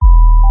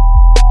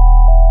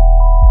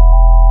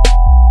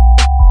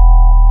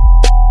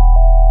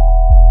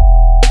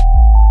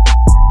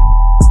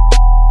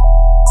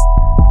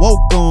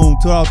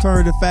to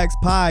Alternative Facts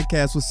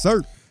Podcast with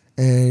Sir.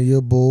 And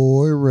your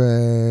boy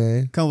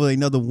Ray. Come with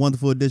another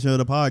wonderful edition of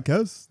the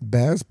podcast.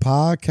 Best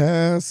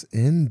podcast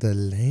in the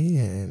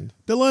land.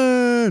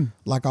 Dylan.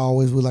 Like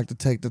always, we like to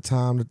take the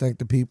time to thank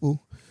the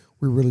people.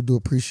 We really do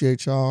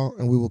appreciate y'all,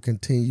 and we will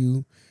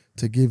continue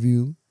to give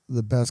you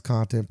the best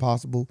content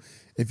possible.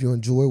 If you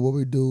enjoy what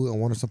we do and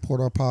want to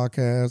support our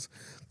podcast,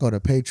 go to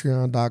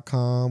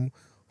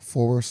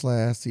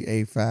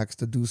patreon.com/the8facts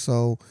to do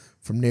so.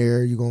 From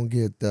there, you're going to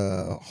get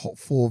the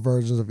full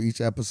versions of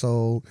each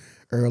episode,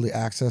 early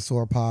access to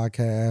our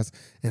podcast,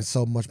 and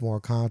so much more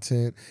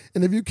content.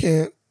 And if you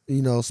can't,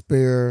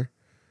 spare,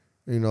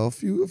 a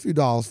few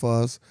dollars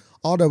for us,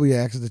 all that we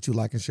ask is that you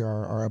like and share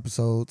our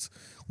episodes.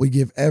 We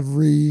give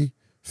every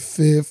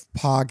fifth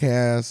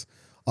podcast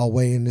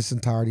away in its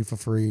entirety for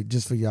free,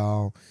 just for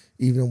y'all,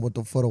 even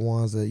for the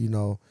ones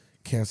that,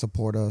 can't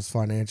support us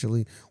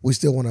financially. We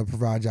still want to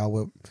provide y'all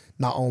with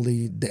not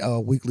only the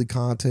weekly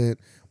content,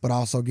 but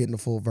also getting the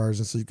full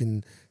version so you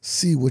can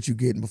see what you're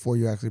getting before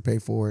you actually pay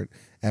for it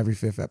every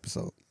fifth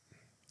episode.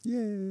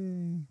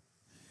 Yay.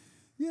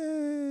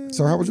 Yay.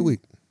 So how was your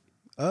week?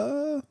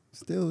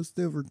 Still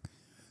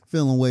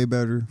feeling way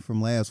better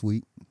from last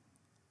week.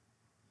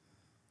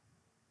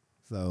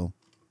 So,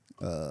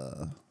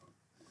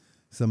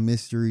 some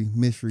mystery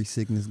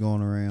sickness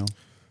going around.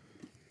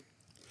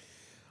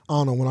 I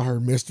don't know, when I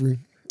heard mystery,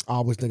 I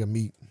always think of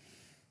meat.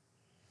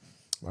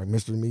 Like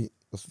mystery meat.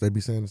 That's what they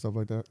be saying and stuff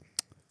like that.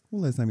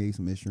 When last time you ate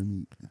some mystery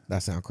meat?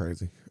 That sounds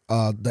crazy.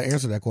 The answer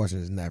to that question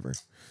is never.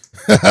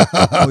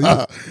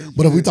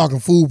 But if we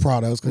talking food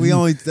products, that's the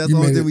only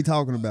thing we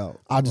talking about.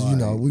 I just,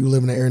 we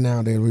live in the air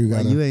nowadays where you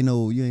got you ain't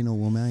no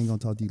woman. I ain't gonna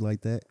talk to you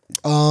like that.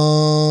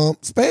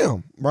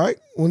 Spam, right?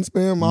 When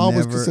spam, I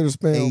always consider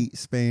spam. Ate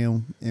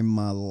spam in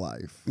my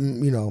life.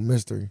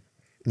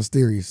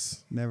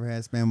 Mysterious. Never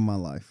had spam in my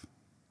life.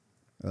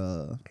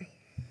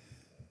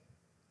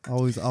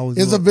 Always.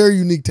 It's a very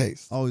unique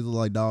taste. Always look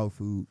like dog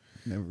food.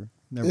 Never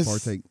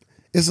partake.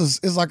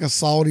 It's like a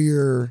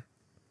saltier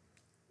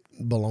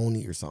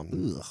bologna or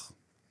something. Ugh.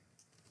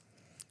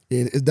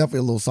 It's definitely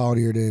a little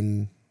saltier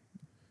than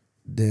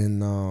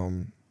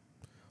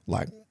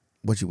like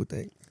what you would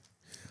think.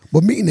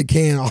 But meat in the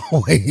can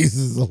always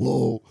is a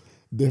little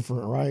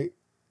different, right?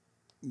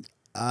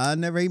 I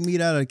never ate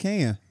meat out of a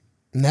can.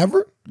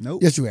 Never?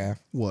 Nope. Yes, you have.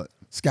 What?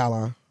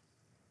 Skyline.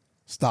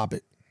 Stop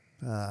it.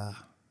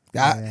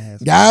 Got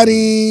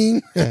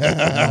him.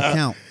 Don't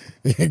count.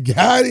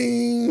 Got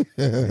him.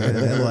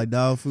 That's like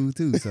dog food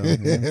too. So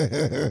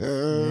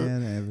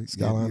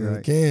Skyline in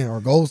a can or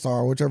Gold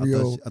Star, whichever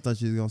you. I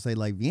thought you was gonna say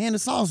like Vienna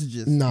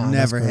sausages. Nah,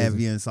 never had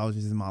Vienna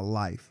sausages in my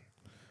life.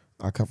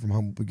 I come from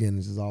humble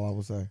beginnings. Is all I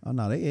would say. Oh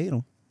no, they ate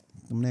them.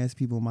 Them nasty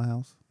people in my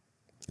house.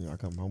 Yeah, I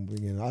come from humble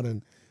beginnings. I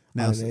didn't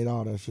ate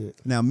all that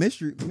shit. Now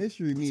mystery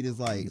meat is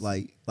like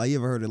you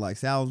ever heard of like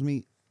Sal's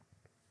meat?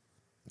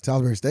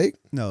 Salisbury steak?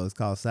 No, it's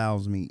called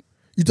Sal's meat.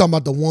 You talking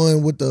about the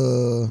one with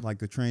the like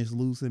the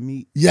translucent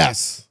meat?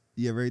 Yes.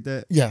 You ever ate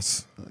that?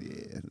 Yes. Oh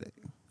yeah.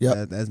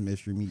 Yep. That's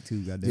mystery meat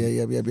too.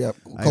 Goddamn. Yeah.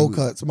 Cold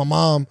cuts. My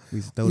mom. We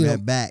used to throw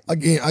that back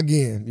again.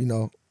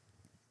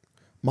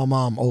 My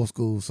mom old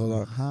school,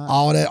 so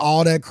all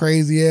that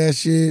crazy ass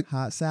shit.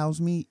 Hot Sal's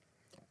meat,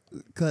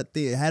 cut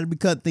thin. It had to be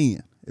cut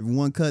thin. If it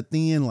wasn't cut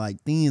thin,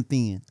 like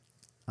thin,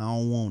 I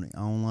don't want it. I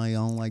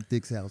don't like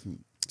thick Sal's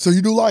meat. So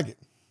you do like it?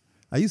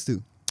 I used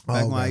to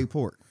back when I ate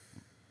pork.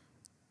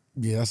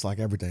 Yeah, that's like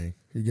everything.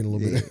 You're getting a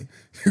little bit.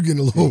 You're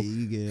getting a little. Yeah,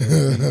 you get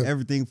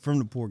everything from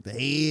the pork, the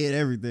head,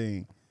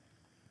 everything.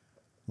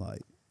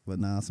 Like, but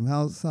nah,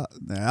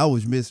 I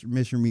was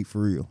mystery meat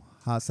for real.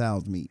 Hot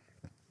Sal's meat.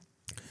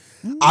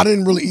 I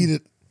didn't really eat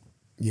it.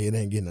 Yeah, it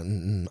ain't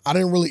getting. I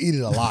didn't really eat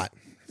it a lot.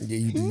 Yeah,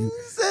 you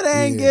said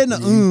I ain't getting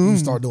You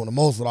start doing the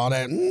most with all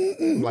that.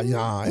 Like,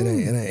 nah, it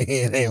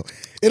ain't.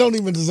 It don't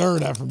even deserve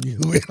that from you.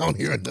 It don't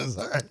even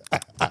deserve.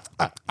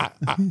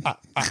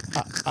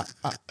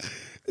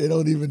 It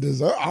don't even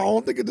deserve. I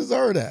don't think it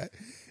deserved that.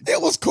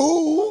 It was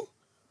cool.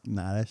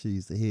 Nah, that shit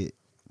used to hit.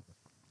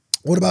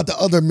 What about the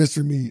other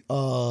mystery meat?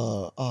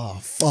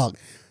 Fuck.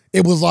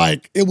 It was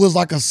like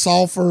a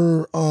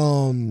sulfur.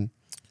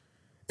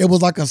 It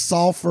was like a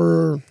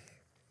sulfur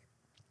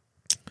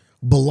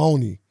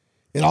bologna.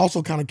 It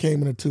also kind of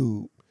came in a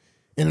tube,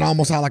 and it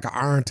almost had like an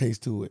iron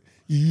taste to it.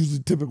 You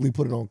usually typically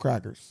put it on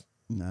crackers.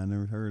 Nah, I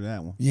never heard of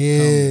that one.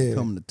 Yeah.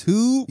 Come to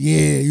tube?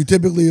 Yeah, you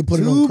typically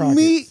put it on crackers.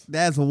 Meat?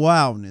 That's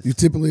wildness. You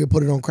typically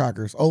put it on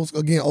crackers. Old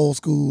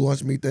school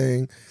lunch meat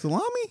thing.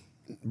 Salami?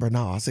 But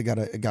no, I said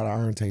it got an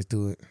iron taste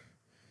to it.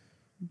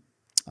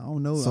 I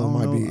don't know. So it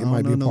might be a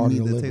part of the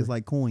liver. That tastes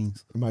like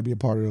coins. It might be a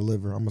part of the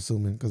liver, I'm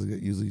assuming, because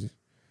it usually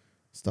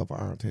stuff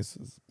with iron tastes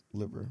is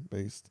liver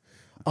based.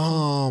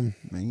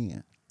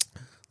 Man.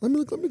 Let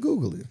me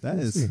Google it. That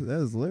is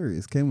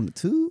hilarious. Came in the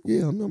tube?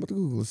 Yeah, I'm about to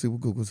Google it. See what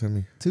Google sent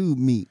me. Tube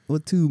meat.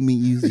 What tube meat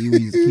you used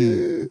as a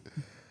kid?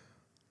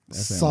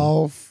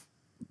 Soft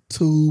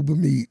tube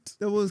meat.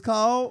 That was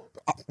called?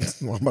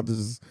 I'm about to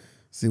just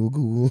see what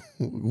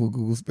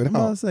Google spit I'm out.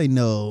 about to say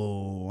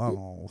no. I don't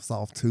know.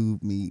 Soft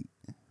tube meat.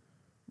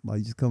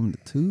 Like just come in the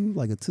tube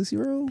like a Tootsie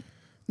Roll?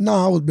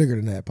 No, I was bigger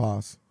than that.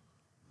 Pause.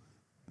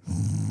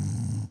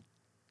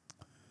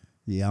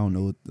 Yeah, I don't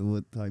know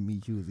what type of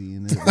meat you was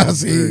eating. I That's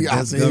see.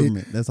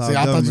 government. That's our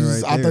government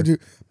right there. I thought you.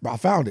 I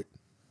found it.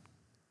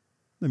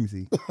 Let me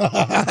see.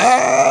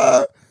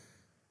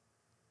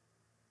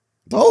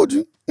 Told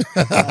you.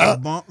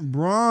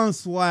 Braun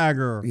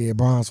Swagger. Yeah,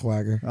 Braun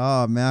Swagger.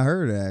 Oh man, I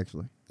heard it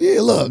actually.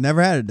 Yeah, look.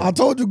 Never had it. Though. I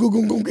told you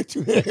Google gonna get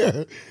you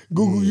there.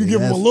 Google, you give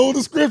them a little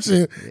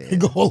description, it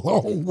go a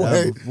long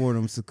way. That before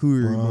them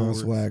security Braun boards.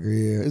 Swagger,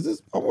 yeah. Is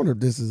this? I wonder if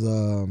this is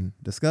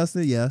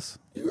Disgusted? Yes.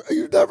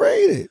 You never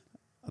ate it.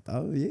 I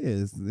thought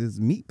it's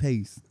meat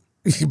paste.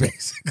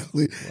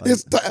 Basically,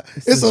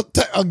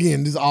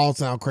 again. This all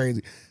sound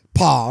crazy.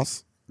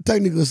 Pause.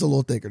 Technically, it's a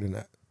little thicker than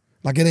that.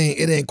 Like it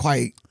ain't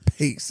quite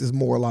paste. It's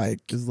more like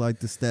It's like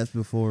the steps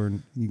before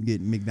you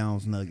get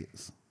McDonald's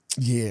nuggets.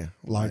 yeah,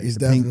 like it's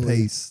the pink definitely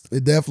paste.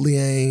 It definitely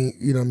ain't.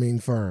 You know what I mean?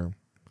 Firm.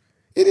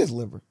 It is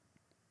liver.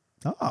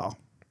 Oh,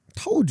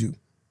 Told you.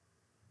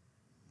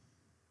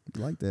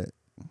 you like that?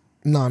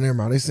 No, never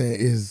mind. They saying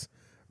is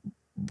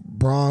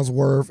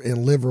Bronsworth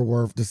and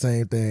Liverworth the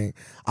same thing.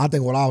 I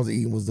think what I was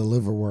eating was the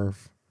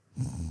Liverworth,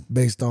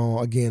 based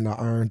on again the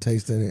iron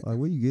taste in it. Like,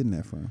 where you getting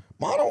that from?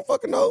 I don't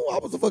fucking know. I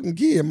was a fucking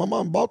kid. My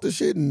mom bought this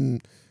shit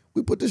and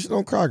we put this shit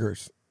on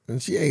crackers and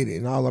she ate it.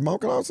 And I was like, Mom,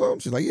 can I have some?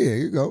 She's like, yeah, here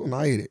you go. And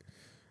I ate it.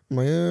 I'm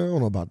like, yeah, I don't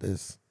know about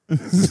this.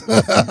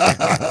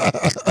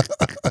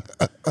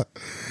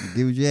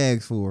 Get what you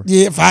asked for.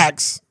 Yeah,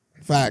 facts.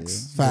 Yeah,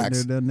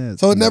 done that.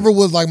 So it never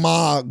was like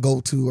my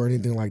go-to or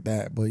anything like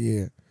that. But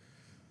yeah.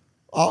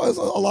 It's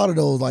a lot of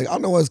those. Like I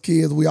know as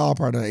kids, we all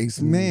probably ate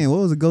some. Man, what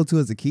was a go to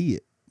as a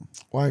kid?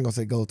 Well, I ain't gonna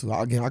say go to.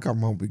 Again, I come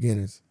from home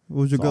beginnings.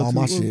 What was your So go to? all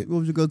my shit. What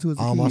was your go to as a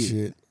kid? All my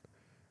shit.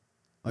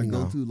 Like you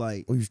go know. to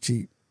like We was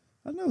cheap.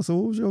 I know. So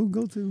what was your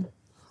go to?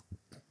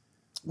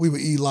 We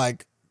would eat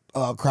like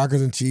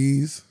crackers and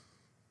cheese.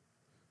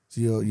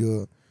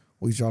 So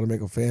we try to make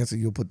them fancy.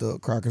 You'll put the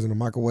crackers in the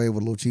microwave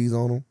with a little cheese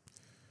on them.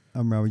 I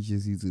remember we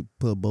just used to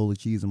put a bowl of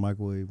cheese in the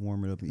microwave,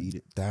 warm it up, and eat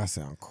it. That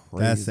sound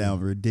crazy. That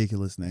sounds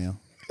ridiculous now.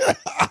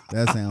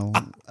 That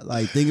sound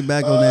like thinking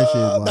back on that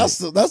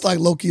shit. Like, that's like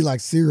low key like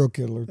serial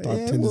killer type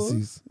yeah,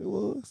 tendencies. It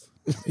was.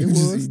 You It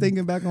just was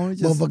thinking back on it.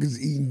 Just Motherfuckers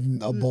eating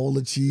a bowl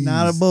of cheese.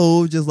 not a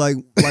bowl, just like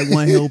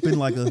one helping,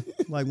 like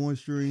one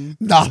stream.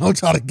 Nah, don't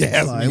try to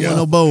gas Like, me it up. wasn't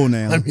no bowl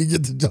now. Let me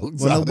get the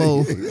jokes Wasn't out no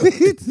bowl. of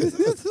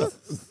here.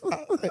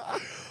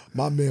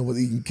 My man was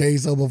eating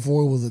queso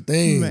before it was a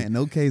thing. Man,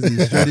 no case of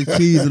shredded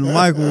cheese in the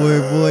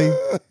microwave, boy.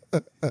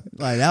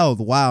 Like that was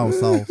wild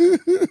sauce.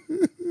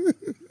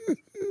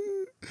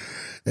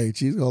 Hey,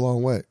 cheese go a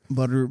long way.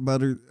 Butter,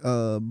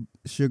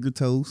 sugar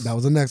toast. That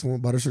was the next one.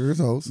 Butter, sugar,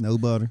 toast. No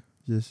butter.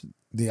 Just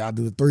Yeah, I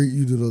do the three.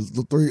 You do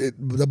the three.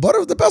 The butter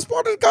was the best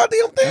part of the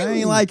goddamn thing. I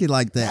ain't like it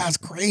like that. That's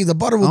crazy. The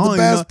butter was I the don't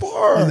best even know-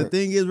 part. And the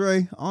thing is,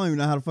 Ray, I don't even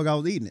know how the fuck I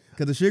was eating it.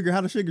 Cause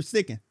how the sugar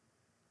sticking.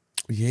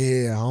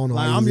 Yeah, I don't know.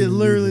 Like how I'm you just even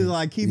literally do that.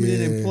 like keeping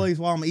it in place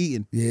while I'm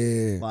eating.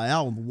 Yeah, Like that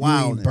was you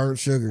wild. eat burnt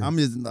sugar. I'm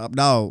just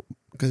dog.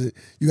 Because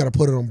you got to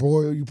put it on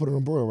broil. You put it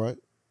on broil, right?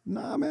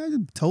 Nah, man, I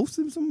just toast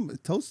some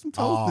toast and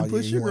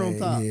put you sugar on ain't-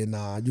 top. Yeah,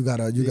 nah, you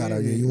gotta. Yeah.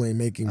 You ain't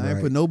making I right.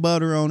 ain't put no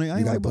butter on it. I You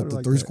ain't gotta like put butter the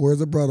like 3 that.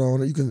 squares of butter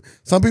on it. You can.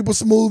 Some people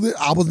smooth it.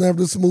 I was never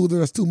the smoother.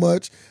 That's too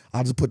much.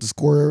 I just put the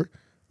square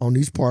on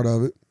each part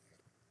of it.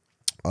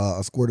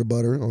 A squirt of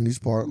butter on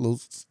each part, little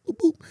boop,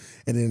 boop,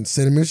 and then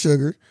cinnamon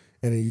sugar,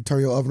 and then you turn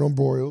your oven on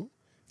broil,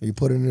 and you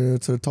put it in there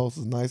till the toast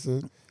is nice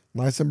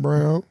and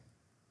brown.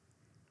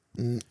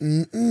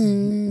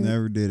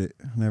 Never did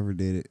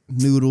it.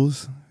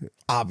 Noodles.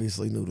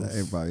 Obviously noodles.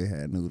 Everybody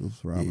had noodles.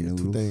 Ramen Yeah,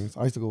 noodles. 2 things.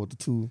 I used to go with the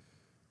two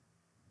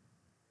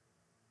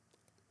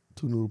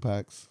noodle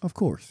packs. Of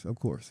course.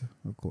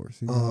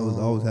 You know,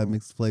 always have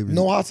mixed flavors.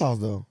 No hot sauce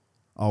though.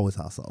 Always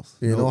hot sauce.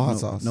 Yeah, no hot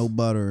sauce. No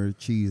butter or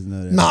cheese. None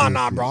of that.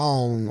 Nah, bullshit.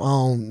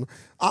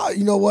 bro.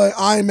 You know what?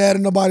 I ain't mad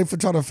at nobody for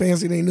trying to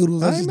fancy their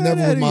noodles. That's I just ain't mad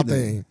never at was my it either.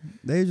 thing.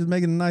 They just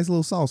making a nice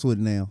little sauce with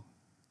it now.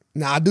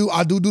 Now I do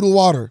the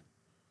water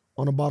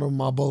on the bottom of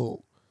my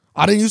bowl.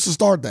 I didn't used to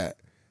start that,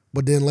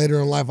 but then later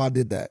in life I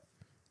did that.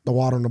 The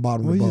water on the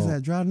bottom What of the you bowl. just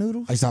had dry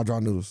noodles? I used to have dry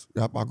noodles.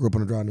 Yep, I grew up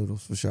on the dry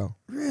noodles for sure.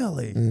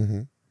 Really?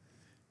 Mm-hmm.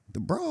 The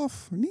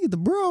broth. You need the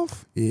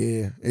broth.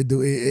 Yeah,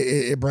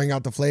 it bring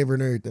out the flavor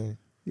and everything.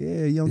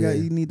 Yeah, you Yeah.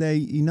 need that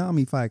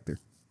umami factor.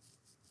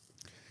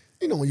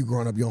 You know when you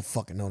growing up, you don't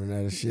fucking know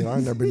none of that shit. I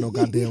ain't never been no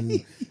goddamn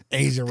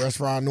Asian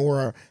restaurant,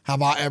 nor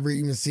have I ever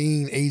even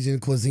seen Asian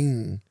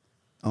cuisine.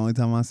 Only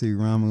time I see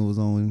ramen was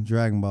on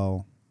Dragon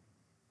Ball.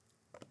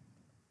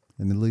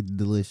 And it looked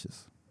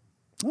delicious.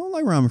 I don't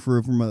like ramen for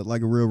real from a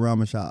real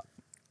ramen shop.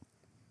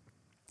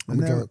 How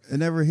many times- It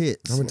never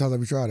hits. How many times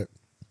have you tried it?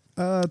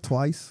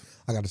 Twice.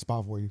 I got a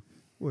spot for you.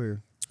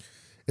 Where?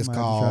 It's Might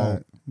called.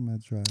 have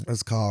to try it.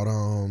 It's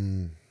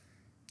called.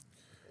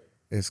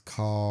 It's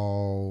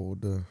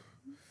called. I'm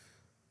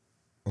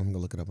gonna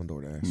look it up on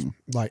DoorDash.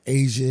 Like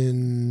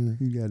Asian.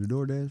 You got a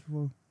DoorDash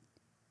before?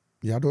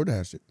 Yeah, I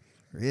DoorDashed it.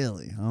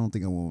 Really? I don't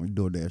think I want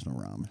DoorDash no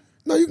ramen.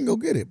 No, you can go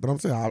get it. But I'm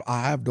saying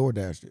I have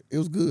DoorDashed it. It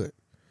was good.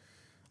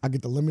 I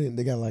get the lemon.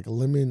 They got like a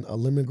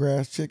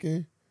lemongrass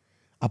chicken.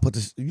 I put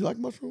the. You like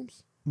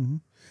mushrooms? Mm-hmm.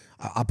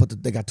 I put the.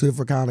 They got two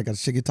different kinds. They got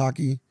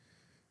shiitake.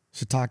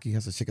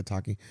 That's a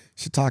shiitake.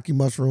 Shiitake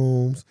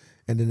mushrooms,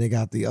 and then they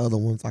got the other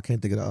ones. I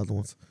can't think of the other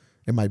ones.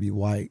 It might be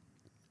white.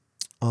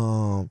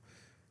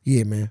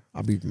 Yeah, man.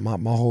 I be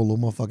my whole little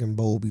motherfucking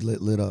bowl be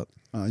lit up.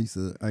 I used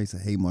to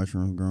hate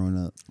mushrooms growing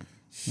up.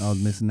 I was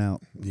missing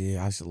out.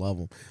 Yeah, I used to love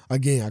them.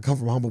 Again, I come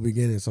from humble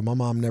beginnings, so my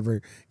mom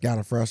never got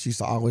them fresh. She used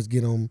to always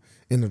get them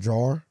in the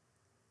jar.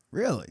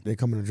 Really? They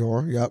come in a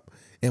jar. Yep.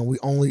 And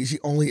she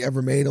only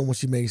ever made them when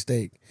she made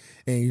steak.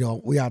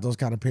 And we had those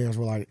kind of parents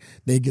where like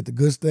they get the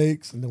good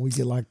steaks, and then we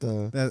get like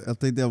the. I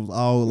think that was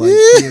all like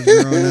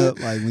kids growing up.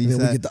 Like when you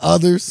we get the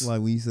others.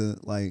 Like we used to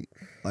like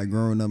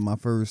growing up. My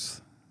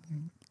first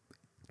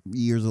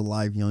years of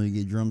life, you only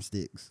get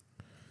drumsticks.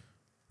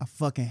 I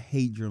fucking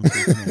hate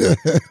drumsticks, man.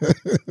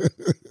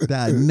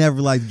 I never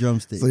liked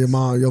drumsticks. So your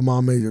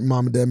mom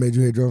and dad made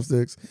you hate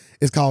drumsticks.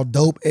 It's called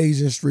Dope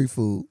Asian Street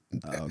Food.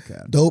 Oh, okay.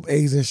 Dope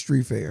Asian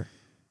Street Fare.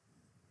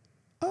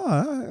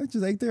 Oh, I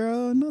just ate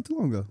there not too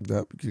long ago.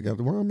 Yep, you got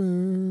the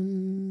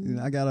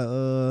ramen. I got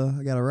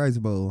a rice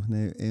bowl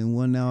and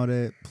one now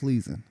that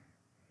pleasing.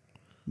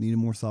 Needed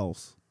more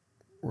sauce.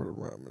 Where the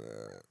ramen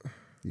at?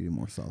 Needed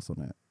more sauce on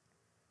that.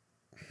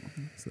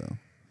 So,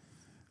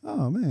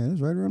 oh man,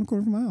 it's right around the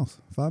corner from my house.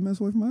 5 minutes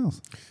away from my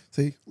house.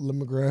 See,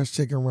 lemongrass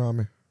chicken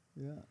ramen.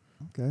 Yeah.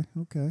 Okay.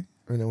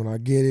 And then when I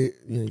get it,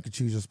 you can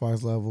choose your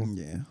spice level.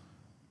 Yeah.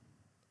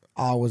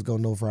 I always go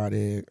no fried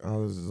egg. I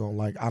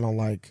don't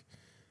like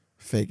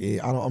fake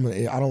egg. I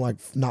don't like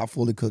not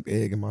fully cooked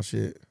egg in my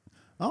shit.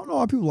 I don't know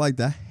why people like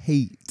that. I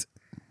hate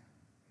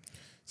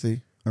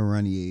See, a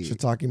runny egg.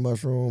 shiitake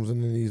mushrooms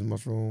and then these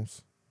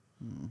mushrooms.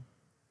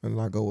 And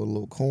I go with a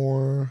little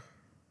corn,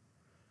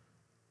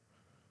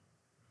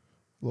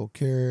 a little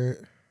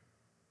carrot,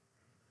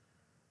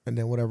 and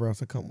then whatever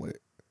else I come with.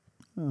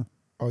 Huh.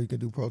 Or you can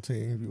do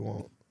protein if you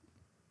want.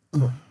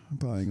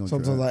 Probably ain't gonna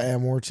Sometimes try. I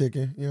add more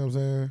chicken. You know what I'm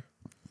saying?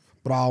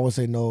 But I always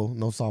say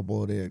no soft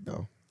boiled egg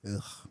though.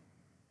 Ugh.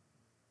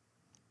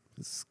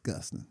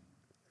 Disgusting.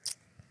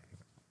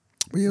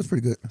 But yeah, it's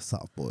pretty good.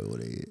 Soft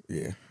boiled egg.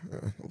 Yeah,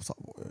 no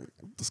soft boiled egg.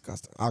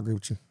 Disgusting. I agree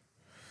with you.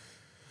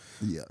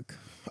 Yuck.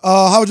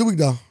 How was your week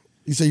though?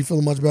 You say you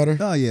feeling much better?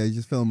 Oh yeah,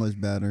 just feeling much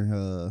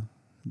better.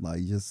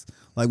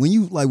 When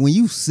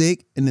you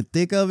sick in the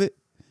thick of it,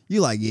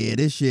 you like, yeah,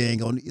 this shit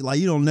ain't gonna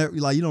you don't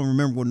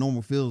remember what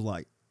normal feels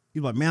like.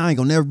 You like, man, I ain't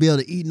gonna never be able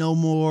to eat no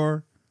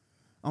more.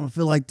 I'm gonna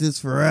feel like this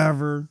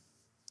forever.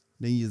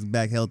 Then you just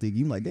back healthy.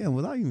 You like, damn,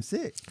 was I even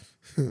sick?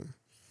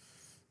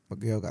 But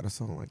Gail got a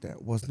song like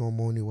that. What's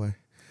normal anyway?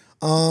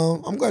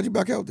 I'm glad you're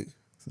back healthy.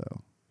 So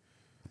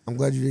I'm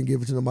glad you didn't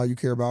give it to nobody you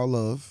care about or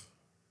love.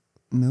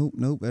 Nope.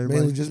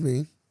 Mainly just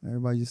me.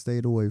 Everybody just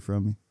stayed away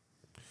from me.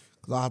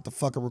 Because I have to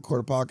fucking record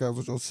a podcast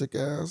with your sick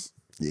ass.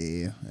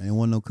 Yeah, ain't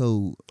want no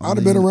code. I'd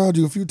have been around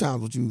you a few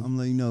times with you. I'm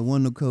letting you know, it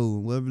wasn't no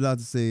code. Whatever the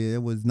doctor said,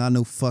 it was not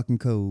no fucking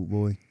code,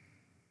 boy.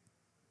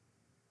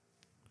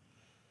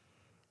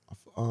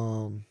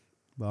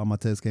 But all my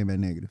tests came back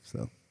negative,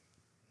 so.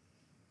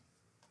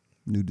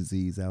 New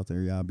disease out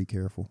there, y'all be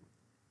careful.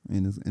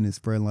 And it's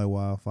spreading like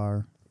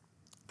wildfire.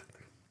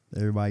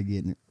 Everybody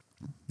getting it.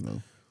 So.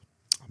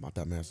 I'm not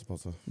that man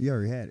supposed to. You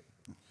already had it.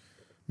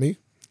 Me?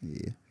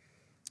 Yeah.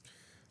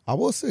 I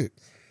was sick.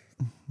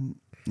 And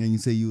you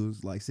say you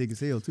was like sick as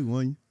hell too,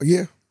 weren't you?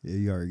 Yeah. Yeah,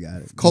 you already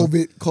got it.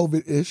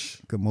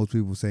 COVID-ish. Because most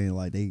people saying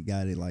like they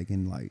got it like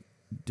in like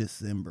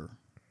December.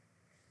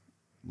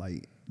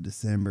 Like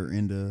December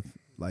into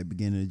like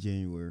beginning of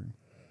January.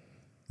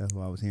 That's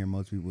why I was hearing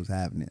most people was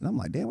having it. And I'm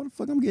like, damn, what the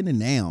fuck I'm getting it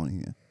now in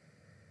here?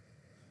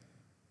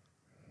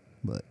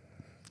 But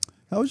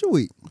how was your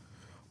week?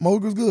 My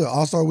week was good.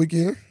 All-Star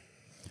weekend.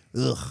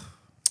 Ugh.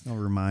 Don't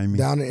remind me.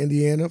 Down in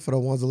Indiana. For the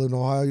ones that live in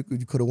Ohio,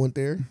 you could have went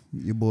there.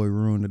 Your boy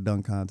ruined the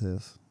dunk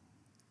contest.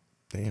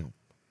 Damn.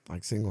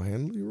 Like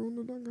single-handedly ruined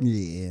the dunk contest?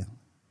 Yeah.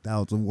 That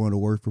was one of the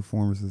worst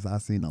performances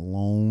I've seen in a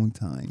long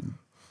time.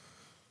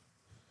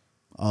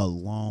 A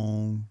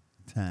long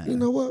time. You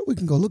know what? We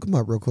can go look him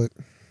up real quick.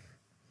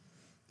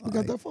 He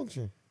got that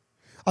function.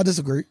 I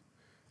disagree.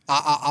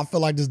 I feel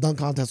like this dunk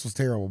contest was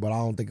terrible, but I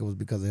don't think it was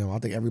because of him. I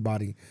think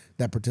everybody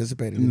that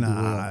participated did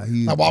well.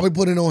 Like, why are we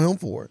putting on him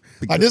for it?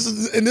 Like this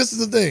is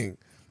the thing.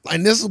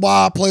 And this is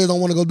why players don't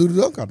want to go do the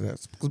dunk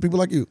contest. Because people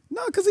like you.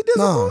 No, because he did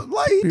some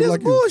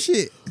like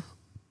bullshit.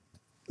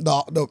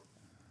 No.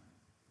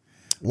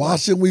 Why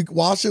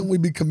shouldn't we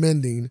be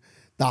commending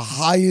the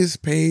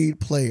highest paid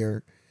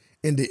player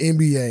in the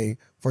NBA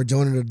for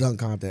joining the dunk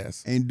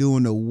contest? And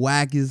doing the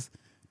wackest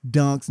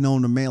dunks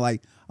known to man.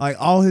 Like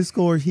all his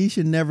scores, he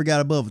should never got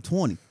above a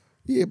 20.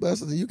 Yeah, but that's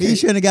the thing. You can't. He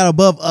shouldn't have got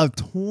above a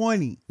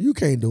 20. You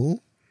can't do them.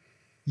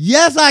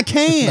 Yes, I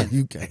can.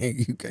 You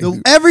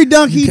can't. Every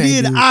dunk he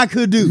did, I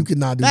could do. You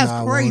cannot do.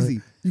 That's crazy.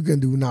 One. You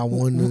can do not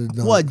one of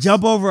the dunks. What?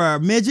 Jump over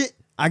a midget?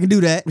 I can do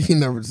that. He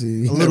never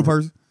see a little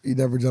person. He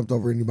never jumped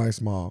over anybody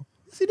small.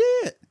 Yes, he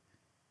did.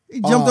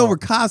 He jumped over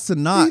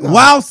Casanat not,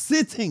 while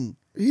sitting.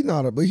 He's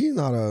not a.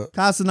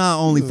 Casanat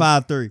only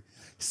 5'3".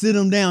 Sit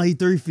him down, he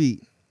 3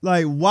 feet.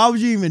 Like, why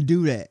would you even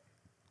do that?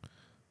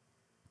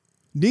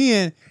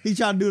 Then he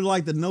tried to do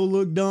like the no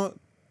look dunk,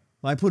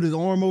 like put his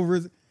arm over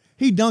his.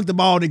 He dunked the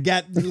ball and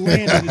got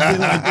landed and did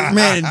like this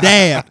man and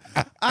dabbed.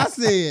 I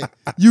said,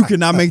 you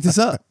cannot make this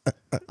up.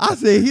 I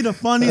said he the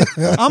funniest.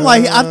 I'm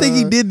like, I think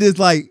he did this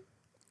like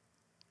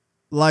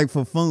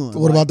for fun.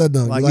 What about that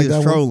dunk? Like, you like he was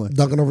that trolling. one?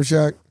 Dunking over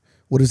Shaq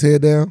with his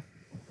head down?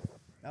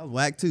 That was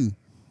whack too.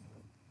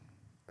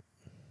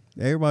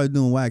 Everybody's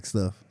doing whack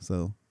stuff,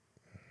 so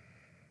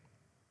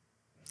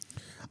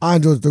I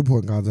enjoyed the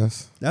 3-point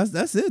contest.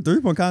 that's it.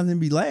 3-point contest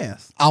be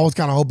last. I was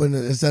kind of hoping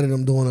that instead of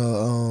them doing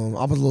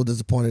I was a little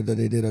disappointed that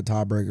they did a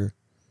tiebreaker.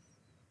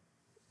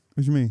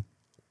 What you mean?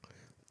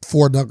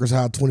 4 dunkers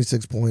had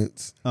 26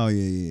 points. Oh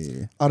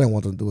yeah. I didn't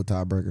want them to do a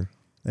tiebreaker.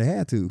 They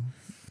had to.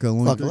 Fuck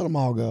it, let them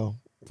all go.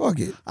 Fuck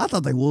it. I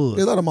thought they would.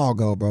 Yeah, let them all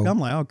go, bro. I'm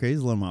like, okay,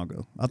 just let them all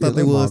go. I Yeah, thought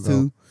they let 'em all was go.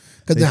 too.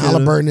 Because They then should've.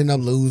 Halliburton ended up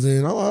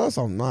losing. Oh, that's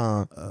something.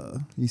 Nah.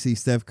 You see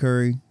Steph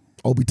Curry.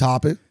 Obi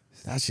Toppin.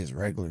 That shit's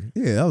regular.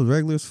 Yeah, that was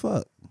regular as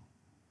fuck.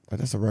 Like,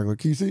 that's a regular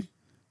QC.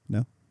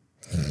 No.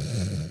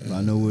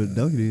 I know what a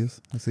dunk it is.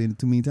 I've seen it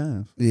too many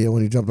times. Yeah,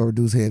 when he jumped over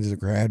dude's hand, just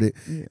grabbed it.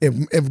 Yeah.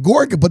 If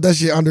Gordon could put that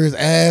shit under his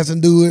ass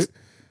and do it,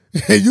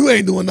 you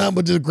ain't doing nothing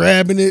but just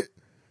grabbing it,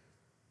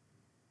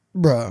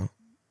 bruh.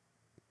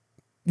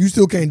 You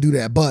still can't do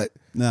that, but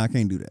No, I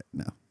can't do that.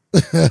 No.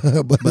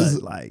 but But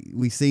like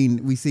we seen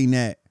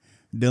that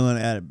done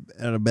at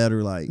a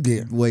better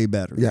Yeah. way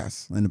better.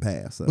 Yes. In the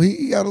past. So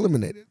he got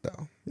eliminated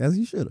though. as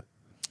he should have.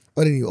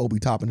 But anyway, Obi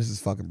Toppin, this is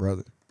his fucking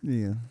brother.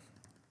 Yeah.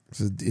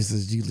 It's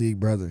his G League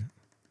brother.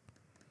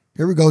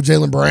 Here we go,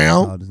 Jaylen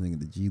Brown. Oh, this nigga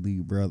the G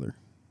League brother.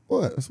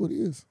 What? That's what he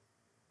is.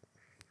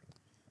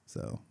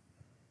 So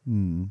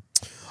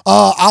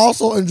I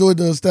also enjoyed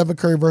the Stephen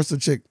Curry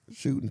versus chick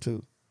shooting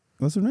too.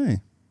 what's her name?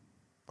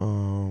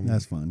 Um,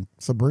 That's funny.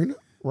 Sabrina,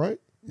 right?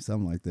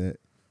 Something like that.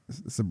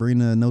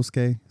 Sabrina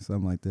Nosuke,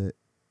 something like that.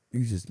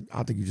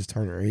 I think you just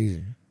turned her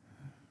Asian.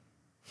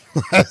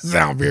 That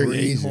sound very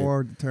Pretty Asian.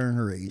 hard to turn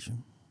her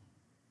Asian.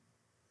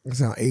 It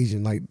sound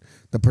Asian, like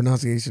the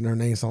pronunciation of her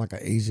name sound like an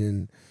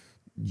Asian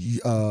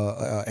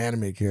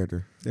anime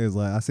character. There's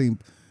like I seen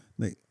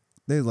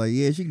they was like,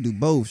 yeah, she can do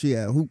both. She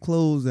had hoop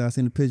clothes, and I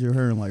seen a picture of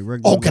her in like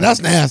regular Okay,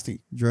 that's nasty.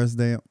 dress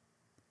down.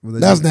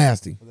 That's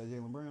nasty. Was that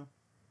Jaylen Brown?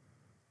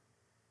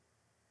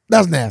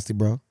 That's nasty,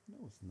 bro. No,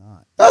 it's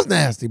not. That's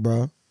nasty,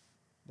 bro.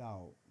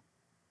 Dog.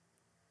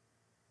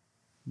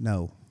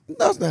 No,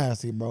 That's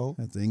nasty, bro.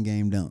 that's an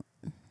in-game dunk.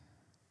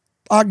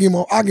 I'll give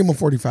him a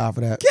 45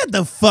 for that. Get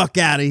the fuck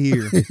out of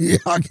here. Yeah,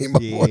 I'll give him a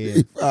Yeah.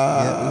 45.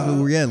 Yeah, that's what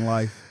we're getting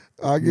life.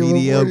 I'll give him a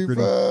Mediocrity.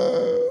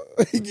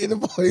 45. He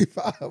getting a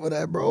 45 for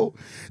that, bro.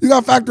 You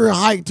got to factor in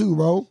height too,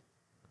 bro.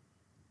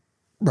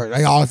 Bro,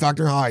 they always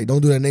factor in height.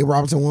 Don't do that Nate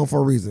Robinson one for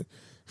a reason.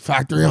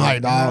 Factor in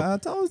height, dog. I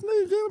told his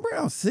name Jaylen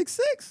Brown,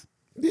 6'6".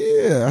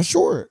 Yeah, that's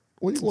short.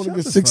 When you want to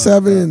Shut get the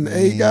 6'7" fuck and up,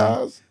 8 man.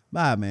 guys,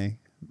 Bye, man.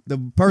 The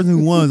person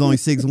who won is only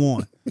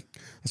 6'1".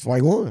 that's why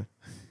he won.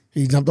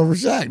 He jumped over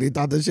Shaq. They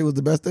thought that shit was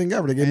the best thing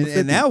ever. They gave him And, 50.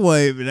 and that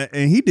way,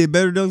 and he did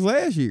better dunks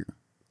last year.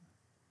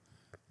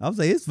 I would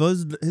say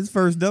his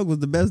first dunk was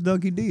the best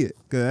dunk he did,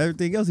 because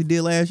everything else he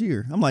did last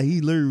year. I'm like,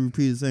 he literally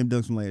repeated the same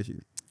dunks from last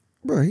year.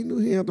 Bro, he knew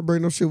he had to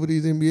bring no shit with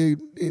these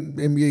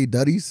NBA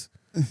duddies.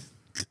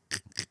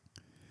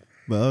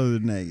 But other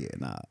than that, yeah,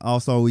 nah.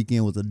 All-Star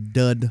weekend was a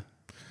dud.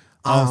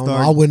 I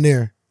wasn't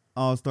there.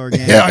 All-Star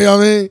game. Yeah, you know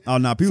what I mean? Oh,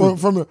 nah, people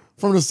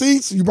From the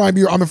seats, you might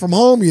be. I mean, from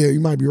home, yeah, you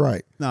might be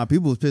right.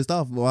 people was pissed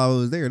off while I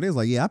was there. They was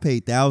like, yeah, I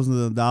paid thousands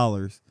of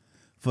dollars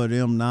for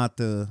them not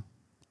to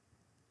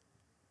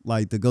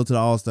to go to the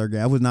All-Star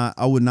game. I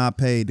would not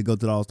pay to go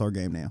to the All-Star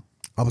game now.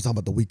 I was talking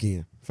about the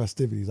weekend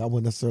festivities. I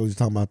wasn't necessarily just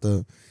talking about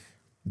the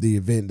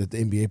event that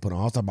the NBA put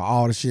on. I was talking about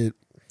all the shit.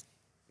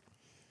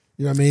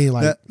 You know what I mean?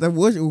 Like, That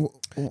was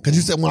because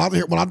you said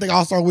when I think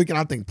All-Star weekend,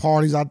 I think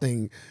parties. I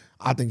think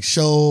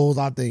shows.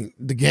 I think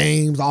the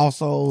games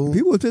also.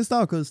 people were pissed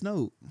off because it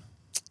snowed.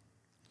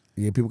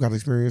 Yeah, people got to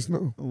experience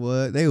snow.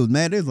 What they was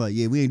mad. They was like,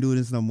 yeah, we ain't doing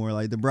this no more.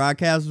 Like the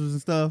broadcasters and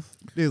stuff.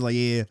 They was like,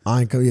 yeah,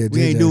 I ain't come. Yeah,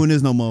 we ain't doing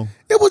this no more.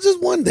 It was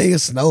just one day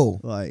of snow.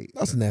 Like,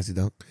 That's a nasty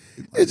dunk.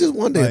 It's just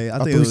one day.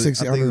 like, A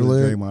 360 under the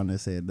leg. Draymond that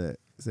said that.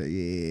 Said,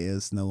 yeah,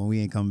 it's snowing.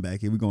 We ain't coming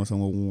back here. We going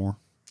somewhere warm.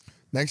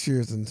 Next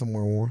year it's in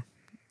somewhere warm.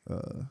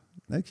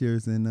 Next year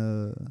is in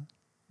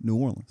New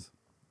Orleans.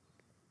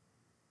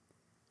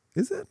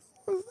 Is it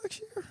New Orleans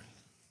next year?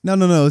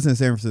 No. It's in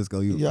San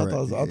Francisco. You were Yeah, I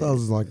correct. thought it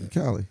was like in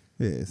Cali.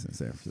 Yeah, it's in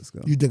San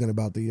Francisco. You thinking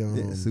about the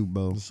Yeah, Super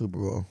Bowl. The Super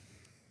Bowl.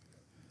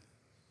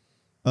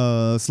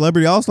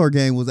 Celebrity All-Star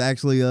game was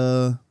actually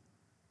the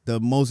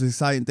most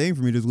exciting thing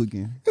for me this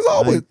weekend. It's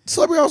always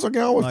Celebrity All-Star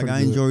game always Like pretty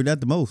I good. enjoyed that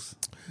the most.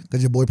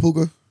 Cause your boy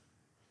Puka,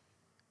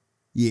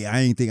 Yeah, I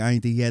ain't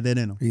think he had that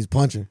in him. he's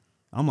punching.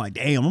 I'm like,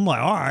 damn. I'm like,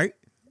 all right.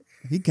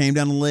 He came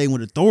down the leg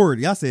with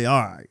authority. I said,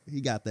 all right, he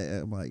got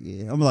that. I'm like,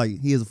 yeah. I'm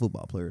like, he is a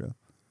football player though.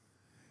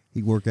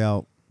 He work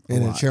out.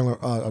 And then Chandler,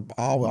 I don't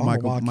know why I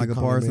keep Michael calling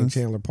him Parsons.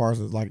 Chandler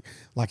Parsons, like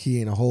he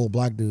ain't a whole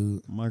black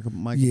dude. Michael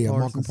Yeah,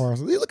 Parsons. Michael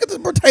Parsons. Hey, look at this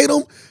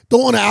Tatum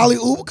throwing an alley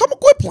oop. Come on,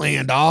 quit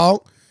playing,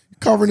 dog.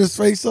 covering his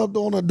face up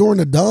during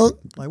the dunk.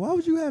 Like, why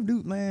would you have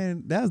dude,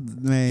 man?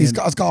 Man.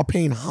 It's called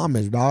paying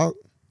homage, dog.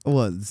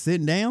 What,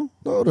 sitting down?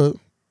 No,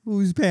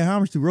 Who's paying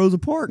homage to? Rosa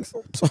Parks?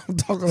 I'm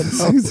talking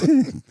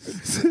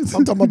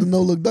about the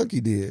no look dunk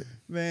he did.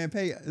 Man,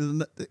 he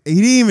didn't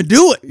even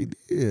do it. He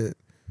did.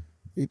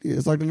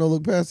 It's like the no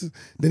look passes.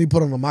 Then he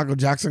put on a Michael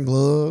Jackson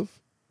glove.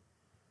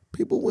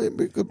 People went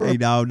because bro. Hey,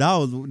 dog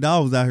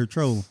was out here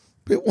trolling.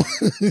 People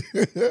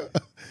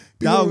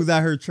Dog was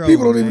out here trolling.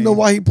 People don't even know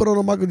why he put on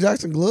a Michael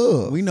Jackson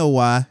glove. We know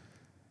why.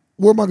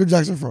 Where Michael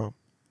Jackson from?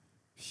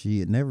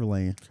 Shit,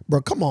 Neverland.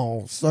 Bro, come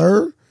on,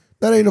 sir.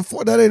 That ain't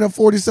a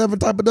 47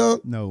 type of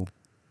dunk. No.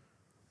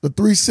 The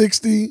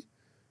 360.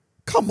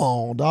 Come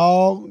on,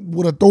 dog.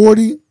 With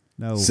authority.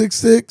 No.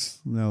 6'6".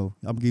 No.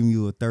 I'm giving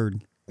you a 30.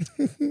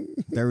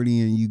 30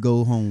 and you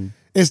go home.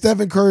 Is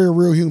Stephen Curry a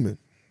real human?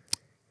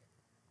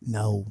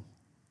 No.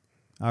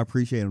 I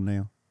appreciate him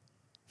now.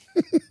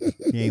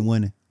 He ain't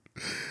winning.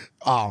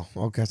 Oh,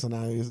 okay. So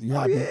now you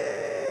happy?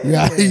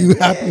 Yeah. You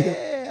happy?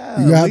 Yeah.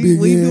 You happy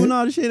we again? doing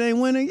all the shit ain't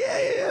winning.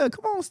 Yeah.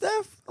 Come on,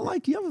 Steph. I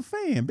like you. I'm a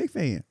fan. Big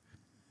fan.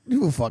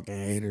 You a fucking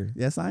hater.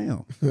 Yes, I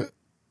am.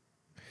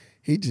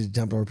 He just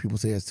jumped over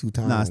people's heads 2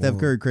 times. Nah, Steph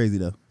Curry crazy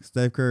though.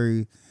 Steph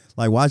Curry,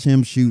 like watching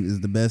him shoot is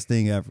the best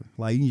thing ever.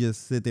 Like you can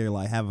just sit there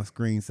like have a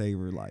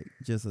screensaver, like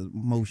just a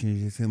motion,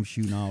 just him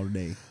shooting all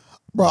day.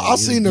 Bro, Like, I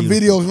seen the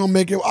video of him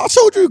making. I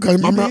showed you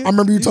because I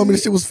remember you told me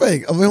this shit was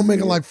fake. Of him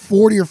making like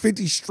 40 or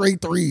 50 straight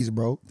threes,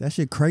 bro. That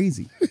shit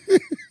crazy.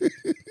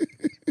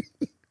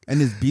 And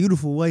this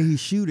beautiful way he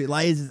shoot it,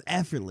 like it's just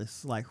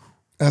effortless. Like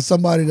As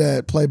somebody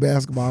that play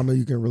basketball, I know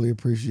you can really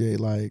appreciate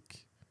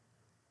like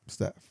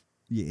Steph.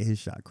 yeah, his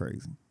shot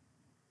crazy.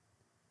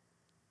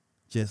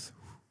 Just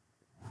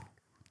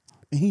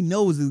and he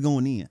knows it's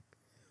going in.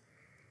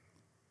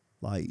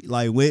 Like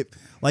whip,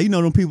 like you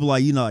know them people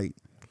like like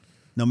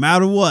no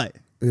matter what,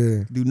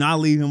 Yeah, do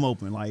not leave him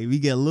open. Like if he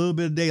get a little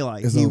bit of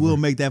daylight, It's he over. will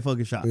make that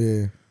fucking shot.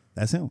 yeah.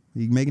 That's him.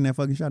 He making that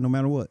fucking shot no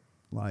matter what.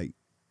 Like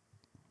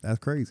that's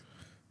crazy.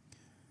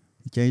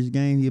 He changed the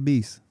game. He a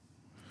beast.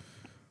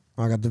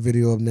 I got the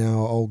video up now.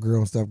 Old girl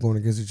and Steph going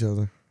against each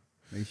other.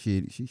 They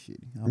shitty. She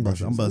shitty. I'm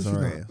busting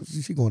her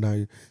ass. She going down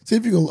here. See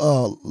if you can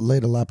lay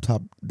the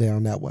laptop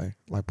down that way,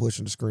 like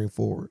pushing the screen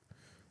forward.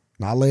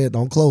 Not lay it,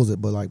 don't close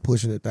it, but like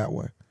pushing it that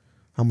way.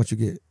 How much you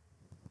get?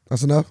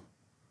 That's enough?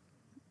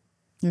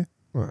 Yeah.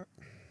 All right.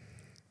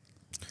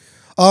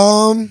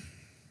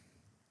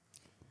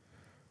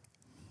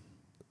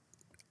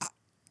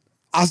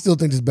 I still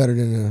think it's better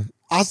than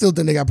I still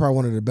think they got probably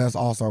one of the best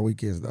All-Star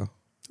weekends though.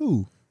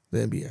 Who? The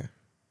NBA.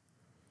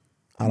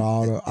 Out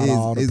of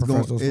all the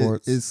professional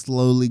sports. It's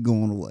slowly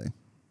going away.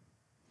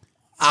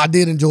 I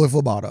did enjoy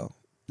football though.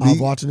 I was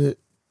watching it.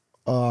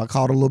 I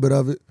caught a little bit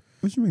of it.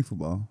 What you mean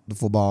football? The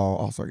football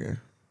All-Star game.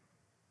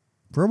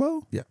 Pro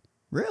Bowl? Yeah.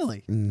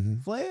 Really?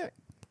 Mm-hmm. Flag?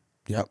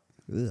 Yep.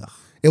 Ugh.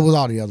 It was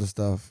all the other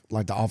stuff,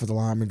 like the offensive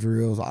lineman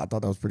drills. I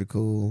thought that was pretty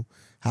cool.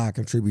 How I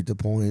contribute to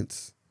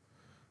points.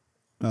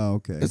 Oh,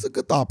 okay. It's a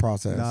good thought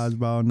process.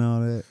 Dodgeball and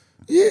all that.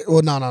 Yeah.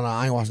 Well, no.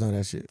 I ain't watching none of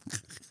that shit.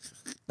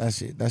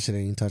 That shit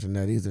ain't touching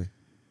that either.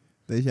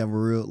 They should have a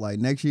real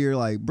next year,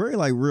 bring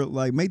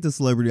make the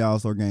celebrity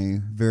All-Star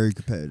game very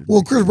competitive.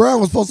 Well, Chris Brown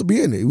was supposed to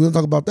be in it. We gonna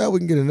talk about that. We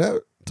can get into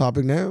that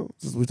topic now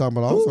since we talking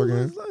about the All-Star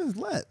game.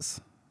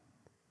 Let's.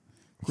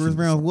 Chris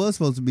Brown was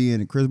supposed to be in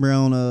it. Chris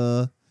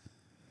Brown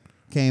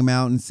came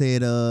out and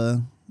said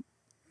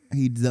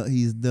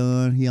he's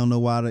done. He don't know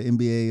why the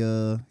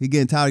NBA he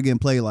getting tired of getting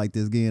played like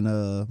this,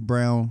 getting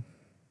Brown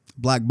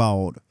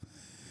blackballed.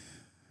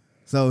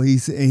 So he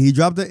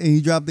dropped the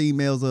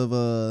emails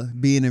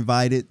of being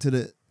invited to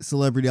the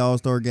Celebrity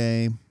All-Star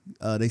game.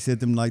 They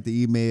sent them like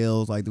the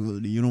emails, like the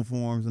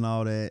uniforms and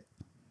all that,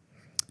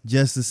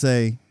 just to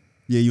say,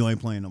 yeah, you ain't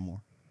playing no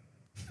more.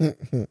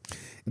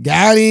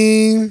 Got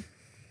him.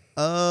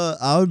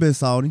 I would have been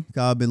salty.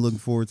 I've been looking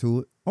forward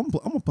to it. I'm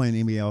gonna play an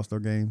NBA All-Star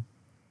game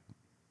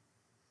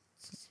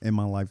in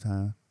my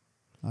lifetime.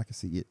 I can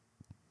see it.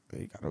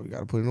 We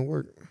gotta put in the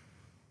work.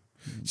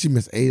 She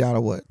missed 8 out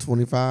of what?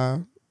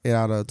 25? 8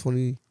 out of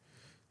 20,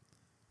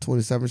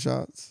 27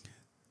 shots.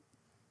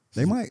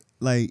 They might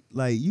like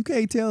you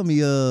can't tell me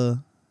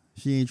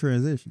she ain't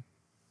transition.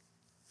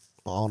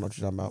 I don't know what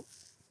you're talking about.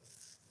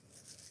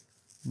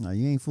 No,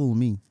 you ain't fooling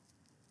me.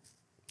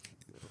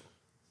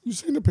 You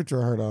seen the picture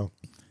of her though?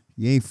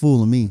 You ain't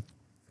fooling me.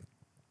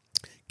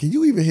 Can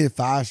you even hit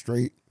 5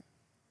 straight?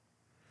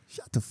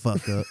 Shut the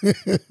fuck up.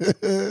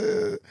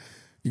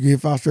 You can hit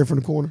 5 straight from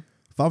the corner?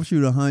 If I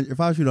shoot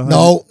 100,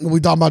 No, we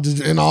talking about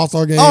just in the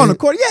All-Star game. Oh, in the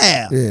court,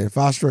 yeah. Yeah,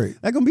 5 straight.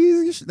 That's gonna be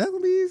easy. That's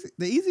gonna be easy.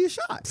 The easiest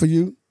shot For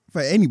you?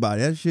 for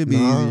anybody. That should be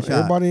the easiest shot.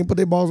 Everybody ain't put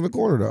their balls in the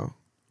corner though.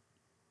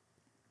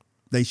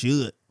 They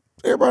should,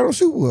 Everybody don't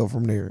shoot well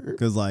from there.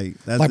 because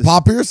that's Like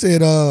Paul Pierce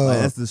said,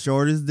 that's the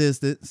shortest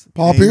distance.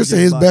 Paul And Pierce said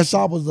his like- best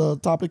shot was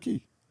top of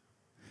key.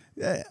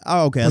 Yeah,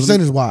 oh, okay.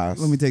 Percentage wise.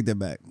 Let me take that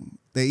back.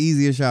 The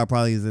easiest shot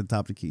probably is at the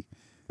top of the key.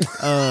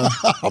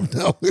 I'm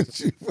done with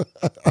you.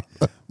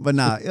 But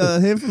nah,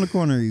 hit from the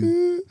corner.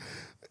 Easy.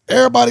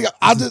 Everybody got.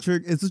 I It's a just.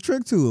 trick. It's a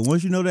trick to it.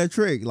 Once you know that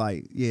trick,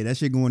 like yeah, that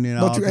shit going in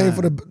all But you the aim time.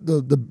 for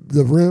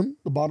the rim,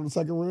 the bottom of the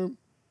second rim.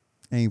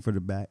 Aim for the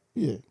back.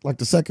 Yeah, like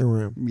the second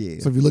rim. Yeah.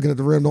 So if you're looking at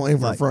the rim, don't aim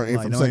for Like, the front. Aim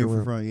like, for the don't second aim for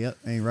rim. front. Yep,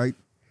 ain't right.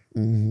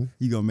 Mm-hmm.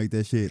 You gonna make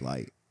that shit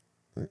like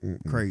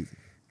crazy.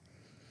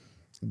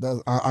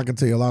 I can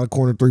tell you a lot of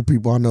corner three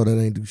people I know that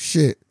ain't do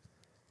shit.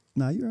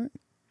 Nah, you right.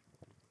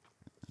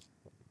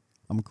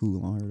 I'm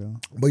cool on her though.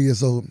 But yeah,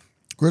 so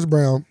Chris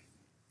Brown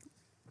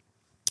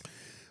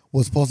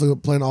was supposed to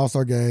play an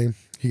All-Star game.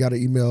 He got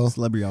an email.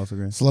 Celebrity also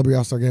game. Celebrity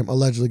All-Star game.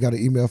 Allegedly got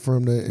an email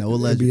from the No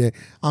alleged. NBA.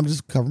 I'm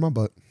just covering my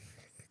butt.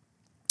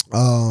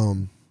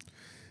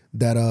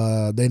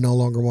 That they no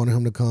longer wanted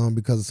him to come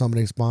because of some of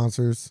their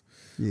sponsors.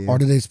 Yeah. Or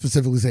did they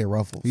specifically say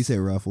Ruffles? He said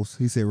Ruffles.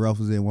 He said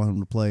Ruffles didn't want him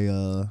to play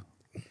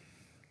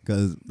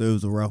because there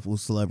was a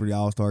Ruffles Celebrity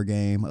All-Star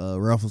game.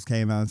 Ruffles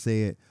came out and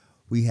said,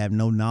 we have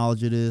no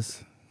knowledge of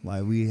this.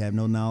 Like, we have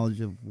no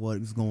knowledge of what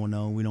is going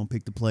on. We don't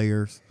pick the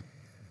players.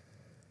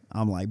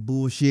 I'm like,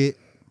 bullshit.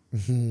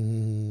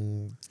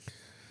 Well,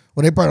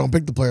 they probably don't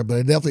pick the player, but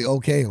they definitely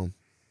okay him.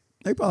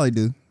 They probably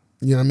do.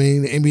 You know what I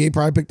mean? The NBA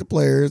probably picked the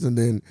players, and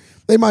then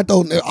they might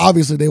throw.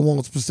 Obviously, they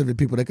want specific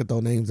people. They could throw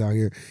names out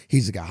here. He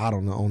just got hot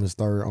on his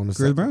third, on the Chris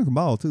second. Brown can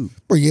ball, too.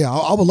 But yeah,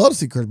 I would love to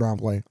see Chris Brown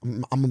play.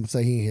 I'm gonna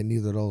say he ain't hit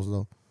neither of those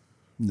though.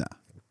 Nah.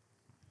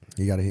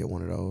 He got to hit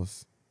one of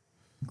those.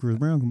 Chris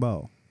Brown can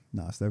ball.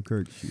 Nah, Steph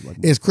Curry can shoot like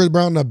Is Chris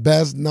Brown the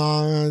best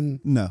non?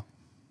 No.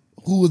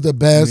 Who was the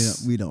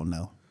best? We don't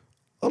know.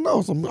 I don't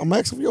know. So I'm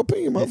asking for your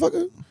opinion,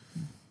 motherfucker.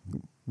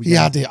 We He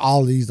had to hit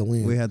all of these to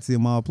win. We had to see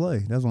them all play.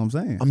 That's what I'm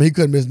saying. I mean, he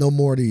couldn't miss no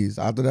more of these.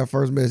 After that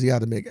first miss, he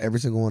had to make every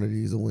single one of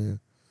these to win.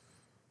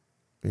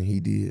 And he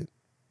did.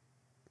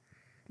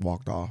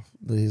 Walked off.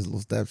 Did his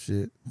little step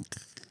shit.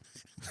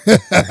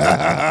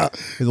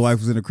 His wife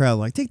was in the crowd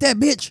like, take that,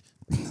 bitch.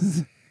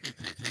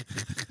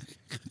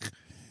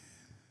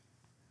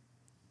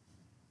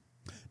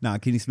 Nah,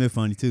 Kenny Smith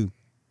funny, too.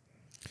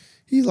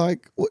 He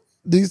like, what?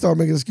 Did he start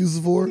making excuses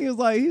for He her? was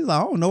like, I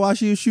don't know why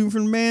she was shooting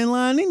from the man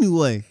line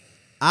anyway.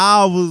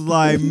 I was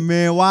like,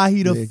 man, why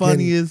he the Yeah,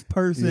 funniest Yeah,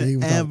 person he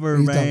was ever,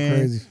 talking, he was man? talking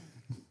crazy.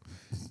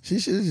 She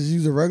should just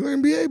use a regular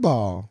NBA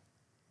ball.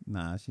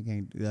 Nah, she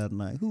can't do that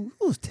tonight. Who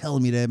was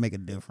telling me that make a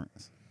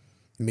difference?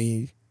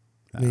 Me.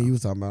 Oh. Me, you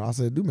was talking about. I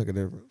said, it do make a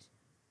difference.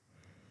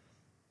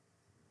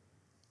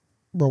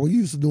 Bro, when you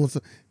used to doing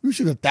some, you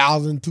shoot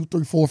 1,000, 2,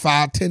 3, 4,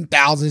 5,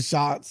 10,000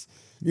 shots.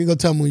 You ain't gonna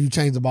tell me when you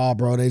change the ball,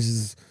 bro. They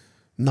just,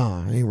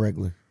 nah, ain't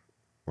regular.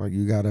 Like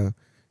you gotta.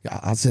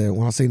 I said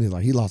when I seen it,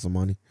 like he lost some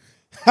money.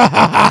 That's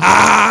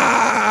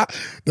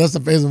the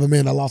face of a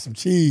man that lost some You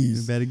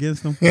cheese. bet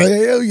against him?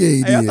 Hell yeah,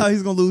 he Hey, I did. thought he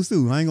was gonna lose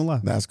too. I ain't gonna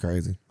lie. That's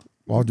crazy.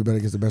 Why would you bet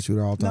against the best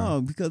shooter of all time?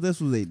 No, because this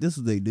is what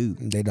they do.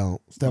 They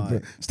don't.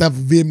 Right. Steph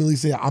vehemently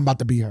said, "I'm about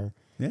to beat her."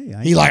 Yeah,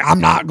 I He ain't, like,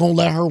 "I'm not gonna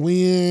let her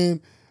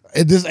win.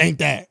 This ain't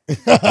that."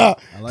 I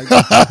like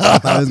that. I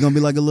thought it was gonna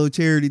be like a little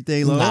charity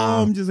thing. Like, Nah.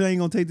 oh, I'm just ain't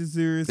gonna take this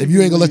serious. If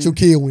you ain't gonna let your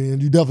kid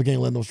win, you definitely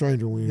can't let no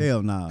stranger win.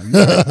 Hell nah.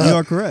 You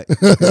are correct.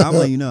 I'm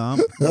letting you know.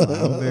 I'm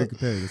very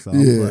competitive, so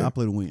Yeah. I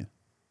play to win.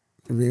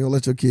 If you ain't gonna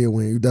let your kid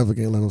win, you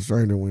definitely can't let no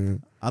stranger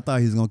win. I thought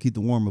he was gonna keep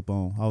the warm up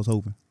on. I was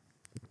hoping.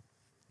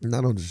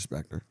 Not no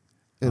disrespect her.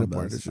 Ain't I'm a part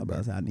about of to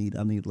disrespect. say, I need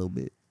a little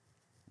bit,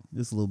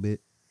 just a little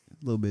bit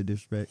of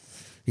disrespect.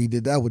 He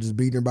did that with just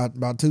beating her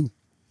about 2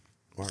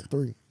 or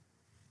 3.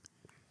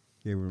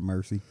 Gave her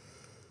mercy.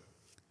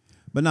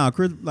 But now,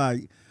 Chris,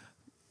 like,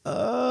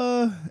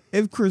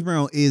 if Chris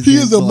Brown is He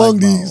is into, among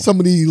like, the ball, some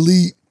of the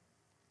elite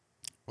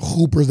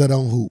hoopers that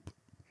don't hoop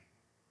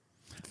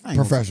I ain't gonna say-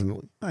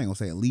 professionally. I ain't gonna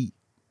say elite.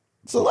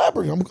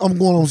 Celebrity. I'm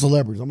going on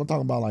celebrities. I'm not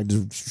talking about like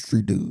just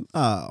street dudes.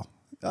 Oh,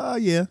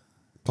 yeah.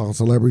 Talking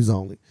celebrities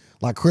only.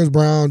 Like Chris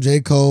Brown,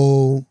 J.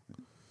 Cole.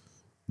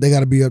 They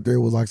got to be up there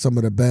with like some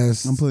of the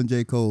best. I'm putting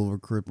J. Cole over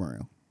Chris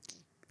Brown.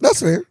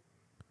 That's fair.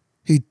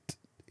 He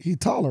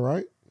taller,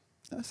 right?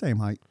 Same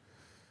height.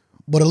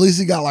 But at least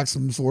he got like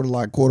some sort of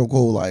like quote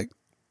unquote like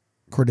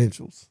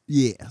credentials.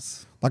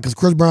 Yes. Like, cause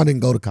Chris Brown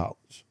didn't go to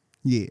college,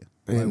 Yeah.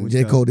 and Like,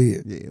 J. Cole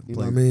did. Yeah. You know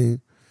what I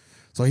mean?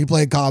 So he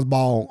played college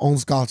ball on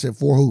scholarship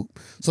for hoop.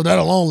 So that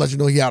alone lets you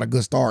know he had a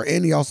good start,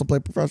 and he also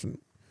played professional.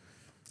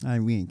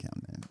 We ain't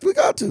counting that. We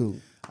got to.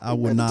 I He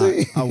would made the not.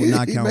 team. I would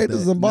not He count made that. the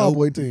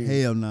Zimbabwe Nope. team.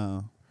 Hell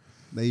no.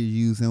 They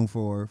use him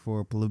for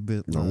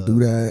publicity. Don't do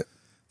that.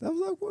 That was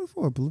like what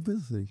for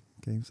publicity.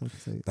 Can't so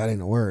say it. That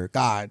ain't a word.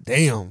 God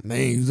damn,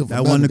 they ain't use it for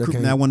That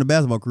nothing. won the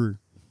basketball career.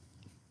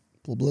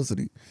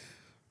 Publicity.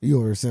 You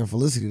over there saying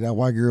Felicity, that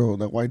white girl,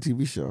 that white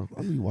TV show.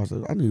 I knew you watched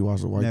it. I knew you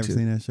watched the white Never chick.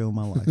 seen that show in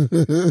my life.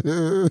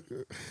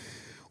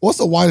 What's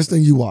the whitest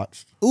thing you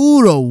watched?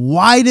 Ooh, the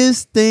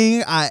whitest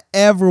thing I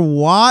ever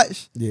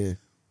watched. Yeah.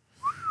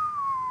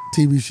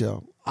 TV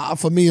show.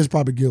 For me, it's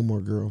probably Gilmore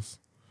Girls.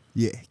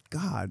 Yeah,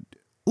 God.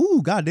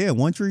 Ooh, goddamn,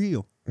 One Tree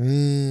Hill.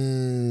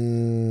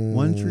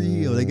 One Tree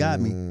Hill. They got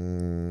me.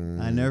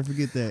 I never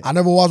forget that. I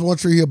never watched One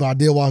Tree Hill, but I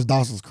did watch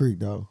Dawson's Creek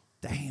though.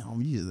 Damn,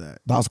 You just that.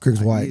 Dawson's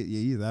Creek's white. Yeah,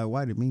 you that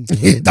white at me.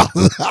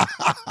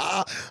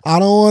 I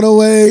don't want to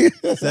wait.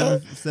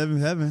 Seven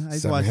Heaven. I used to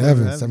Seven watch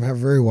Heaven. Seven Seven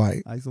Heaven, very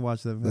white. I used to watch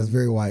Seven That's Heaven.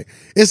 very white.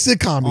 It's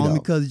sitcom Only though.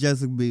 because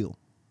Jessica Biel.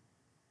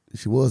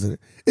 She wasn't it.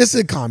 It's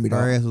sitcom Her though.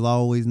 ass was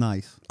always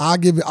nice. I'll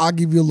give you a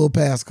little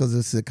pass because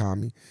it's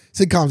sitcom.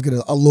 Sitcoms get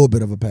a little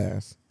bit of a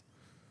pass.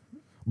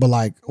 But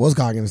like, what's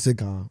called in a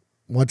sitcom?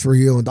 One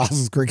Tree Hill and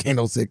Dawson's Creek ain't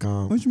no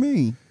sitcom. What you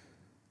mean?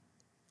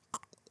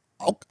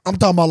 I'm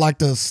talking about like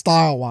the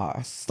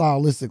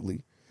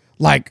stylistically.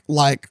 Like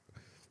what's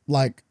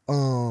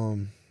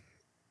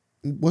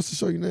the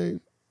show you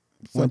name?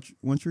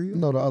 One Tree Hill?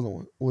 No, the other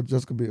one with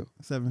Jessica Biel.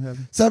 Seven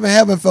Heaven. Seven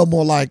Heaven felt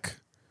more like,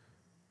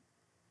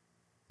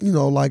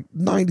 like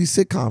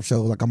 90s sitcom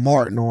shows, like a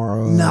Martin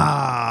or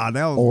Nah,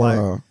 that was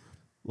or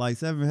like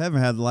Seven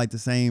Heaven had like the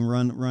same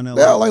run.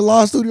 yeah, like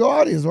live studio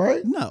audience,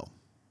 right? No,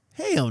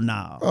 hell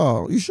no.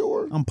 Oh, you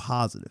sure? I'm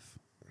positive.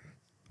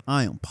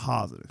 I am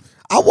positive.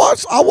 I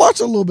watched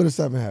a little bit of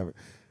Seven Heaven.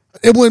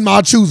 It wasn't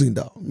my choosing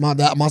though. My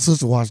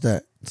sister watched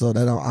that, so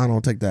I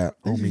don't take that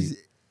on me.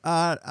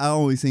 I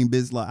only seen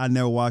bits like I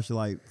never watched it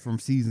like from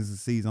seasons to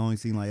season. I only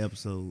seen like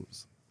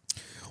episodes.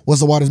 What's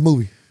the whitest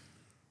movie?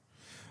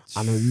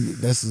 I know you.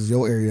 This is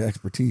your area of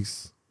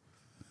expertise.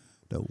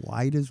 The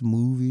whitest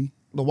movie.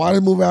 The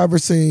whitest movie I ever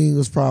seen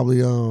was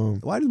probably The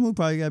whitest movie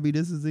probably gotta be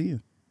This Is the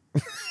End.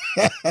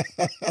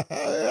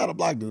 it had a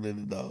black dude in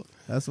it though.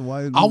 That's the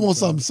whitest. I movie, want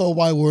bro. something so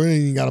white where it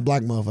ain't even got a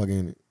black motherfucker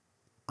in it.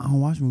 I don't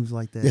watch movies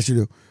like that. Yes, you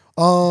do.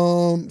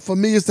 For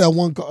me, it's that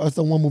one. It's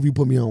the one movie you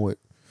put me on with.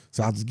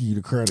 So I'll just give you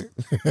the credit.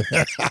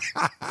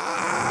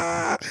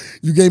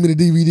 You gave me the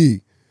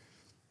DVD.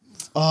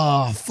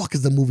 Fuck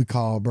is the movie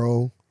called,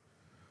 bro?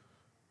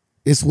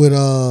 It's with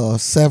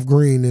Seth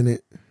Green in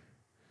it,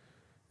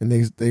 and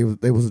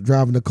they was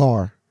driving the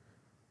car.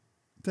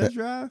 Test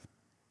Drive.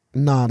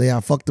 Nah, they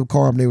had fucked the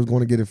car up and they was going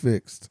to get it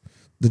fixed.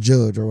 The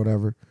Judge or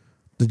whatever,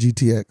 the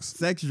GTX.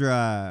 Sex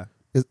Drive.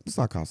 It's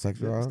not called Sex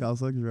Drive. It's called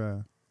Sex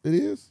Drive. It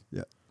is.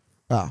 Yeah.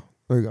 Ah,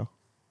 there you go.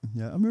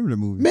 Yeah, I remember the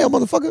movie. Man,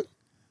 motherfucker.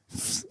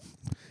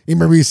 You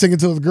remember he singing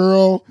to his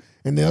girl,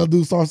 and the other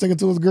dude started singing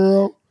to his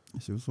girl,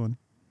 That shit was funny.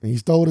 and he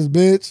stole his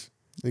bitch.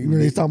 You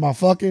remember he's talking about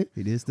fucking?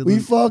 He did still. We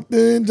fucked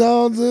in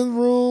Johnson's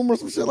room or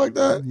some shit like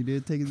that. He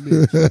did take his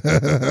bitch.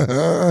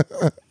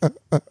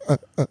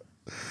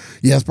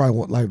 Yeah, it's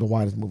probably like the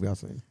whitest movie I've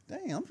seen.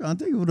 Dang, I'm trying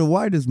to think of the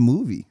whitest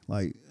movie.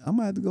 Like I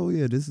might have to go.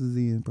 Yeah, This Is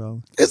the End.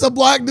 Probably. It's a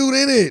black dude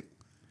in it.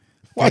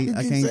 Why you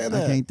I keep can't. saying I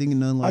that? can't think of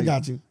nothing like.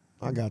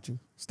 I got you.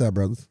 Step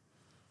Brothers.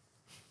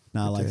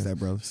 Nah, I like Okay. Step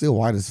Brothers. Still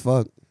white as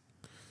fuck.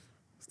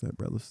 Step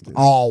Brothers. Still.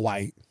 All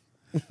white.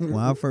 When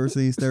I first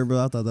seen Step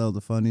Brothers, I thought that was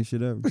the funniest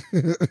shit ever.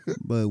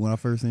 But when I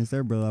first seen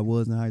Step Brothers, I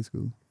was in high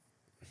school.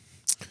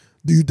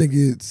 Do we think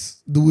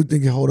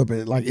it hold up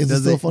in like is it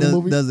still a funny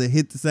movie? Does it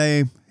hit the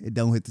same? It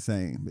don't hit the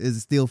same. Is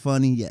it still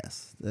funny?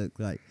 Yes.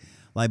 Like,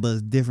 but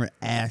it's different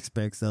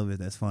aspects of it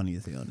that's funny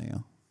as hell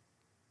now.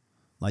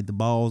 Like the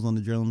balls on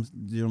the drum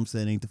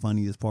set ain't the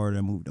funniest part of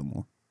that movie no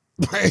more.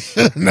 It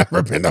should have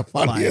never been the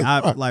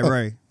funniest. Like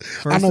Ray.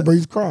 I know, but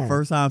he's crying.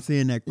 First time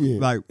seeing that,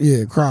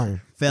 Yeah,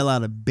 crying. fell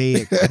out of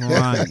bed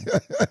crying.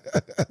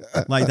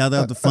 Like that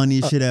was the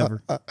funniest shit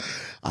ever.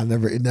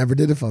 It never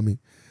did it for me.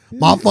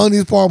 My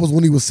funniest part was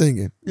when he was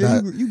singing. Yeah,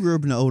 you grew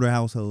up in an older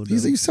household. He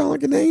Though. said, "You sound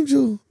like an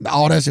angel."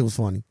 All that shit was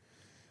funny.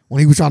 When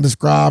he was trying to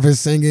describe his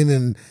singing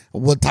and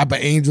what type of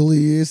angel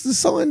he is, it's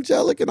so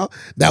angelic and all.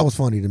 That was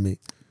funny to me.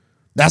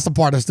 That's the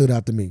part that stood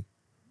out to me.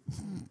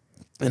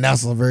 And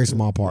that's a very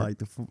small part.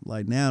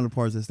 Like now the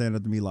parts that stand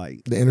out to me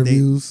like The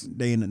interviews.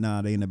 They in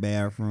the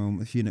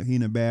bathroom. He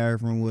in the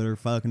bathroom with her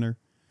fucking her.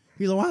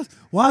 He's like,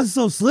 why is it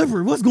so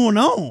slippery? What's going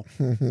on?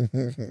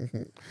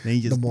 Then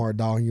he just The more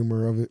dog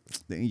humor of it.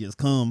 Then he just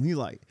come. He's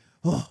like,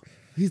 I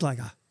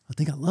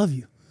think I love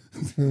you.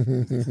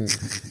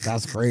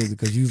 That's crazy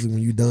because usually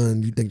when you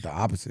done, you think the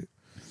opposite.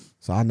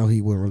 So I know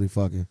he wasn't really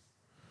fucking.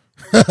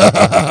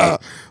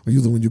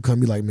 Usually when you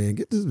come, you like, man,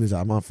 get this bitch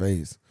out of my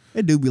face.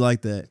 It do be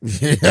like that.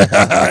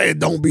 It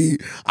don't be,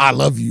 I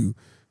love you.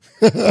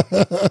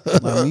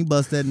 Like when you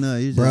bust that nut,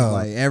 it's just Bro.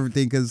 like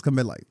everything because it's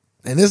coming like.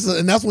 And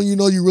that's when you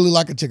know you really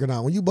like a chick or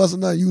not. When you bust a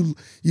nut, you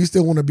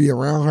still want to be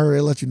around her.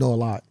 It let you know a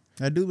lot.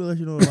 I do let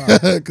you know a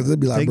lot. Because it'd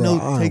be like,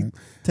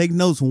 Take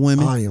notes,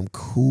 women. I am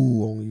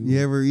cool on you. You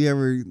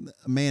ever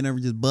a man ever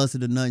just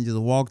busted a nut and just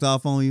walked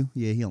off on you?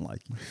 Yeah, he don't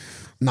like you.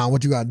 Nah,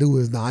 what you gotta do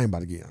is, I ain't about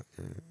to get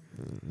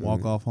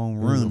Walk off home,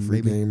 Ain't run, no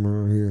free baby. game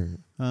around here.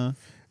 Huh?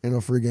 Ain't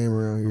no free game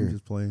around I'm here.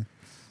 just playing.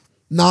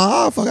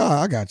 Nah, fuck,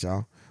 I got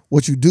y'all.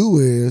 What you do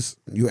is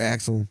you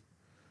ask them.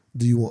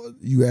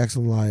 You ask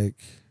them like,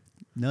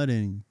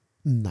 Nothing.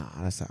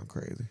 nah, that sound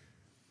crazy.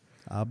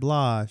 I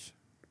blush.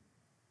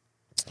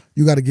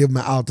 You got to give them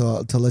an out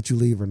to let you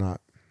leave or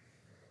not.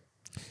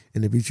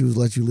 And if he chooses to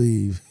let you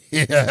leave,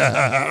 it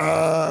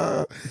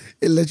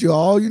let you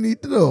all you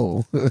need to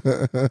know.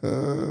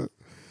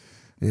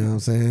 You know what I'm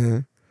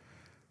saying?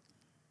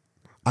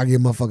 I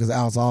give motherfuckers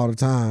outs all the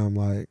time.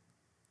 Like,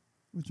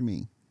 What you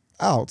mean?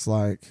 outs,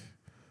 like,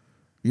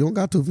 you don't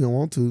got to if you don't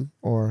want to.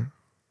 Or,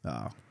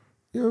 Oh.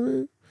 you know what I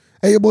mean?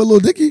 Hey, your boy Lil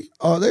Dicky.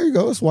 Oh, there you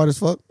go. It's white as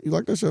fuck. You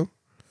like that show?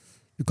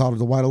 You call it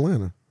the White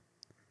Atlanta.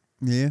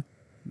 Yeah,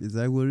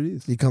 exactly what it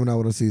is. He coming out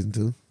with a season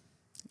 2.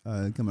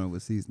 Coming out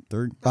with season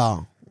 3.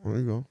 Oh, there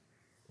you go.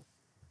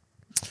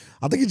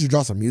 I think he just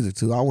dropped some music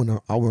too. I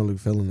wasn't really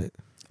feeling it.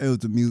 It was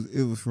the music.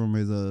 It was from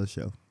his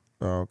show.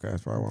 Oh, okay.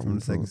 That's probably why From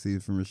the second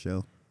season from his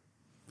show.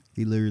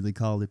 He literally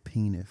called it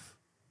penis.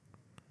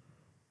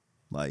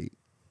 Like,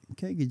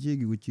 can't get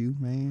jiggy with you,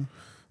 man.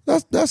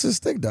 That's his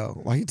stick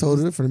though. Like he told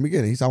it from the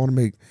beginning. He said, I want to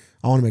make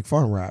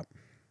fun rap.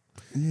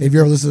 Yeah. If you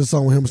ever listen to the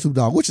song with him and Snoop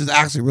Dogg, which is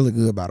actually really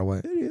good, by the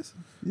way. It is.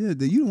 Yeah,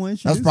 you the one.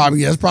 That's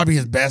probably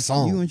his best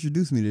song. You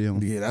introduced me to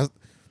him. Yeah,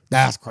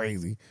 that's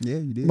crazy. Yeah,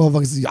 you did.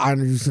 Motherfuckers see I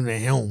introduced him to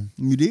him.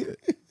 You did.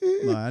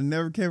 No, I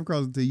never came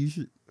across it until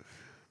you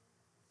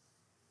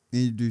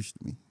introduced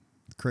me.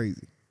 It's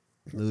crazy.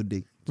 Little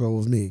Dick. So it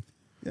was me.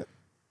 Yep.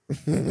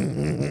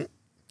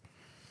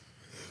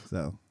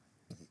 So.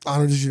 I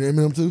introduced you to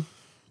Eminem too.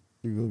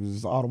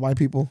 Just all the white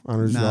people. I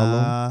introduced you all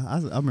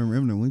of them. I remember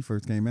Eminem when he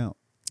first came out.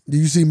 Did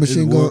you see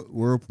Machine Gun?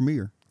 World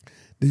premiere.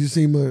 Did you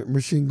see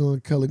Machine Gun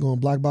Kelly going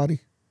Black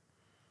Body?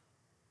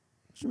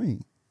 What you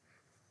mean?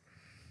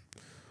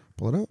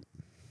 Pull it up.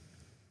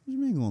 What you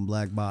mean going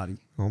black body?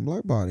 On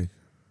Black Body.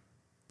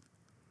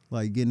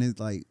 Like getting it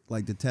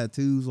like the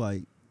tattoos,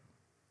 like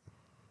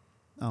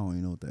I don't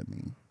even know what that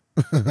means.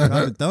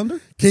 Private Thunder?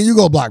 Can you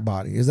go Black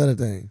Body? Is that a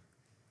thing?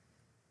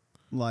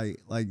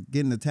 Like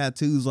getting the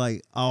tattoos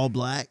like all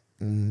black.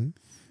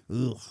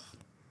 Mm-hmm. Ugh.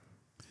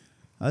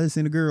 I just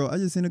seen a girl,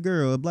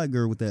 a black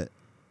girl with that.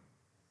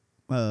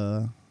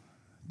 Her.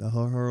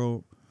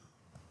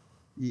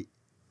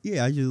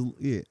 Yeah,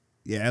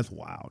 that's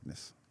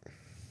wildness.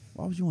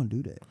 Why would you want to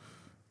do that?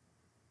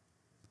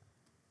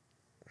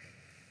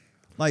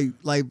 Like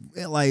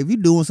if you're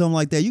doing something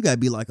like that, you gotta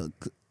be like a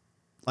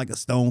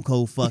stone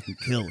cold fucking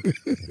killer.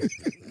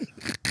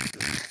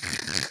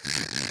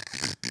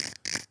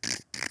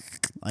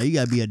 Like you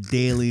gotta be a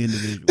daily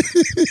individual.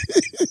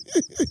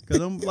 Cause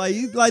I'm like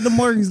the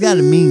markings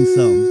gotta mean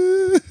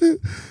something.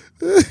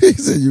 He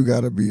said you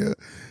gotta be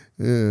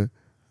yeah.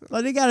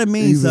 Like they gotta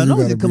mean something.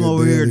 Don't just come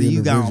over here to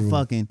you got on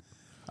fucking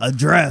a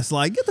dress.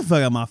 Like get the fuck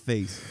out of my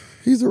face.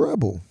 He's a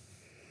rebel.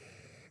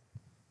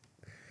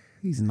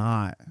 He's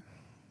not.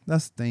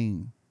 That's the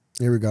thing.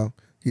 Here we go.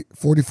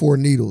 44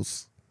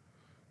 needles.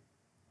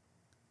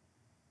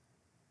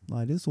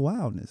 Like this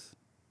wildness.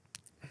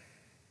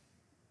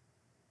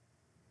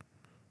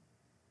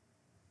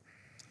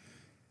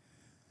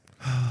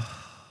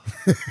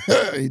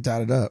 He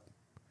tied it up.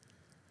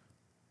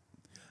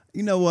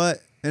 You know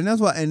what? And that's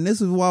why. And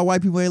this is why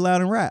white people ain't allowed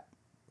to rap.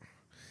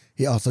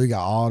 He got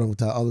all them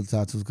other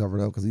tattoos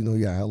covered up because he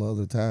got hella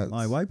other tattoos.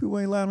 Like white people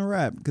ain't allowed to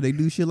rap because they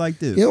do shit like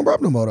this. He don't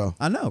rap no more though.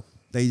 I know.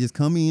 They just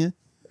come in.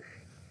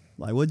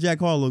 Like what Jack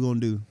Harlow gonna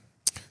do?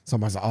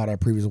 Somebody said all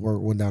that previous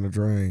work went down the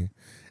drain.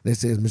 They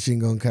said Machine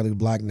Gun Kelly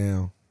black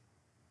now.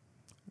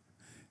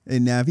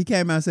 And now if he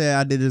came out and said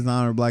I did this in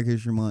honor of Black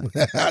History Month,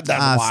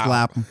 I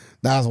slap him.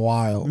 That's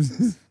wild.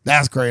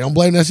 That's crazy. Don't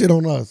blame that shit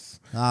on us.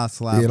 I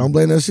slap him. Yeah, don't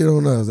blame that shit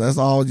on us. That's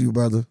all you,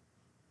 brother.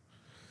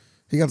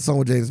 He got the song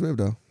with Jaden Smith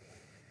though.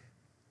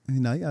 You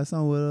know, he got a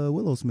song with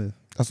Willow Smith.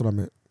 That's what I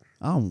meant.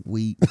 I'm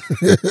weak.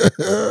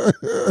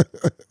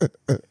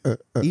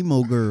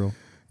 Emo girl.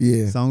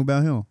 Yeah. Song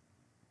about him.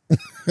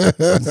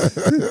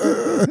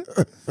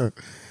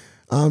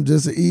 I'm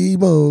just an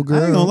emo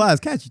girl. I ain't gonna lie, it's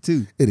catchy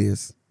too. It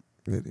is.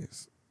 It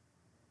is.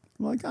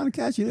 Like kind of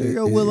catchy. There you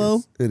go,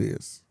 Willow. It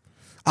is.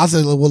 I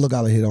said Willow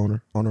got a hit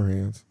on her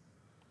hands.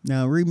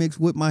 Now remix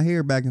Whip My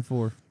Hair back and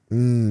forth.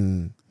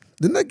 Didn't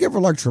they give her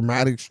like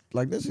traumatic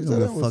like this? You don't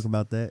give a fuck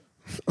about that.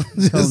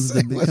 Comes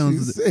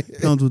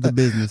Comes with the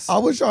business. I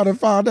was trying to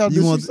find out.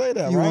 Did she say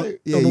that, right?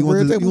 You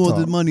want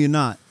the money or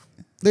not?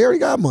 They already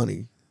got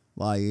money.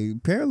 Like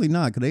apparently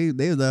not, cause they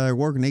was out there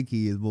working their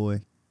kids,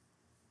 boy.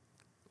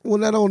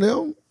 Wasn't that on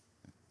them?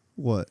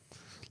 What?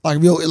 Like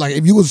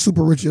if you was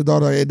super rich, your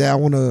daughter, hey, Dad, I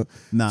want to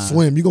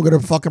swim. You gonna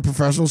get a fucking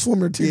professional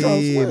swimmer to teach her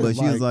to swim. But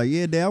she was like,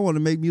 yeah, Dad, I want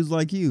to make music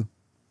like you.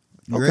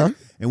 Okay. Ready?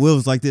 And Will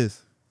was like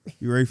this.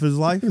 You ready for this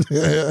life?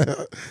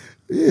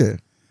 Yeah.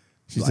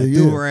 She said,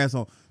 threw her ass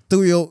on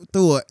threw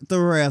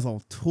her ass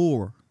on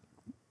tour.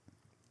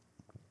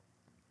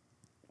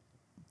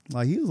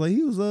 Like he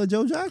was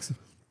Joe Jackson.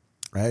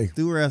 Hey.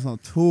 Threw her ass on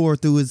tour,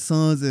 through his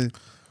sons and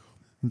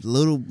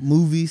little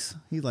movies.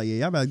 He's like, yeah,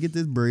 y'all about to get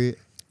this bread.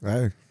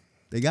 Hey.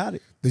 They got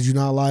it. Did you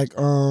not like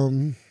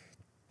Karate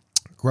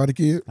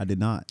Kid? I did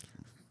not.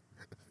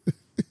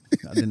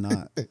 I did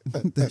not.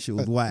 That shit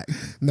was whack.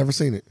 Never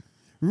seen it.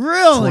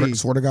 Really?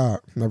 Swear to God.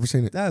 Never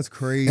seen it. That's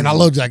crazy. And I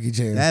love Jackie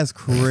Chan. That's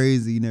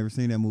crazy. You never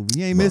seen that movie.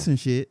 You ain't missing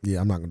shit.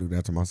 Yeah, I'm not going to do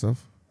that to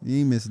myself.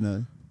 You ain't missing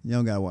nothing. You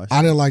don't got to watch it.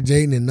 I didn't like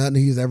Jaden in nothing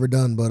he's ever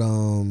done but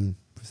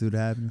Pursuit of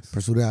Happiness.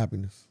 Pursuit of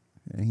Happiness.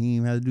 And he ain't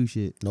even had to do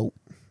shit. Nope.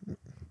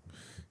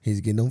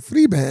 He's getting them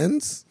free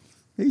bands.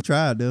 He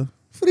tried though.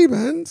 Free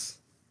bands.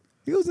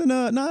 He was in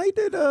he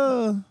did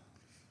The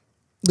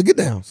Get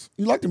Downs.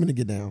 You liked him in the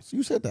Get Downs.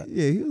 You said that.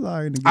 Yeah, he was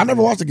alright in the Get I never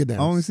Downs. watched the Get Downs.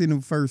 I only seen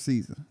the first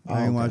season.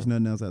 I ain't okay. watched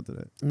nothing else after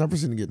that. Never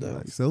seen the Get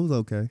Downs. So it was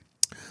okay.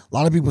 A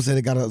lot of people said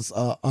it got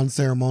a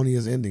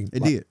unceremonious ending.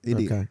 It did. It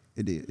did.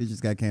 It did. It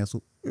just got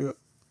canceled. Yeah.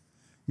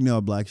 You know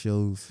how black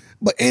shows.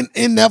 But in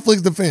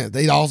Netflix defense,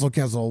 they also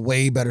canceled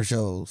way better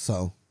shows.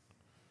 So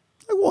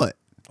Like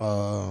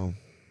what?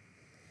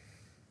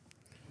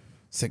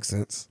 Sixth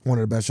Sense, one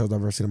of the best shows I've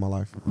ever seen in my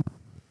life.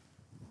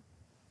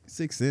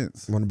 6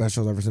 Sense. One of the best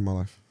shows I've ever seen in my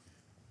life.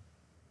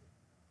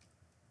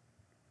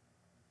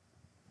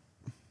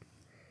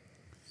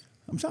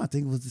 I'm trying to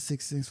think what the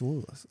 6 Sense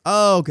was.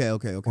 Oh, okay.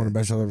 One of the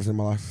best shows I've ever seen in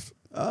my life.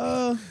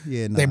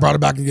 Yeah. Nah. They brought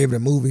it back and gave it a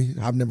movie.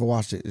 I've never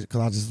watched it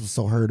because I just was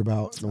so heard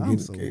about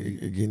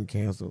it getting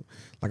canceled.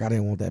 Like I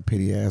didn't want that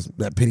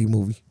pity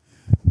movie.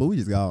 But we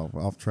just got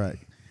off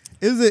track.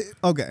 Is it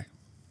okay?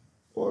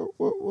 Because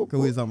we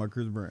was talking about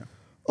Chris Brown.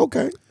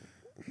 Okay.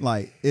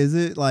 Like, is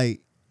it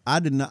like I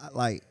did not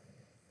like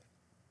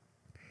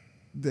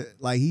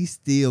he's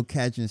still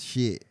catching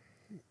shit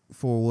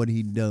for what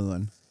he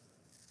done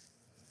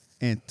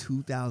in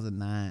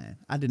 2009.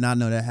 I did not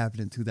know that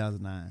happened in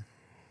 2009.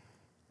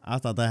 I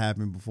thought that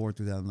happened before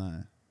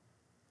 2009.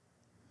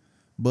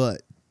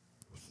 But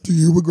The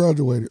year we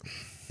graduated.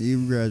 he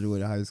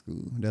graduated high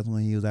school. That's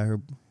when he was out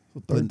here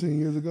 13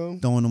 years ago.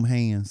 throwing them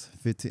hands.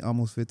 15,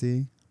 almost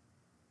 15.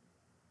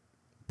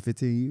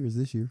 15 years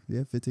this year.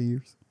 Yeah, 15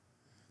 years.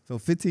 So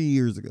 15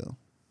 years ago.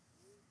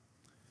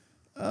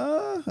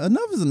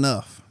 Enough is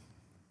enough.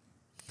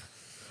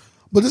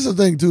 But this is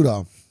the thing too,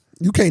 though.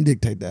 You can't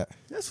dictate that.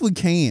 Yes, we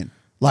can.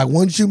 Like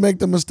once you make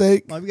the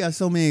mistake, Like we got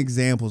so many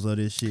examples of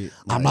this shit.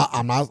 I'm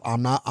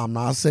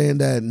not saying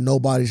that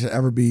nobody should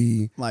ever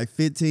be. Like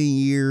 15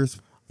 years.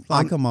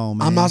 Like, come on,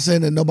 man. I'm not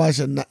saying that nobody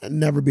should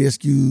never be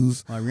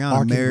excused. Like or Rihanna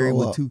can married grow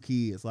with up. 2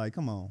 kids. Like,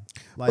 come on.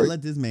 Like,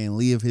 let this man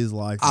live his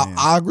life, man.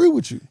 I agree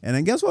with you. And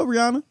then guess what,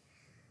 Rihanna?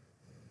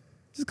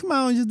 Just come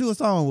out and just do a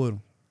song with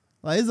him.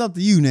 Like, it's up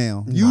to you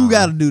now. You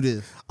got to do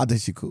this. I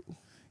think she cool.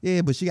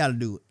 Yeah, but she got to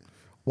do it.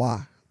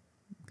 Why?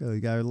 Because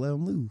you got to let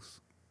him loose.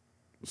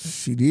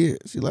 She did.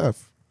 She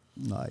left.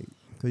 Like,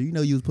 because you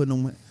know you was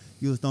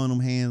throwing them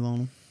hands on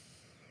him.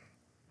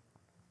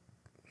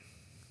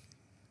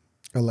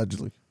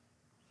 Allegedly.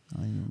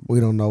 I ain't know. We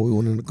don't know. We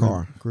went in the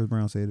car. Chris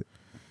Brown said it.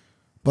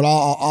 But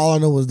all I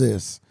know is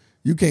this.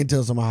 You can't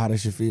tell somebody how they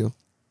should feel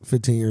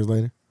 15 years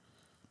later.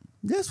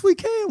 Yes, we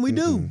can. We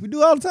do. We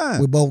do all the time.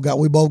 We both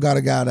got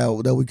a guy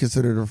that we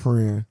considered a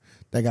friend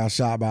that got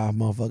shot by a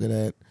motherfucker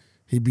that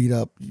he beat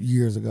up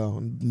years ago.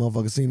 And the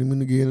motherfucker seen him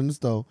again in the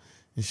store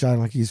and shot him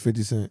like he's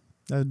 50 Cent.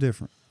 That's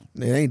different.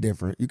 It ain't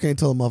different. You can't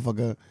tell a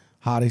motherfucker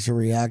how they should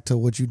react to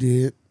what you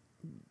did.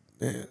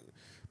 And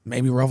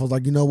maybe Ruffles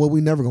like, you know what,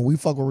 we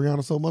fuck with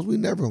Rihanna so much, we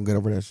never gonna get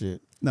over that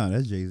shit. No,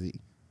 that's Jay-Z.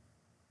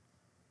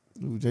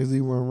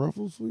 Jay-Z wearing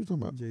Ruffles? What are you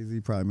talking about? Jay-Z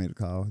probably made a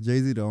call.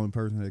 Jay-Z the only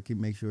person that can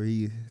make sure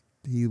he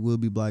will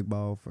be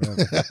blackballed forever.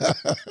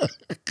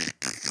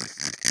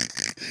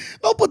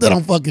 Don't put that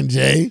on fucking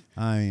Jay.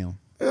 I am.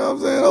 You know what I'm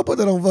saying? Don't put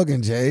that on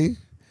fucking Jay.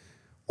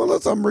 Well,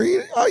 let's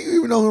read. How you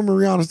even know him and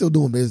Rihanna still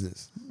doing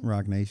business?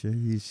 Rock Nation.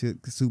 He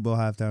should Super Bowl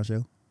halftime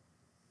show.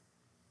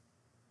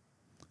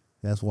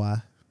 That's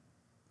why.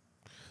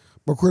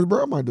 But Chris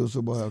Brown might do a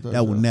Super Bowl halftime.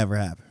 That would never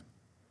happen.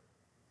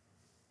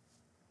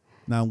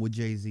 Not with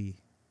Jay-Z.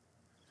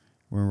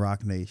 We're in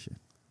Rock Nation.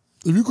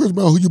 If you Chris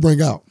Brown, who you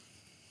bring out?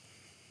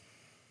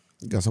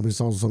 You got so many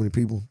songs with so many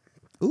people.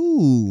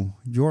 Ooh,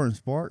 Jordan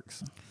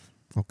Sparks.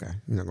 Okay,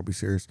 you're not gonna be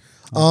serious.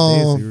 I'm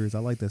dead serious. I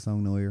like that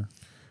song No Air.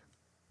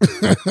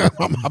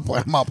 I'm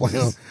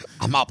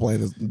not playing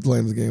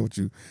this game with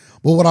you.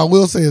 But what I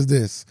will say is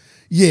this.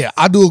 Yeah,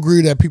 I do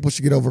agree that people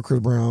should get over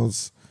Chris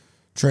Brown's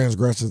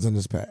transgressions in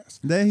his past.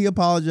 Then he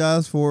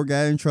apologized for,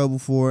 got in trouble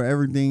for,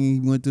 everything he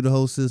went through the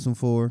whole system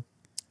for.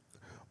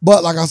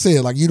 But like I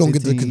said, like you don't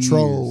get to 15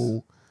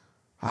 control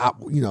how,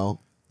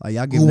 Like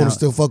y'all who want to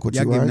still fuck with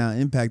you, y'all right? giving out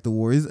Impact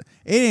Awards. It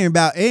ain't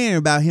about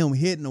him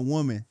hitting a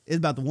woman. It's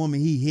about the woman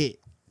he hit.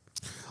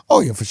 Oh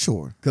yeah, for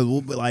sure. Cause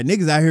like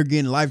niggas out here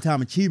getting a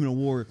Lifetime Achievement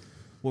Award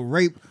with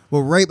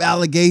rape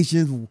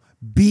allegations,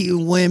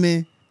 beating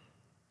women.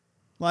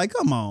 Like,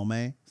 come on,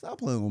 man, stop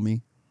playing with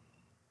me.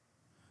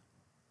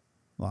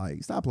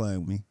 Like, stop playing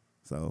with me.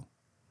 So,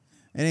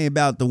 it ain't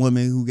about the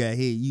woman who got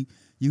hit.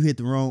 You hit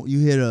the wrong. You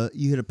hit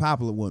a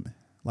popular woman.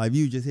 Like, if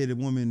you just hit a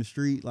woman in the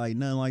street, like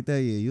nothing like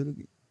that. Yeah,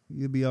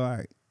 you'll be all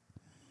right.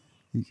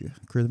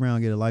 Chris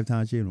Brown get a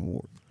Lifetime Achievement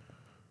Award.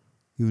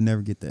 He would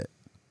never get that.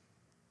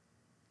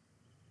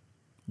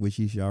 Which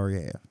he should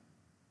already have.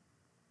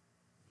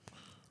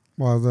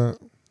 Why is that?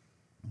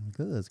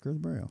 Because Chris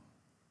Brown.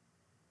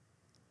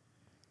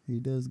 He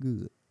does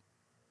good.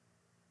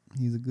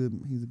 He's a good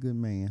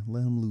man. Let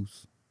him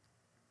loose.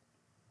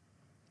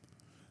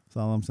 That's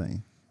all I'm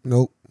saying.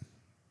 Nope.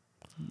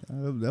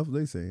 That's what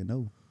they saying.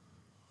 No.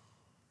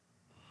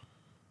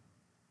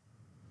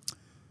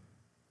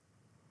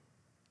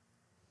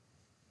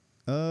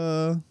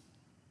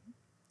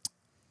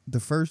 The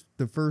first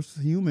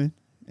human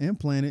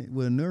implanted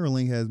with a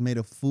Neuralink has made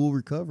a full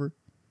recovery.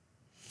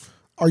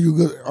 Are you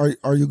good?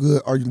 Are you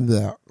good? Are you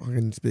that? I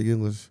can speak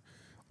English.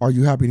 Are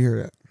you happy to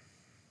hear that?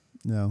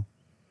 No.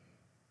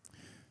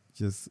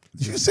 Just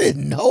You said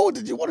no.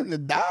 Did you want him to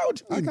die? What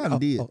you I mean, kind no?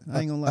 of did.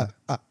 I ain't gonna lie.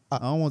 I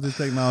don't want this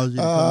technology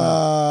to come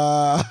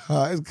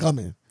out. It's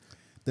coming.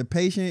 The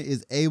patient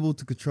is able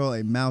to control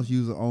a mouse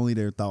using only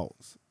their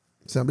thoughts.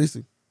 Sound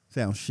beastie.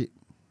 Sound shit.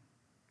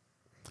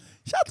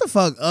 Shut the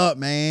fuck up,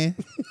 man.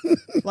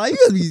 Like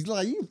you be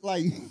like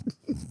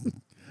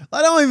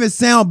I don't even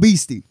sound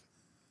beastie.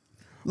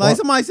 Like Well,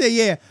 somebody said,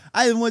 yeah,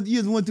 you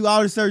just went through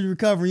all the surgery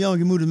recovery, you don't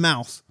can move the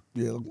mouse.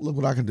 Yeah, look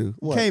what I can do.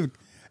 What? Can't even,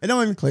 it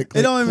don't even Click,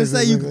 it don't even click,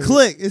 say click, you click, can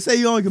click. click. It say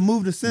you only can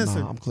move the sensor.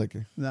 Nah, I'm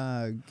clicking.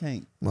 Nah, you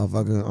can't.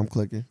 Motherfucker, I'm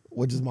clicking.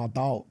 Which is my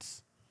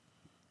thoughts.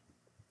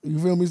 You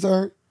feel me,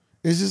 sir?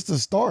 It's just a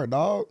start,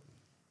 dog.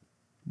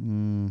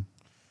 Mm.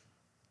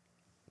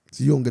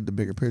 So you don't get the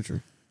bigger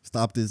picture.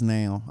 Stop this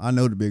now. I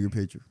know the bigger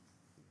picture.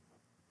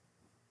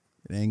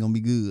 It ain't gonna be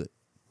good.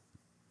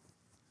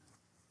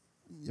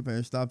 You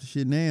better stop the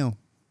shit now.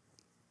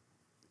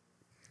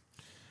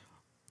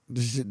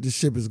 This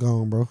ship is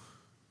gone, bro.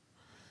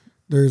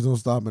 There is no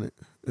stopping it.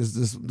 It's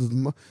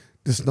the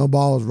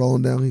snowball is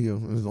rolling downhill,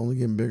 and it's only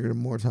getting bigger the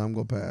more time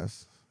go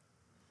past.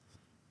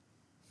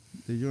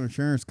 Did your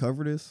insurance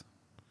cover this?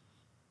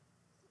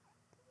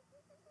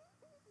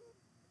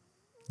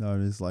 No,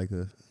 like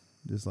can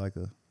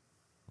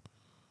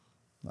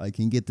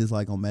you get this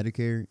like on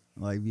Medicare?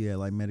 Like yeah,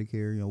 like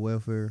Medicare,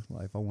 welfare.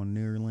 Like if I want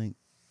Neuralink,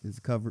 is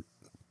it covered?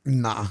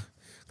 Nah,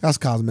 that's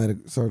cosmetic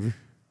surgery.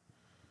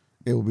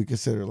 It will be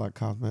considered like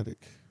cosmetic,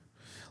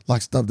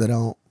 like stuff that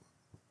don't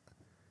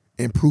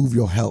improve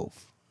your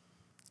health.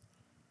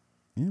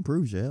 It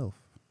improves your health.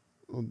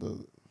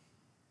 You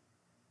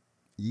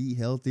eat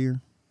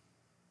healthier.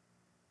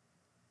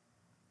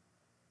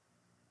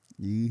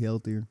 You eat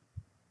healthier.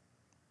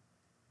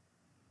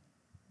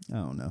 I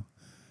don't know.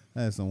 I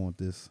just don't want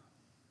this.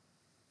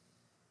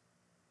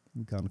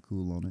 I'm kind of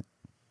cool on it.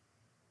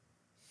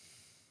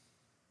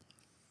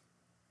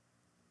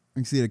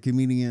 You see the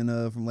comedian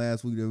from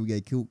last week that we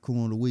got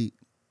cool on the week.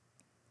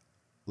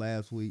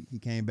 Last week he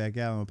came back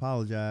out and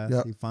apologized.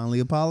 Yep. He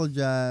finally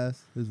apologized.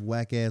 His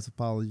whack ass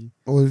apology.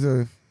 What is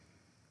that?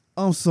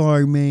 I'm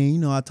sorry,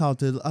 man. I talked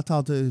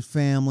to his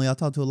family. I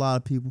talked to a lot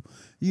of people.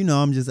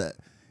 I'm just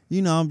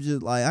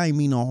like I ain't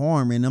mean no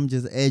harm, man. I'm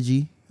just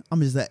edgy.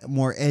 I'm just a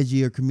more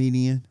edgier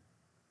comedian.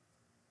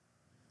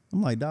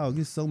 I'm like, dog,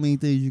 there's so many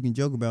things you can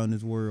joke about in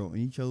this world,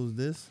 and you chose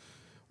this.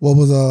 What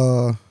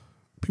was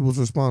people's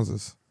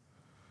responses?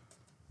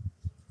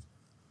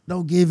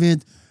 Don't give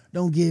in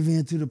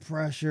to the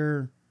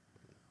pressure.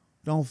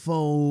 Don't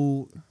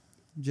fold.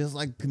 Just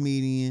like a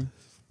comedian.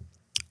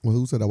 Well,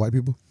 who said that? White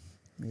people?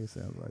 Yeah, it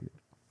sounds like it.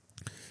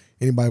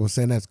 Anybody was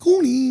saying that's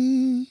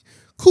Cooney.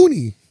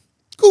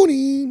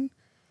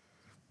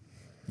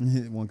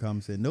 One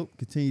comment said, nope,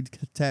 continue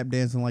to tap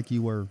dancing like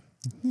you were.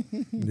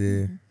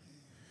 Yeah.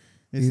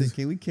 They said,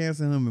 can we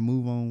cancel him and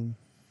move on?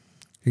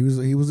 He was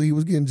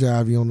getting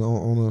jivey on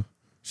the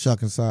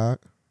shucking side.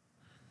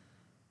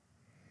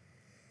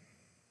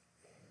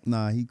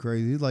 Nah, he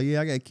crazy. He's like,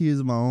 yeah, I got kids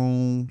of my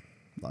own.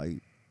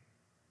 Like,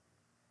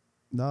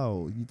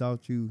 no, you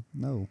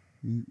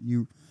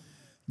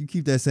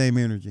keep that same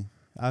energy.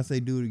 I say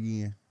do it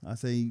again. I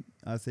say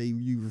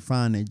you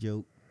refine that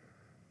joke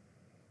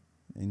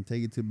and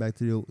take it back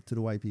to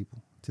the white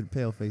people, to the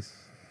pale faces.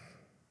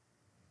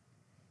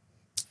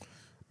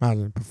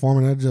 Imagine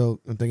performing that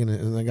joke and thinking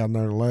and they got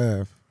another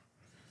laugh.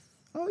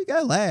 Oh, he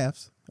got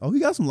laughs. Oh, he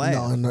got some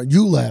laughs. No,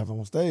 you laugh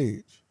on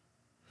stage,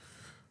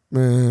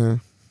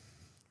 man.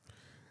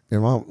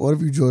 And what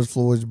if you George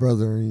Floyd's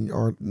brother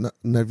or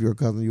nephew or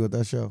cousin? You at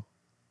that show?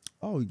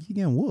 Oh, he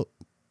getting whooped.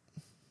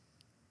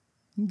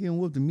 He getting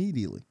whooped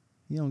immediately.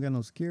 He don't got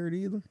no security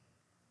either.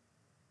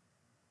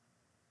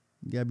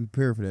 You gotta be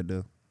prepared for that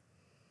though.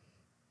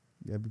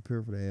 You gotta be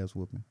prepared for the ass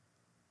whooping.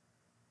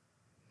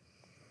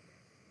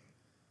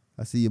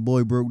 I see your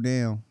boy broke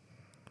down.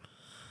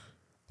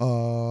 I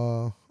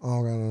don't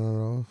got none of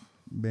those.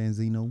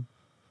 Benzino.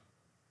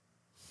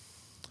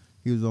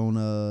 He was on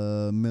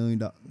not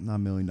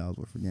 $1 million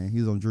worth of game.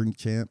 He was on Drink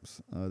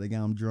Champs. They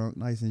got him drunk,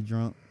 nice and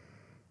drunk.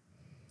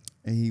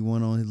 And he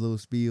went on his little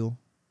spiel.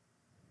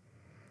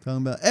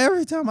 Talking about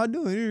every time I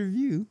do an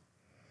interview,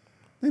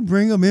 they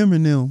bring up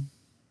Eminem.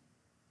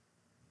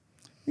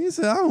 He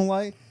said, I don't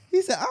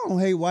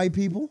hate white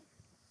people.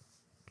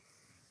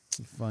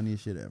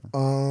 Funniest shit ever.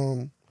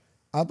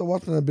 After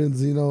watching that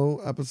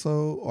Benzino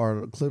episode,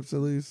 or the clips at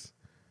least,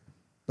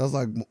 that's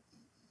like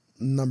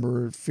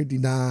number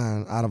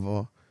 59 out of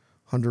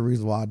 100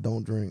 reasons why I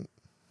don't drink.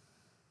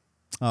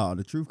 Oh,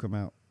 the truth come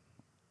out.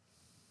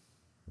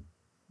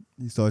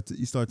 You start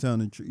telling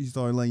the truth. You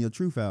start letting your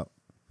truth out.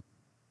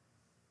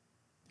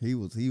 He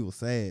was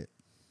sad.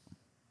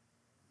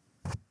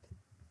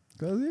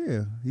 Cause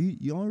yeah,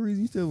 the only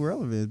reason he's still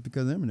relevant is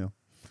because of Eminem.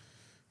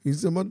 He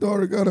said my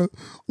daughter gotta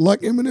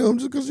like Eminem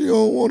just because she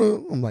don't wanna.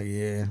 I'm like,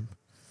 yeah,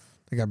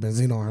 they got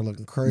Benzino on her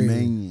looking crazy.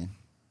 Man,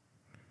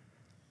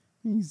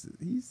 he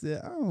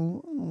said I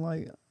don't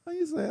like.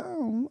 He said I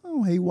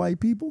don't hate white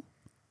people.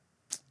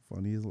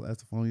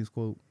 That's the funniest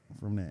quote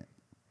from that.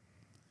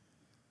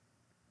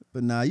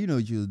 But nah, you know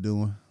what you was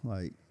doing,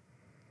 like.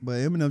 But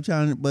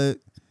Eminem but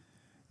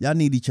Y'all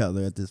need each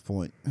other at this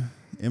point.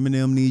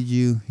 Eminem needs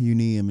you. You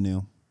need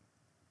Eminem.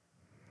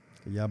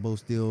 Y'all both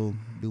still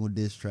doing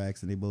diss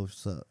tracks, and they both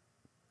suck.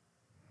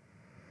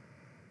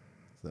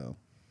 So,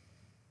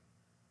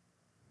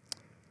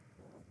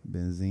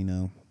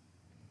 Benzino.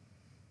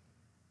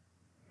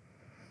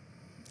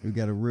 We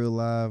got a real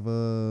live.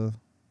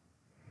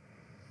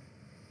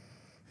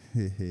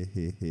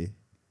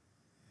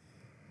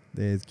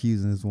 They're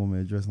accusing this woman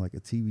of dressing like a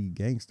TV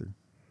gangster.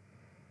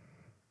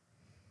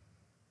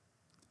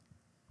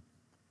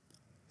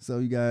 So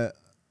you got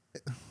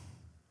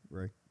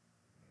right.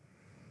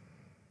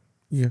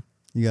 Yeah.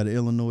 You got an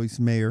Illinois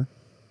mayor,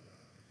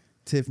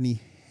 Tiffany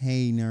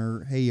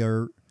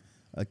Hayard,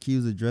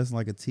 accused of dressing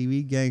like a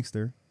TV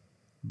gangster,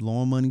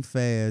 blowing money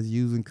fast,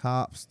 using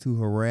cops to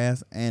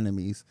harass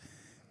enemies,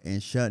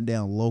 and shut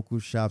down local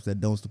shops that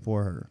don't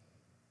support her.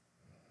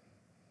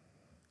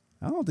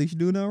 I don't think she's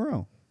doing nothing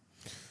wrong.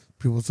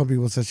 Some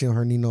people said she on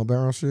her Nino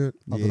Barrow shit.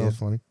 I thought that was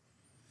funny.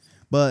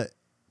 But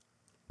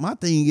my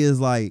thing is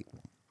like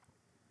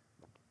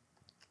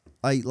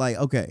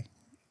okay,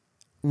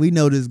 we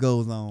know this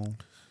goes on,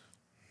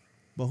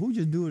 but who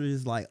just do it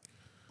is like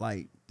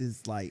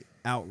this like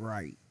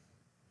outright.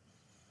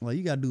 Like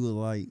you gotta do it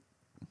like,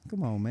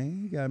 come on,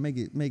 man, you gotta make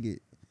it. You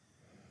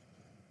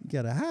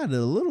gotta hide it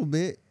a little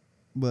bit,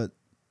 but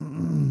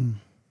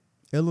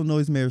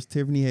Illinois Mayor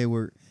Tiffany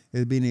Hayward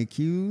is being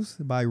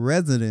accused by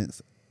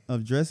residents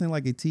of dressing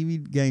like a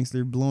TV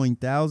gangster, blowing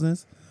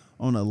thousands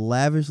on a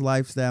lavish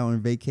lifestyle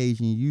and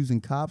vacation, using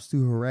cops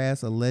to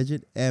harass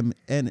alleged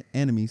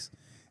enemies,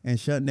 and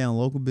shutting down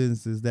local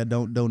businesses that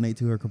don't donate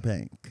to her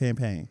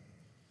campaign.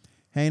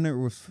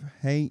 Hayner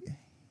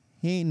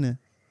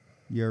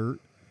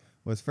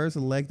was first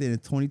elected in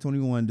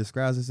 2021,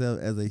 describes herself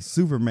as a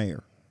super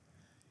mayor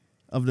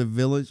of the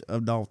village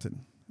of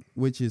Dalton,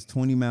 which is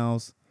 20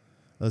 miles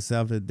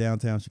south of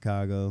downtown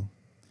Chicago,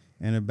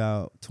 and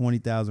about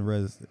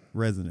 20,000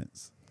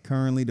 residents.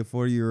 Currently, the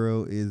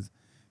 40-year-old is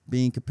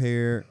being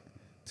compared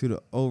to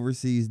the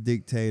overseas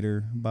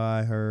dictator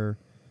by her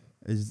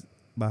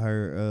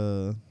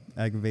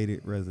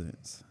aggravated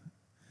residents.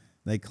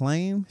 They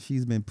claim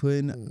she's been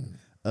putting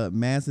up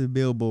massive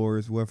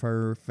billboards with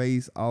her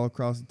face all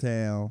across the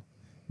town,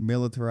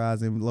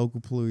 militarizing local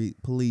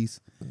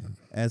police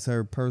as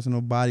her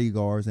personal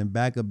bodyguards and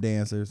backup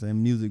dancers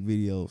and music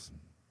videos.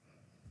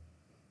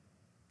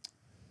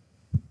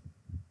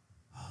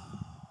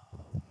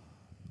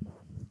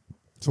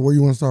 So where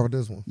you want to start with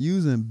this one?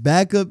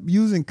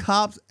 Using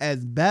cops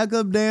as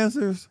backup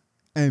dancers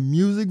and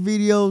music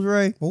videos,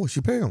 Ray. Oh,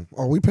 she pay them.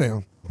 Oh, we pay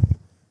them.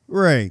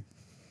 Ray.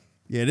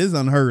 Yeah, this is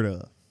unheard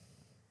of.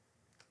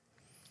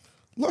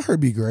 Let her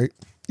be great.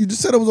 You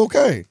just said it was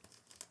okay.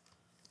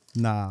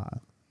 Nah.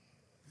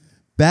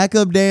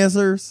 Backup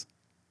dancers.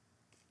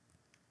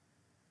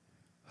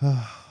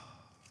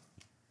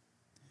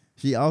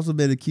 She also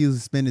been accused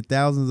of spending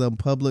thousands of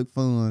public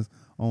funds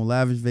on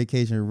lavish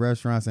vacation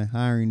restaurants and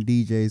hiring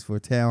DJs for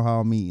town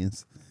hall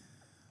meetings,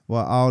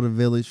 while all the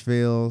village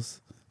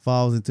falls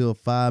into a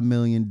 $5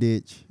 million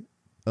ditch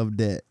of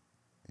debt.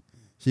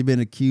 She been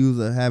accused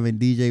of having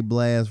DJ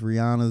blast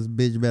Rihanna's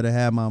 "Bitch Better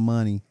Have My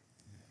Money."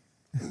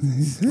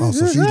 Oh,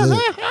 so she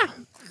lit.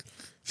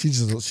 She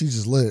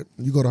just lit.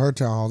 You go to her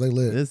town hall, they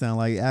lit. This sound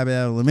like Abbott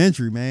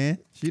Elementary, man.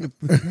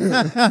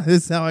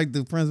 This sound like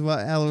the principal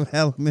of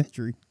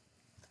Elementary.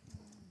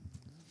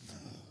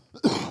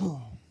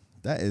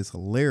 That is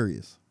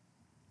hilarious.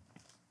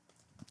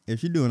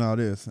 If she's doing all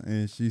this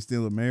and she's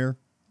still a mayor,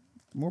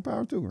 more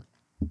power to her.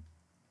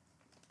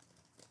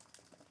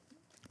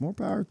 More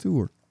power to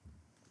her.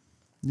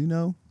 You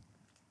know,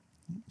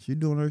 she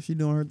doing her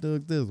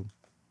thug thizzle.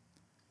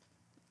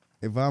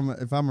 If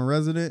I'm a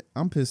resident,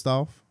 I'm pissed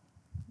off.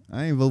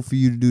 I ain't vote for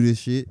you to do this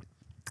shit.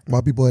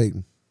 Why people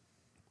hating?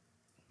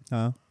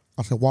 Huh?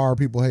 I said, why are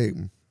people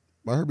hating?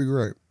 Let her be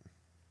great.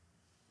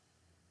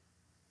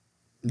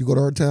 You go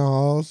to her town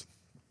halls,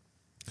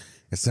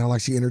 it sounds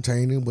like she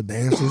entertaining with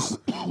dancers.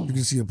 You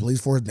can see the police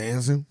force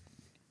dancing.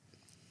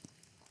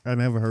 I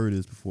never heard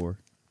this before.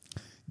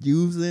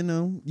 Using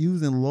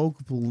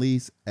local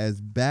police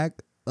as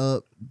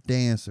backup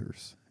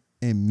dancers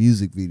in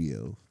music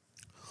videos.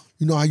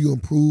 You know how you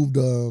improved?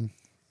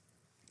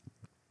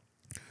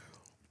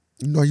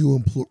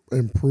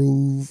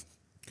 Improve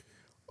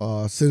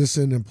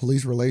citizen and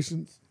police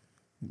relations?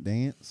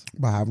 Dance?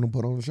 By having them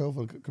put on a show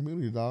for the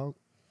community, dog.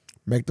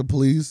 Make the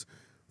police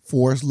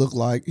force look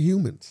like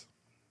humans.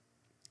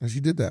 And she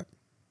did that.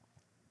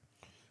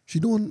 She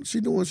doing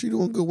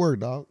good work,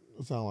 dog.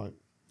 It sound like.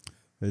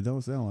 It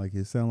don't sound like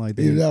it. It sound like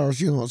they. Either that or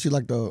she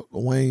like the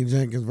Wayne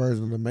Jenkins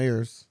version of the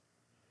mayors.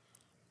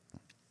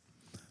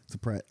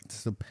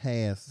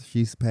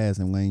 She's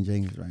surpassing Wayne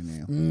Jenkins right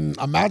now.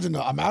 Imagine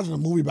a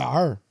movie about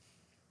her.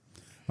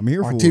 I'm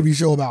here or for a TV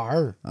show about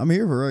her. I'm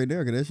here for right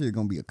there because that shit's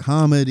gonna be a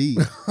comedy.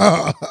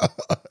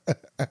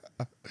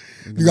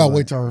 You gotta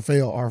wait till her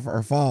fail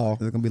or fall.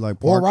 It's gonna be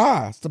like or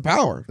rise to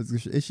power.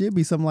 It should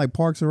be something like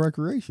Parks and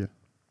Recreation.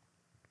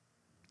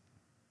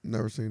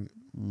 Never seen it.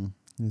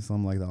 It's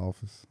something like The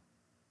Office.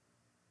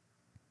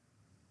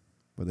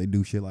 but they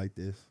do shit like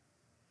this.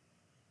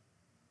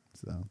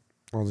 So,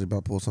 I was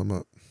about to pull something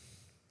up.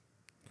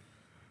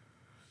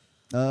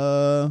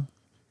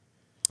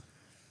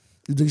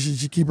 You think she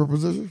should keep her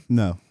position?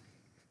 No.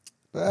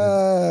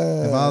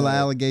 If all the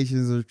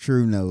allegations are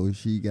true, no.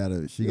 She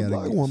gotta.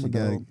 black woman,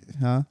 though.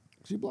 Huh?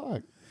 She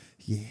black.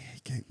 Yeah,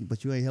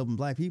 but you ain't helping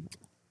black people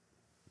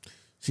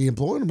She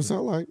employing them. It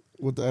sound like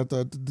with the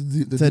to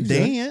DJ.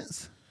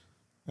 dance.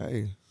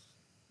 Hey,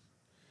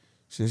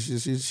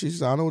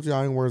 she's. I know what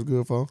y'all ain't words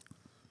good for.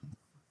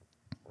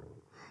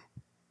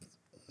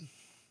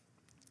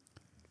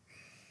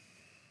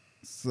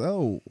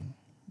 So,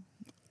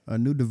 a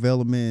new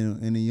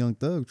development in the Young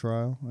Thug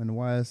trial and the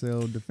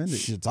YSL defendant.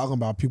 Shit, talking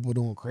about people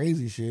doing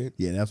crazy shit.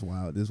 Yeah, that's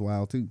wild. This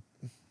wild too.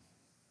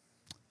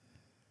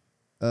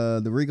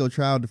 The Rico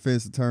trial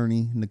defense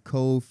attorney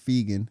Nicole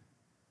Fegan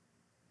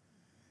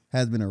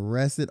has been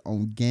arrested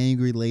on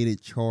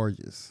gang-related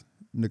charges.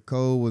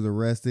 Nicole was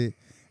arrested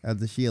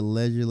after she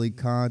allegedly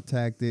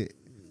contacted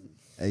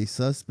a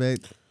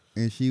suspect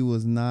and she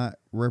was not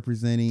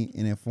representing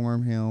and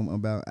informed him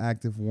about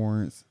active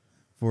warrants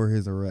for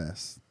his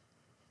arrest.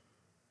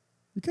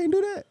 You can't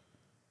do that.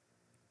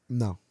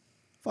 No.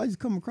 If I just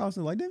come across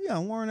it like, damn, you got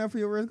a warrant out for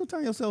your arrest, go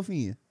turn yourself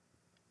in.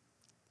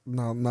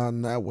 No, not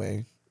in that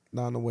way.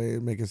 Not in the way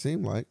it make it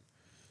seem like.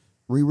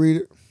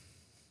 Reread it.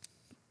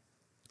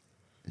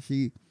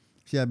 She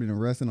had been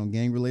arrested on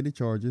gang-related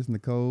charges.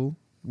 Nicole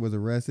was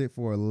arrested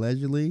for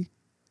allegedly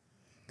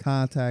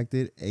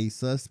contacted a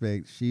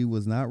suspect she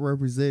was not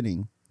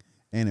representing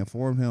and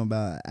informed him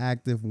about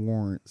active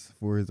warrants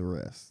for his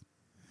arrest.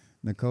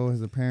 Nicole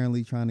is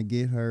apparently trying to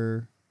get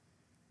her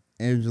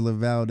Angela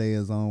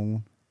Valdez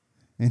on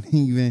and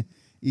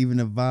even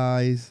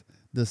advised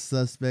the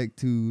suspect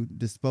to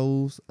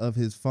dispose of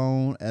his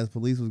phone as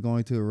police was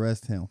going to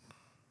arrest him.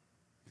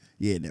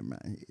 Yeah, never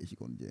mind. Yeah, she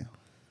going to jail.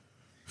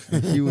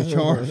 And she was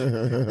charged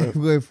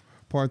with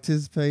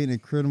participating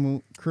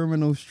in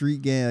criminal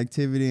street gang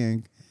activity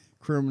and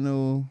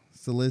criminal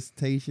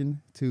solicitation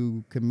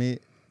to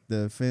commit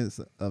the offense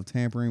of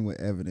tampering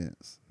with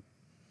evidence.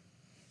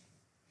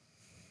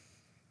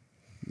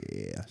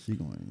 Yeah, she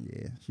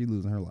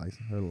losing her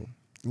license.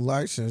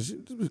 License.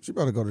 She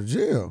better go to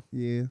jail.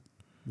 Yeah,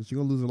 but she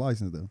gonna lose her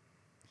license though.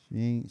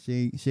 She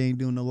ain't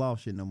doing no law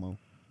shit no more.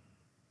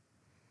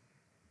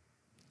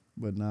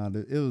 But nah,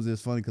 it was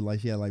just funny because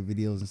like she had like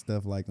videos and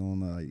stuff like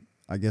on like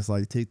I guess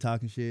like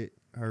TikTok and shit.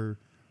 Her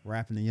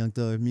rapping the Young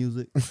Thug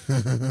music.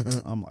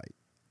 I'm like,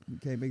 you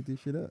can't make this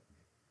shit up.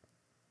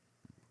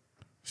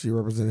 She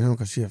represented him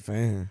because she a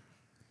fan.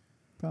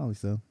 Probably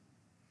so.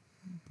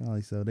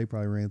 They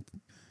probably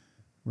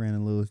ran a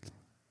little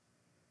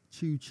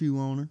choo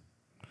on her.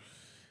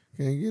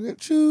 Can't get that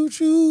choo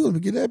choo. Let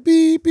me get that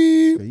beep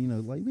beep. You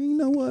know, like, man, you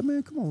know what,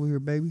 man? Come over here,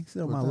 baby.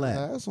 Sit on my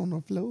lap. Ass on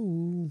the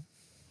floor.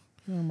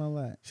 Sit on my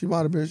lap. She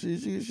might have been.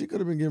 She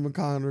could have been giving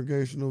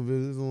congregational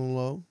visits on the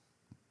low.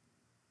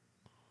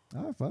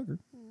 I'll fuck her.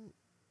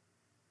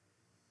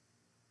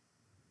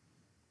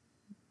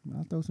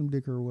 I'll throw some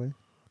dick her away.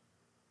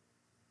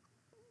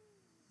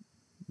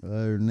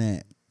 Other than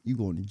that, you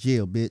going to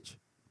jail, bitch.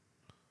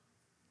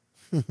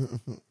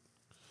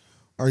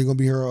 Are you gonna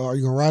be her? Are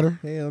you gonna ride her?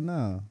 Hell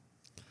no.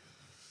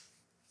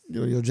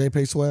 Your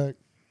JPay swag?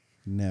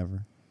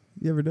 Never.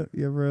 You ever?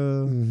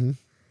 Mm-hmm.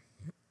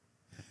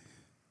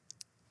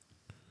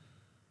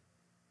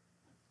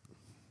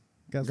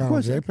 Got some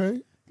questions.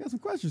 JPay? Got some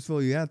questions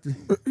for you after.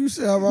 You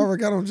said I've already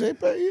got on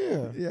JPay?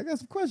 Yeah. Yeah, I got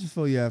some questions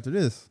for you after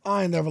this.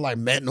 I ain't never like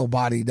met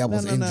nobody that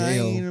was in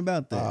jail. It ain't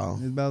about that. Oh.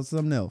 It's about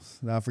something else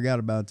that I forgot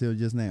about till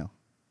just now.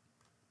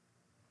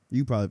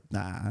 You probably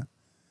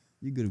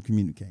you good at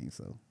communicating,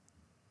 so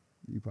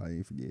you probably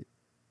ain't forget.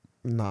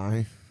 Nah.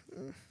 I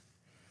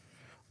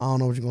don't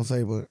know what you're gonna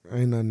say, but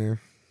ain't nothing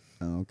there.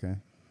 Oh, okay.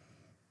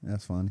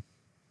 That's funny.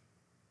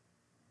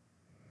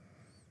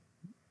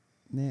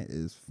 That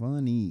is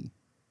funny.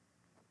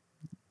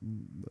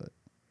 But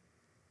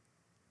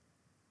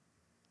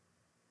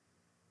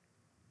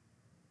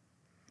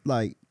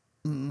like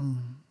do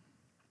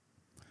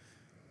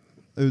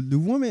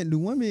women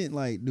really be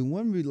like do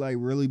women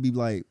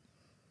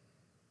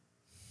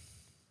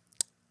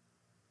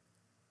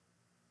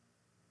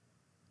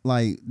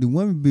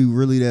be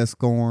really that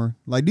scorned?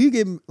 Like, do you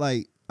get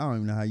like I don't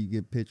even know how you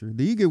get pictures.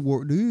 Do you get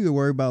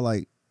worried about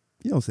like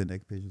you don't send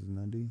naked pictures or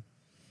nothing, do you?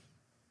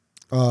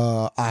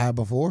 I have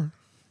before.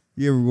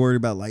 You ever worried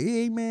about like,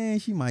 hey man,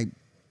 she might?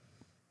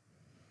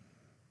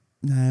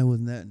 Nah, it was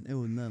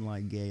nothing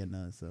like gay or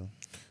nothing. So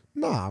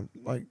nah,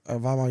 like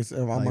if I might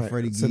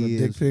Freddie send a dick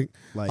Gibbs, pic.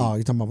 like, Oh,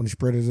 you talking about when he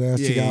spread his ass?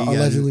 Yeah,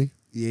 allegedly.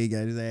 He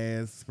got his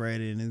ass spread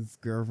and his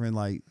girlfriend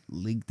like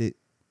leaked it.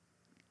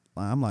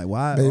 I'm like,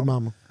 why? Baby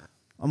mama.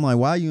 I'm like,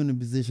 why are you in a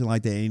position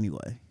like that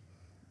anyway?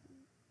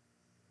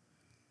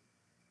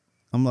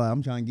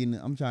 I'm trying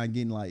to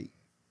get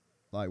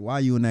like, why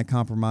are you in that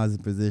compromising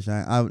position?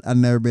 I've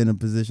never been in a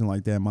position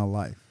like that in my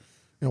life.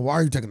 And why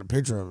are you taking a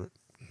picture of it?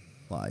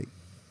 Like,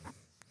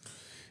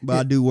 but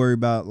I do worry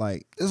about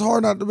like it's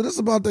hard not to, but it's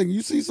about thing.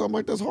 You see something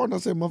like that's hard not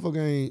to say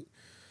motherfucker ain't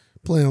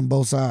playing on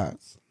both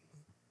sides.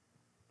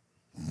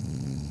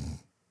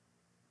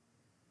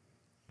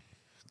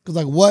 Cause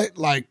like what?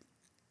 Like,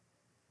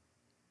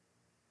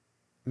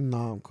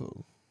 nah, I'm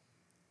cool.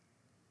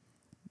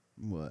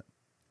 What?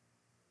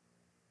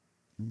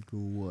 You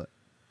cool what?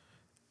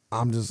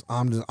 I'm just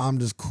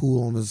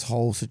cool on this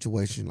whole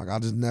situation. Like I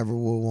just never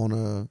would want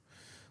to.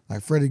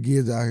 Like Freddie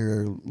Gibbs out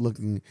here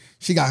looking.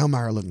 She got him out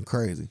here looking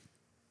crazy.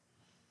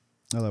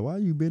 I'm like, why are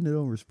you bending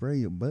over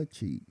spraying your butt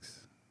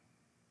cheeks?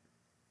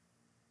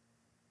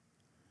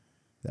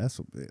 That's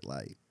what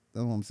like.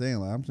 That's what I'm saying.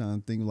 Like I'm trying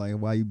to think like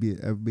why you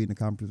ever be in a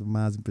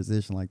compromising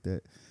position like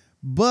that.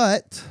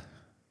 But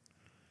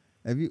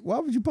why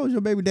would you post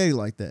your baby daddy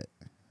like that?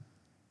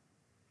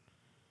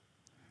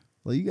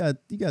 Well, you got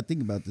to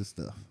think about this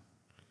stuff.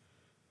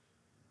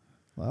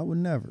 Well, I would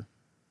never.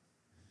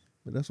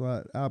 But that's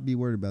why I'll be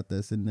worried about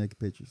that sitting naked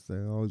pictures. So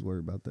I always worry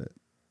about that.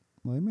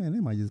 I'm like, man, they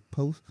might just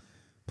post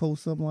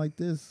something like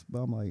this, but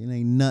I'm like, it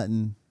ain't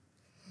nothing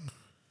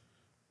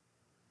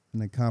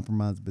in a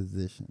compromised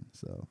position.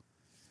 So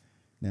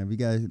now if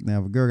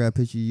a girl got a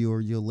picture of you or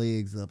your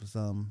legs up or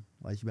something,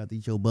 like she about to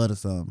eat your butt or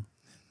something,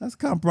 that's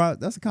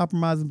a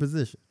compromising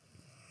position.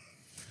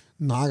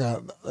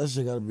 No, that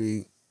shit gotta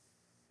be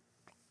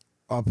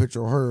a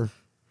picture of her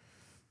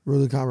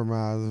really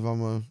compromised if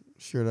I'm gonna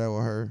share that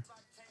with her.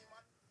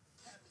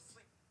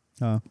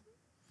 Huh?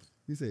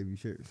 You say if you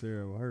share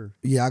it with her.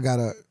 Yeah, I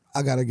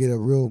gotta get a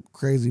real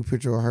crazy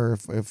picture of her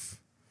if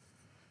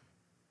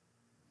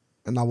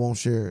and I won't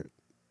share it.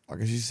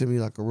 Like if she send me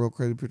like a real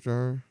crazy picture of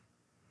her.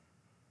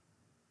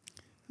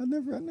 I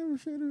never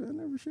share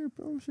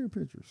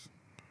pictures.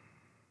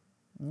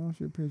 I don't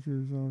share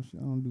pictures. I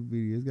don't do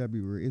videos. It's gotta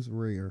be rare. It's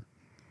rare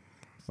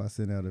if I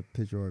send out a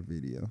picture or a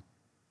video.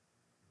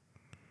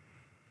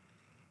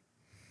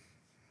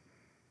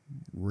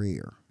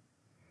 Rare.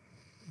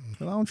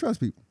 But I don't trust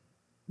people.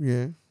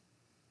 Yeah.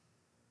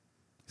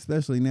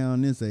 Especially now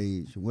in this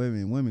age,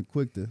 women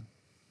quick to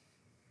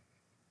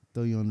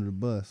throw you under the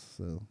bus.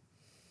 So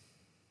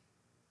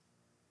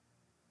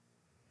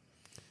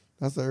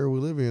That's the era we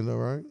live in, though,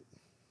 right?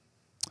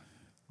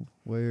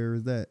 where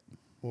is that?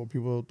 Or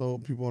people throw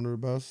people under the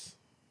bus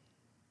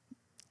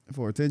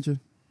For attention?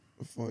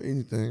 for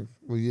anything.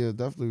 Well, yeah,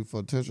 definitely for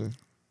attention.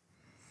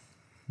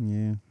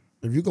 Yeah.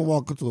 If you can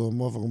walk up to a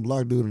motherfucking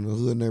black dude in the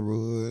hood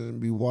neighborhood and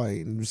be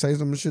white and say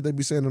some shit they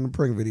be saying in the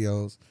prank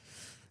videos,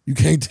 you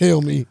can't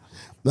tell me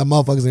that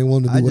motherfuckers ain't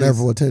wanting to do whatever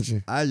for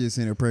attention. I just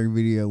seen a prank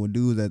video with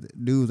dudes at the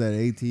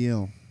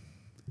ATM.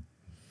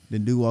 The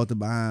dude walked up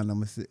behind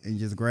them and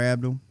just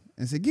grabbed them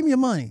and said, "Give me your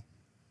money."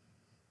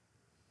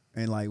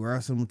 And like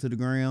wrestled him to the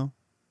ground.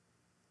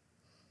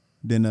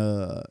 Then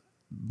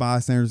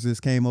bystanders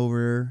just came over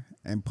there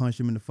and punched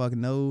him in the fucking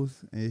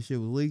nose and his shit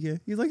was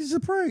leaking. He's like, "It's a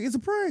prank. It's a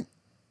prank."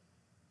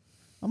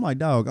 I'm like,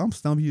 dog, I'm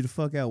stumping you the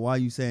fuck out. Why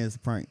you saying it's a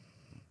prank?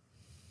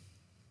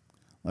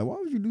 Like, why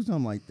would you do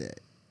something like that?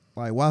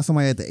 Like, why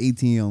somebody at the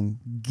ATM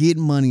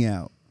getting money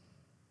out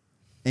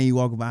and you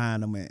walk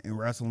behind them and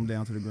wrestle them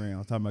down to the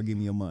ground talking about give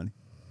me your money.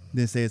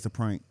 Then say it's a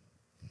prank.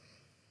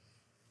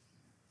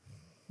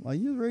 Like,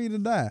 you was ready to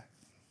die.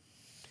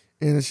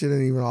 And the shit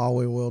ain't even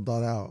always well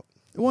thought out.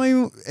 It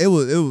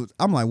was,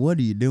 I'm like, what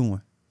are you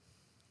doing?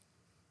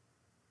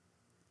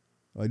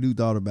 Like, dude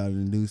thought about it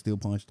and dude still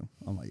punched him.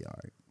 I'm like, all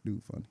right,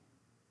 dude funny.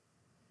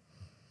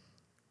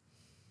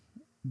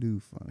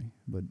 Dude funny.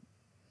 But,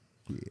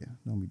 yeah,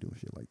 don't be doing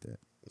shit like that.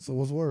 So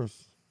what's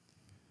worse?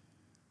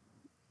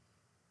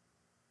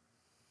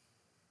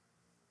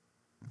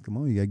 Come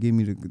on, you gotta give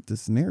me the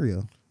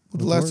scenario. What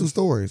the last two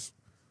stories?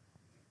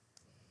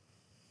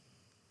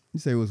 You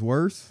say it was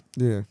worse?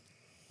 Yeah.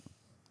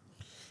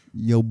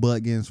 Your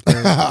butt getting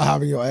spread.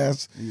 Having your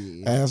ass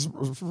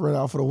spread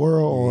out for the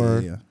world,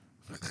 or yeah.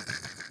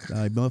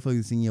 Like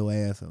motherfuckers seen your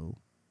asshole.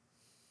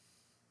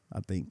 I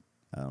think.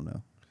 I don't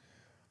know.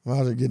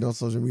 imagine getting on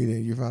social media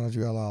and you found out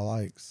you got a lot of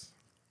likes.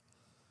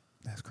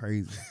 That's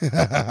crazy.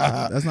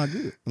 That's not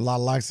good. A lot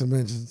of likes and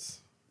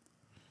mentions.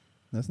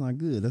 That's not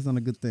good. That's not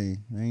a good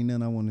thing. Ain't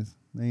nothing I want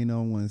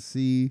to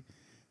see.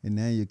 And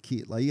now your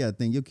kid, like, you gotta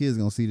think your kid's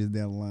gonna see this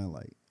down the line.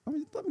 Like, I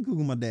mean, let me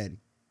Google my daddy.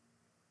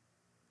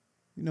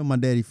 You know my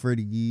daddy,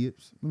 Freddie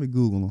Gibbs. Let me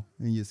Google him,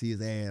 and you see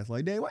his ass.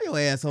 Like, Dad, why your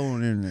asshole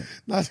on the internet?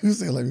 Not you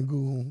say let me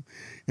Google him,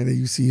 and then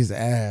you see his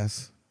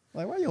ass.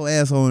 Like, why your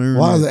asshole on the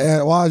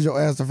internet? Why is your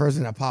ass the first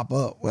thing that pop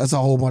up? That's a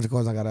whole bunch of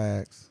questions I gotta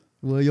ask.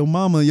 Well, your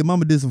mama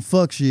did some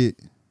fuck shit.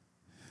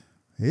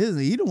 He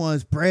the one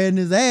spreading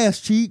his ass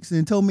cheeks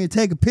and told me to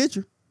take a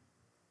picture.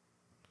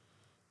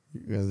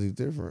 You guys are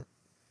different.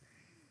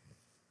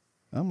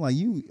 I'm like,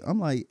 you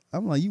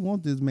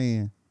want this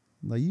man.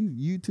 Like,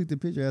 you took the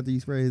picture after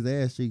you spread his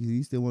ass cheeks and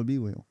you still want to be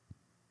with him.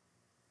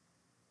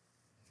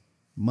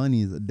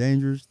 Money is a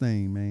dangerous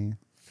thing, man.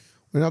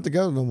 We're not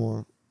together no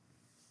more.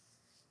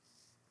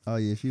 Oh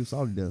yeah, she was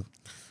salty though.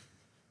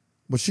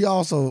 But she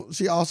also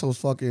was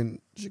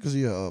fucking, because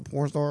she's a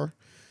porn star.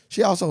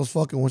 She also was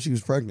fucking when she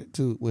was pregnant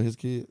too with his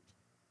kid.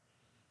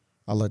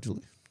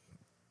 Allegedly.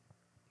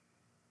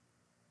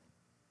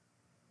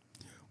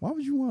 Why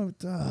would you want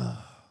to?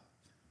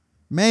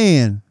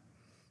 Man.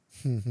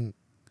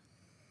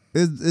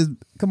 It's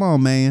come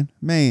on,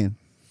 man.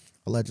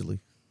 Allegedly.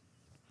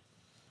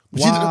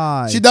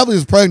 Why? She definitely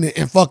was pregnant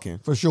and fucking,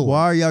 for sure.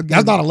 Why are y'all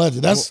That's getting? not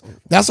alleged.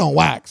 That's on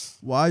wax.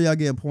 Why are y'all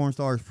getting porn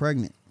stars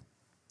pregnant?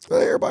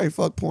 Everybody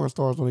fuck porn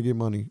stars when they get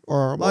money.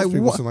 Or most Like,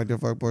 people what? seem like they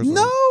fuck porn stars.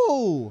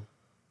 No,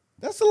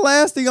 that's the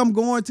last thing I'm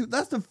going to.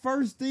 That's the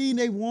first thing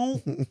they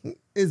want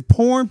is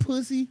porn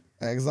pussy.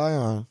 Ask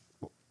Zion.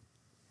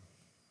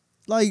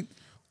 Like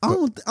I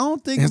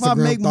don't think if I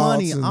Instagram make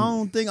money, thoughts I and-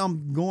 don't think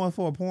I'm going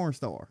for a porn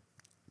star.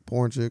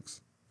 Porn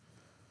chicks.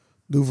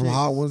 Dude from Chicks.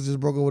 Hot Ones just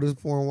broke up with his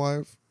porn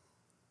wife.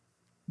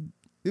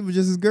 It was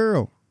just his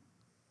girl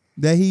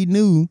that he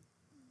knew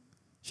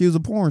she was a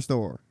porn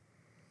star.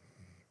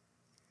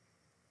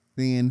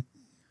 Then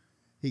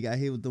he got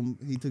hit with them.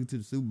 He took her to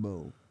the Super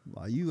Bowl.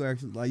 Like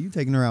you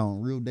taking her out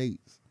on real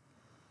dates.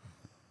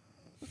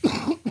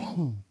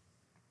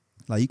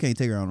 Like you can't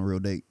take her out on a real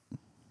date.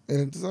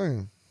 And it's the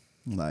same.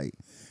 Like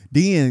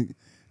then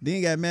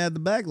got mad at the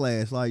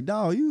backlash. Like,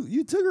 dog,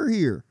 you took her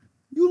here.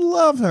 You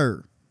loved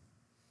her.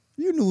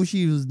 You knew what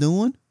she was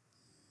doing.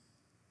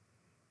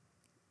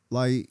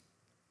 Like,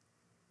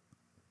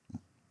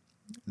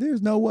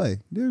 there's no way.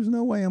 There's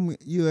no way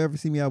you ever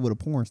see me out with a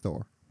porn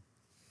star.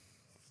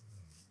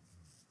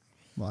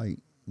 Like,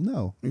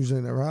 no. You just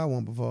ain't never had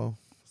one before.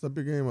 Step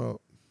your game up.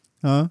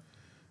 Huh?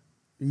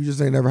 You just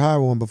ain't never had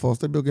one before.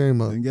 Step your game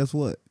up. And guess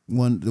what?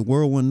 The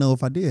world wouldn't know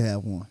if I did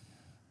have one.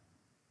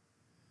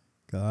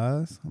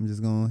 Guys, I'm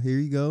just going, here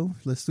you go.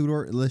 Let's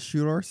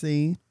shoot our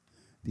scene.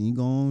 Then you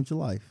go on with your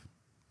life.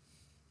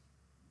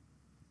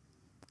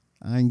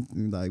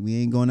 We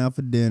ain't going out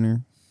for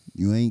dinner.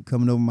 You ain't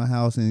coming over my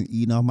house and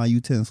eating off my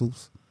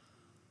utensils.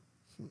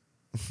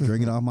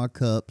 Drinking off my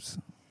cups.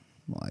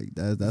 Like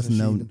that's And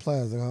she no. eating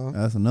plastic, huh?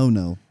 That's a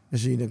no. And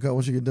she eating the cup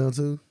when she get done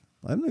too?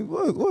 Like,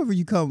 whatever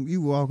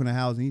you walk in the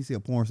house and you see a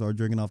porn star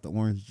drinking off the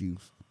orange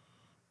juice.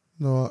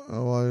 No,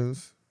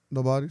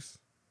 nobody's?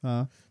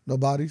 Huh?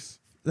 Nobody's?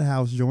 The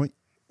house joint.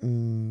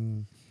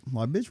 Mm,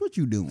 Like, bitch, what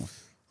you doing?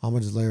 I'm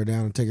going to just lay her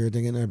down and take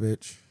everything in that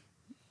bitch.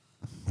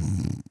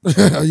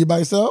 Are you by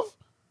yourself?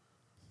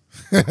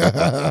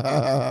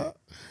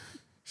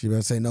 She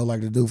better say no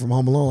like the dude from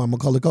Home Alone, like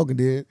Macaulay Culkin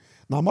did.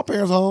 Nah, my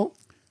parents home.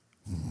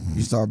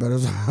 You start better.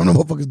 I'm the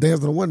motherfuckers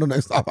dancing in the window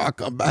next time I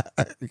come back.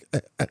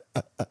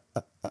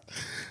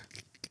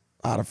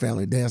 I had a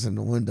family dancing in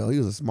the window. He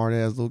was a smart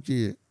ass little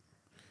kid.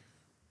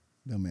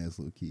 Dumbass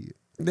little kid.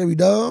 Then we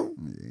dumb.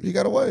 Yeah. He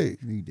got away.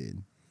 He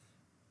didn't.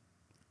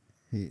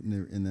 He,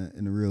 in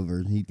the real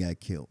version, he got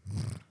killed.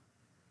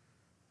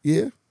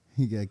 Yeah.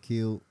 He got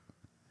killed,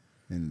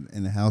 and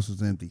the house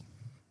was empty.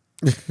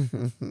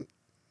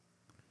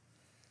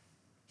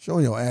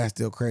 Showing your ass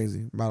still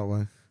crazy, by the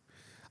way.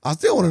 I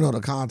still want to know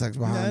the context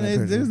behind that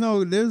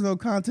picture. There's no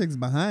context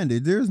behind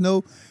it. There's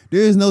no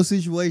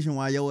situation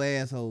why your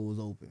asshole was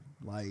open.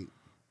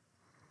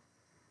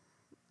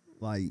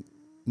 Like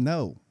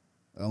no,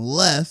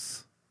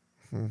 unless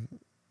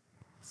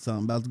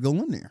something about to go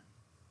in there.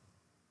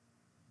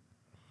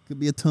 Could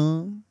be a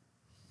tongue,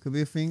 could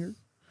be a finger.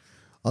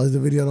 Oh, the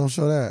video don't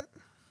show that.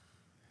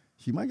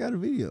 She might got a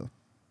video.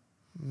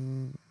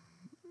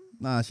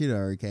 Nah, she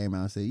already came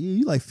out and said, "Yeah,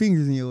 you like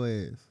fingers in your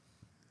ass."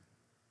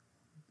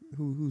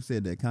 Who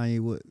said that? Kanye?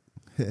 What?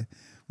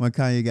 When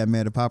Kanye got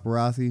mad at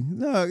paparazzi?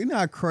 No, you know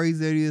how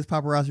crazy that is.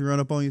 Paparazzi run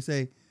up on you and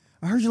say,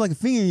 "I heard you like a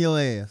finger in your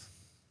ass."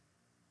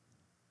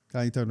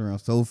 Kanye turned around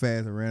so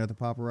fast and ran at the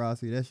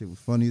paparazzi. That shit was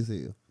funny as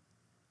hell.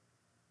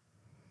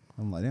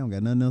 I'm like, they don't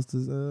got nothing else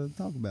to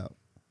talk about.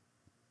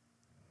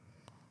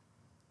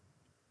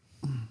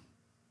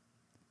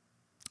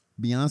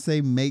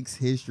 Beyonce makes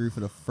history for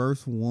the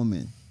first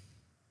woman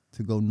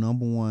to go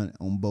 #1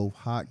 on both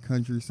hot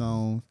country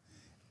songs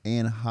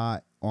and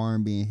hot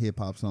R&B and hip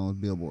hop songs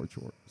Billboard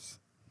charts.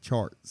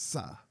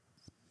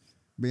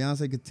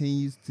 Beyonce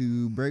continues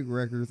to break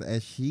records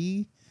as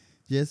she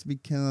just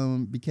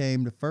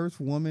became the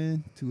first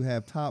woman to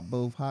have topped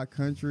both hot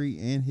country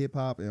and hip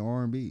hop and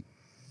R&B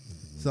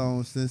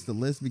songs since the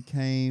list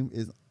became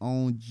its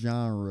own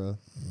genre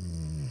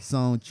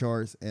song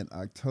charts in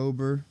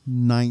October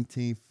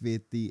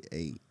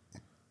 1958.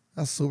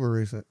 That's super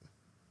recent.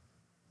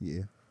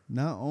 Yeah.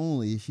 Not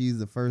only is she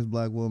the first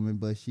black woman,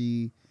 but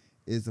she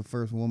is the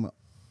first woman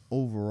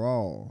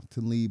overall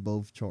to lead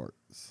both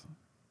charts.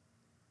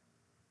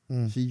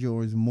 She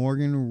joins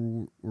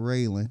Morgan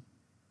Raylan,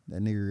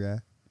 that nigger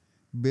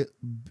guy,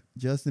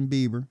 Justin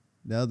Bieber,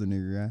 the other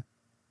nigger guy,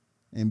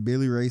 and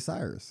Billy Ray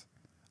Cyrus,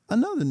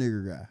 another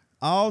nigger guy.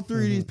 All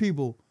three of these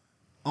people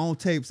on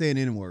tape saying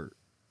the N-word.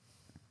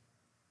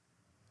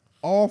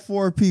 All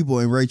four people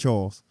and Ray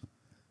Charles.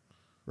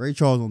 Ray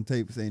Charles on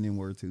tape saying the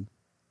N-word too.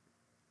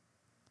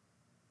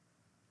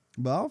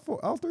 But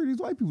all three of these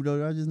white people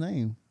though, I just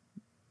named.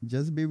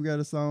 Justin Bieber got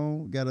a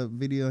song, got a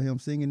video of him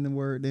singing the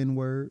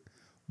N-word.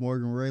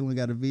 Morgan Raylan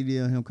got a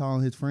video of him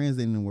calling his friends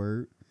the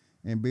N-word.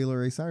 And Billy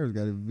Ray Cyrus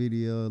got a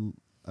video,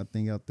 I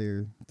think, out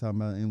there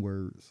talking about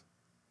N-words.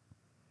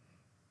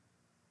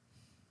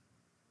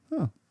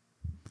 Huh.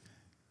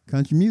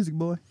 Country music,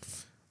 boy.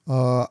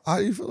 How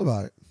do you feel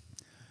about it?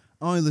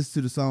 I only listen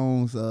to the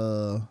songs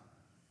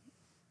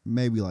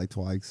maybe like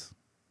twice,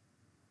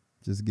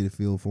 just to get a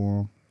feel for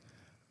them.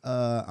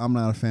 I'm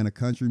not a fan of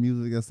country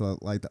music. That's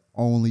like the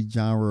only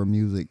genre of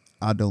music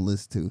I don't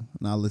listen to.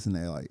 And I listen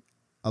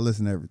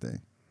to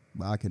everything,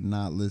 but I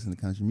cannot listen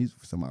to country music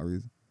for some odd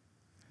reason.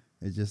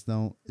 It just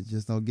don't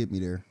get me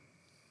there.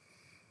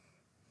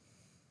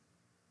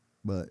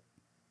 But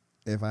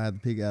if I had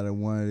to pick out of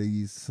one of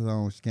these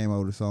songs, she came out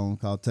with a song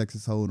called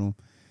Texas Hold'em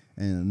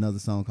and another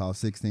song called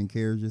 16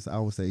 Carriages. I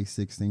would say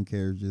 16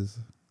 Carriages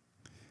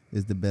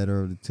is the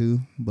better of the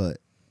two, but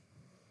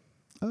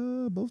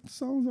both the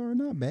songs are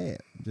not bad.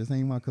 Just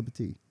ain't my cup of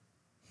tea.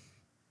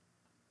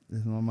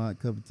 It's not my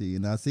cup of tea.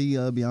 And I see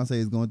Beyonce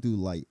is going through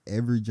like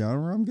every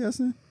genre, I'm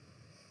guessing,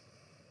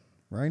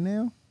 right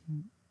now.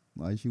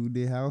 Like she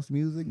did house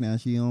music, now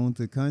she on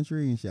to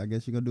country, and I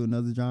guess she gonna do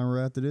another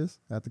genre after this,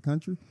 after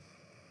country.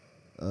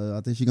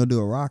 I think she gonna do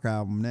a rock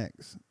album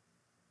next.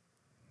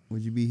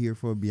 Would you be here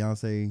for a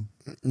Beyonce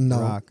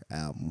rock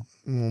album?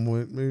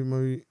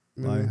 Maybe.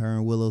 Like her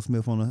and Willow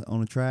Smith on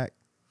the track,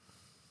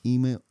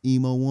 emo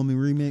woman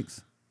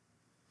remix,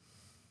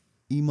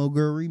 emo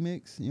girl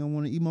remix. You don't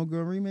want an emo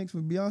girl remix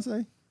with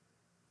Beyonce?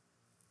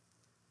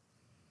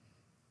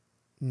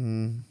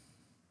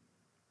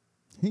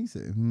 He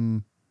said,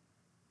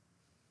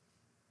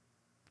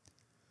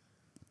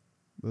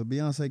 But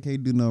Beyonce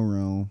can't do no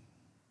wrong.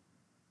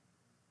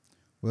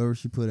 Whatever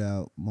she put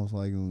out, most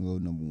likely gonna go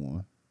number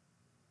one.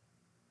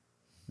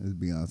 It's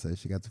Beyonce.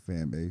 She got the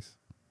fan base.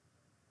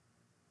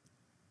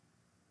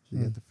 She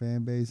got the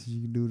fan base.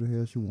 She can do the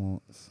hell she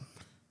wants.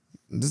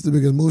 This is the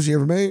biggest move she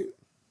ever made?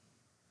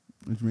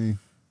 What you mean?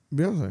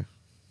 Beyonce.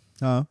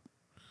 Huh?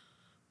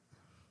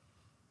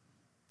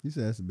 You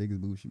said that's the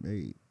biggest move she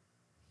made.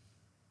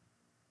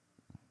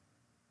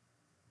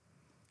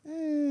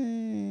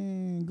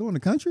 And going to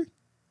country?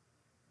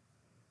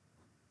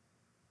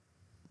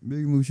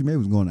 Biggest move she made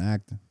was going to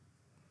acting.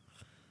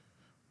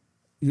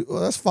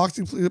 That's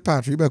Foxy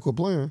Cleopatra. You better quit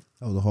playing.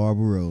 That was a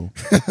horrible role.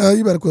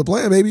 You better quit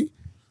playing, baby.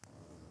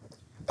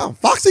 Oh,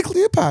 Foxy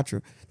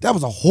Cleopatra. That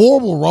was a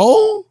horrible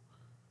role?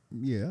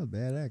 Yeah, that was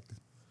bad acting.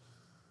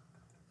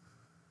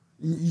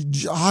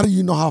 How do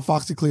you know how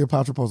Foxy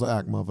Cleopatra supposed to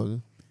act,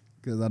 motherfucker?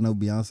 Because I know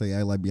Beyonce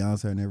act like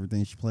Beyonce and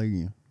everything she played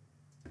in.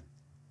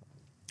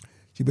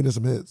 She been in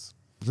some hits.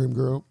 Dream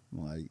Girl.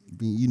 Like,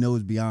 you know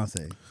it's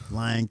Beyonce.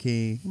 Lion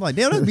King. I'm like,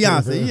 damn, that's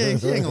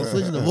Beyonce. She ain't gonna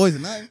switch the voice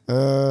tonight.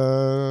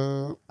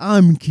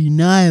 I'm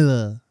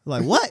Kenila.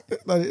 Like, what?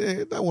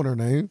 That wasn't her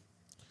name.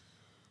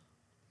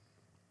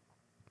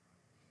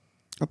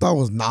 I thought it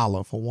was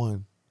Nala for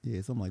one.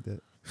 Yeah, something like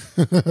that.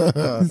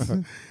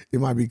 It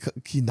might be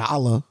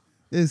Kinala.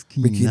 It's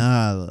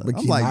Kenila.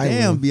 I'm like,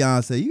 damn,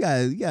 Beyonce, you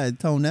gotta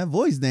tone that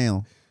voice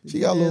down. She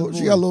got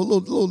a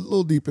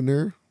little deep in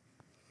there.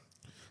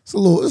 It's a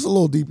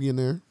little deep in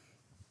there.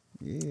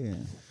 Yeah.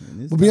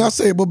 But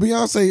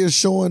Beyonce is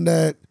showing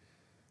that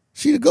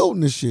she the GOAT in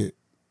this shit.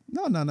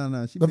 No.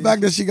 The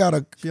fact that she got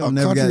a country album.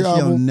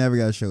 She don't never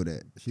got to show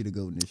that. She the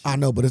GOAT in this shit. I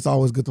know, but it's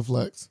always good to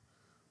flex.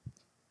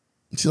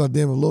 She's like,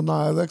 damn, if Lil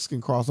Nas X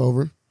can cross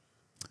over.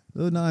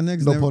 Lil Nas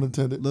X pun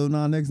intended. Lil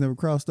Nas X never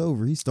crossed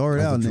over. He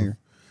started out in there.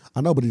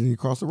 I know, but he didn't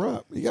cross the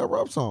rap. He got a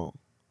rap song.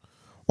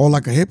 Or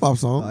like a hip hop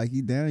song. Like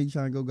he trying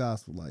to go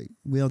gospel. Like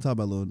we don't talk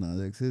about Lil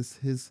Nas X.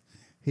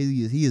 He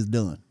is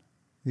done.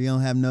 He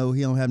don't have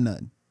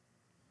nothing.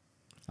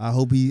 I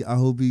hope he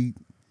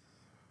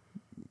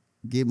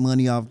get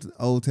money off the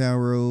Old Town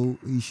Road.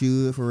 He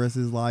should for the rest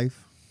of his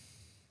life.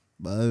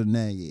 But other than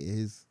that,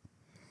 yeah,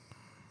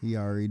 he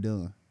already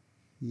done.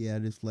 He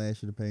had his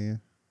flash of the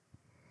pan.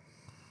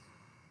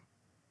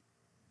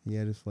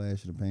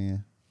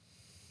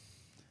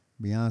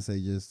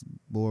 Beyonce just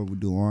bored with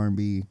doing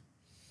R&B.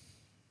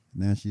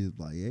 Now she's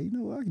like, yeah, you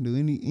know what? I can do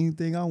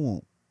anything I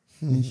want.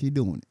 And she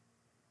doing it.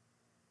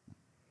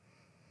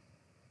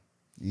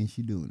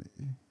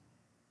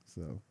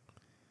 So,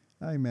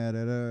 I ain't mad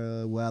at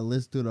her. Will I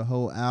listen to the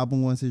whole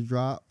album once it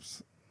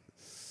drops?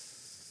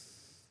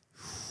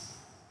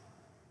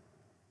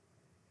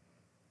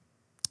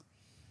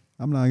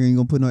 I'm not even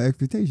gonna put no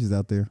expectations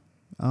out there.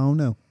 I don't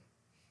know,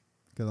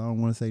 because I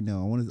don't want to say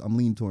no. I'm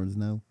leaning towards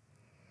no.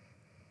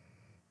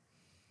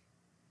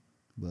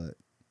 But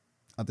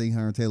I think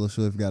her and Taylor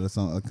Swift got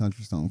a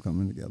country song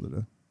coming together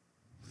though.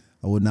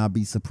 I would not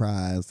be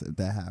surprised if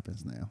that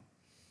happens now.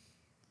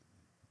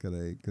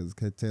 Because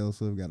Taylor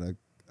Swift got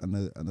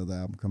another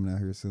album coming out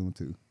here soon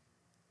too.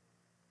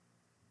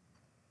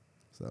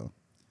 So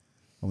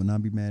I would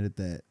not be mad at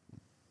that.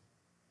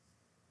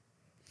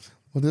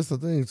 Well, that's the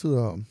thing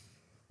too.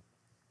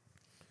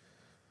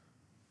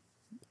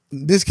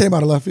 This came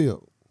out of left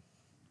field.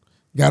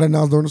 Got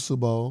announced during the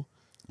Super Bowl.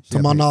 To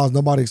my knowledge,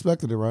 nobody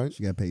expected it, right?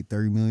 She got paid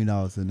 $30 million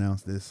to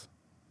announce this.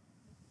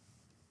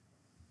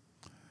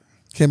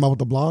 Came out with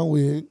the blonde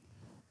wig.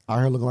 Out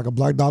here looking like a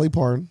black Dolly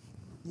Parton.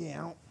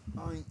 Yeah,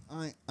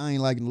 I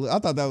ain't liking the look. I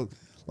thought that was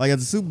like at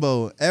the Super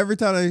Bowl. Every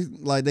time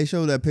they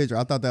showed that picture,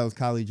 I thought that was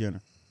Kylie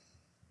Jenner.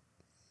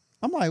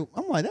 I'm like,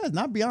 that's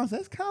not Beyonce.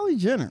 That's Kylie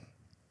Jenner.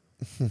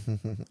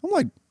 I'm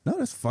like, no,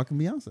 that's fucking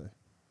Beyonce.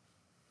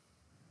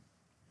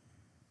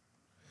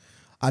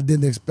 I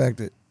didn't expect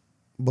it.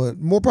 But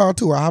more power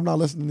to her. I have not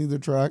listened to either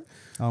track,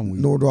 I'm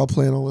weak. nor do I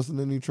plan on listening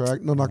to any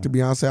track. No knock to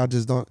Beyonce. I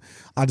just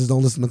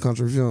don't listen to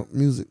country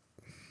music.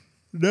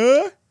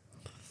 Duh.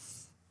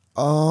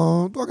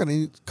 Do I got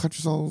any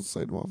country songs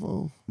saved to my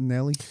phone?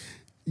 Nelly.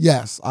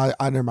 Yes, I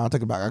never mind. I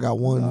take it back. I got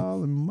one.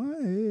 All in my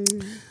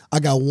head. I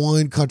got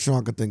one country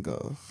song I could think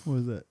of. What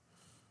is that?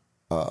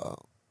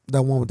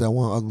 That one with that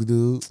one ugly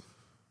dude. You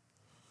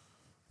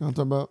know what I'm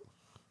talking about?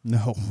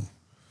 No.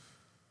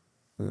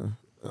 Yeah,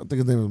 I think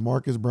his name is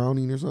Marcus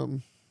Browning or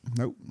something.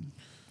 Nope.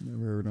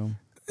 Never heard of him.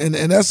 And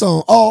that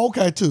song. Oh,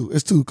 okay, too.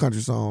 It's two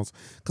country songs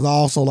because I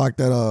also like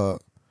that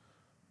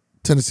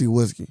Tennessee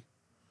Whiskey.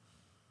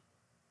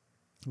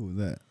 Who was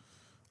that?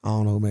 I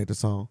don't know who made the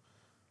song,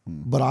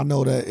 but I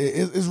know that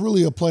it's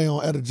really a play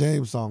on Etta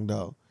James song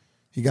though.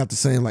 He got the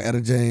same like Etta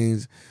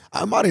James.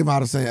 I might even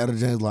have to say Etta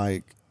James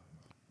like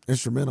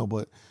instrumental,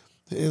 but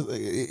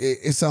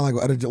it sounds like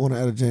one of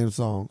Etta James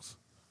songs.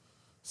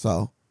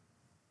 So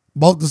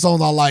both the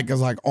songs I like is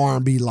like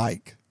R&B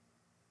like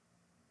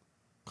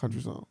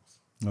country songs.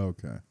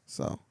 Okay.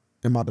 So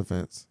in my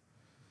defense,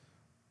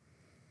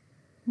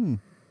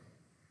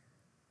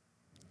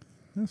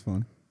 That's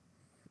funny.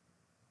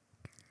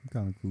 I'm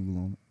kind of cool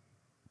on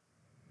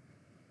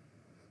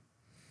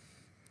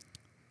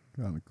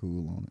it. Kind of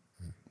cool on it.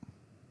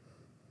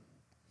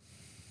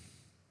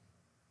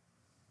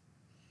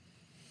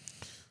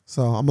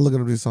 so I'm gonna look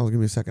up these songs. Give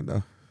me a second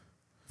though.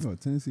 What,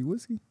 Tennessee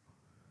Whiskey?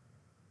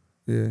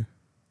 Yeah,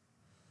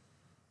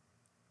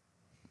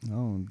 I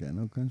don't got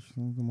no country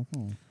songs on my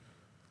phone.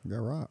 I got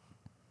rock.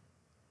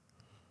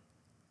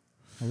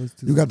 I listen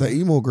to you got that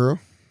emo girl.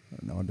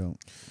 No, I don't.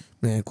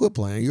 Man, quit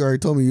playing. You already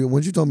told me.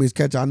 Once you told me it's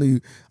catchy, I knew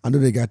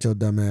they got your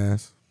dumb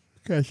ass.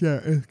 Catch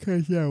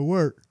out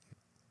work.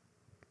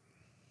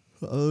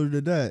 Other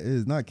than that,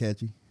 it's not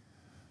catchy.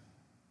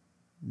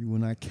 You will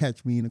not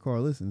catch me in the car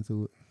listening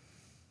to it.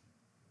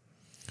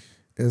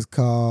 It's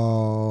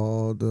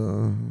called.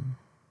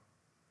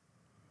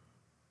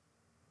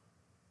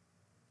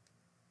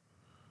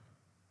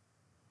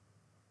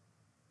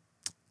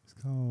 It's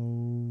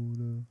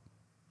called.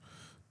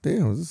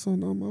 Damn, is this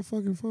song on my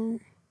fucking phone?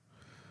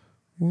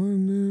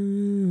 One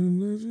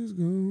day let you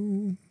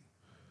go.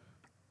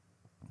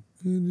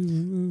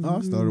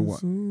 I started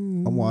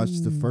I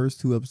watched the first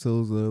 2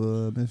 episodes of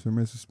Mr. and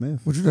Mrs.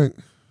 Smith. What you think?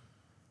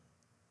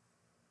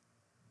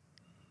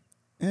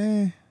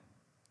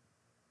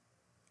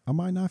 I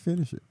might not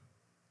finish it.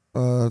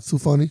 Too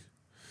funny.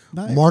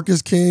 Not,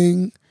 Marcus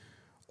King.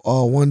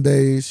 One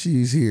day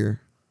she's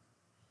here.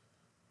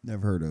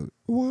 never heard of it.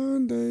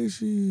 One day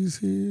she's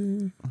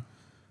here.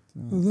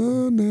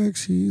 The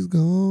next she's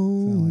gone.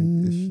 Sound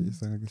like this shit.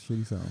 Sound like a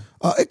shitty song.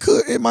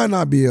 It might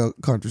not be a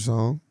country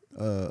song.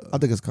 I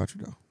think it's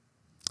country though.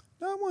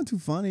 No, it wasn't too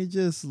funny.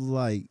 Just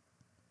like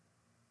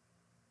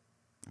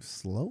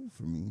slow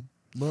for me.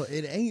 Well,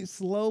 it ain't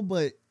slow,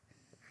 but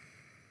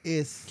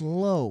it's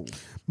slow.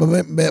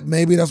 But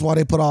maybe that's why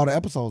they put all the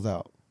episodes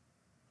out.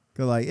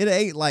 Cause like it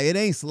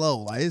ain't slow.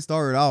 Like it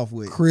started off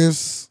with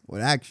Chris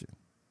action,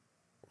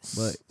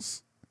 but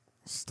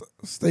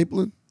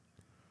Stapleton.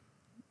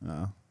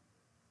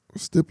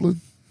 Stapleton.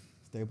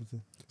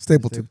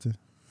 Stapleton.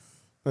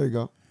 There you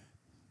go.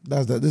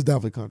 This is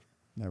definitely country.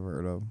 Never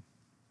heard of.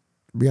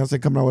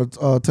 Beyonce coming out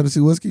with Tennessee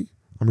Whiskey.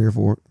 I'm here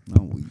for it.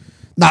 I'm weak.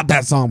 Not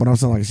that song, but I'm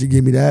saying like if she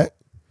gave me that,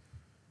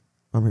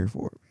 I'm here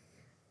for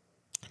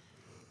it.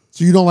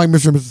 So you don't like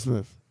Mr. and Mrs.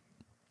 Smith?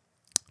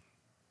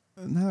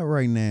 Not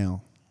right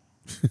now.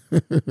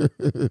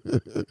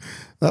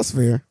 That's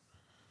fair.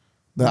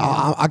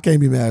 I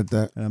can't be mad at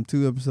that. And I'm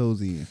 2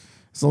 episodes in.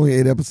 It's only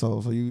 8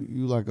 episodes, so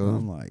you like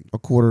I'm like a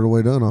quarter of the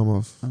way done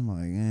almost. I'm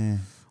like,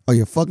 Oh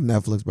yeah, fuck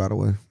Netflix by the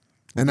way.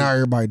 And now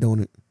everybody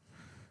doing it.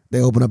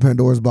 They open up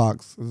Pandora's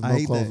box. There's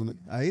no closing it.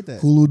 I hate that.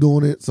 Hulu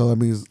doing it, so that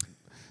means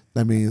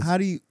How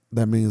do you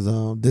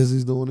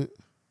Disney's doing it.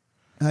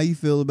 how you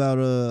feel about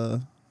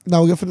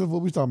Now we got to finish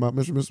what we talking about,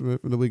 Mr.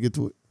 Smith, and then we get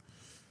to it.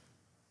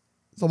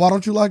 So why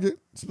don't you like it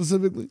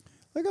specifically?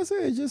 like I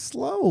said, it's just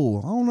slow.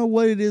 I don't know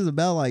what it is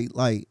about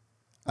like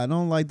I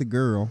don't like the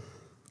girl.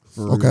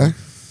 Okay.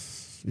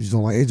 You just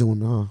don't like Agent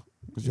Woman, huh?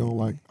 Because you don't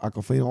like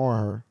Aquafina or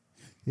her.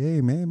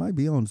 Yeah, man, it might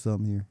be on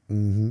something here.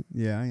 Mm-hmm.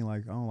 Yeah, I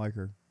don't like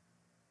her.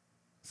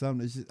 Something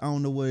that's just, I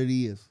don't know what it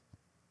is.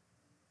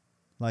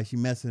 Like she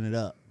messing it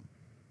up.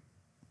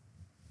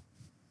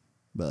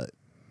 But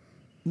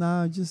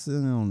nah, just I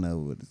don't know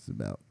what it's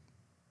about.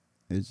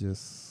 It's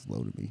just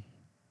slow to me.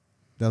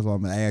 That's why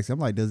I'm gonna ask. I'm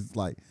like, does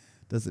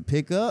it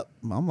pick up?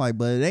 I'm like,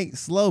 but it ain't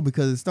slow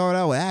because it started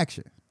out with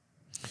action.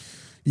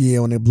 Yeah,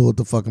 when they blew up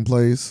the fucking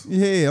place.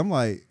 Yeah, I'm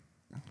like,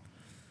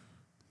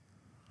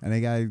 and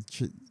they got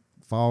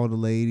follow the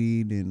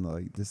lady, then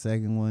like the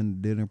second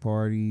one, dinner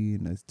party,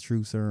 and the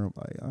true serum.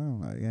 Like,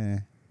 I'm like,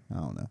 I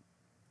don't know.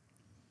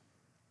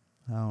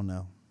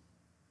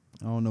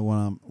 I don't know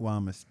what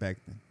I'm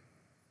expecting.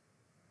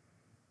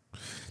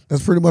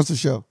 That's pretty much the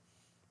show.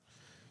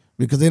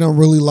 Because they don't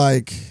really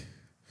like.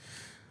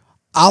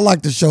 I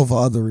like the show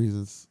for other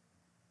reasons,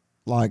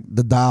 like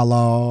the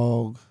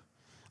dialogue.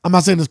 I'm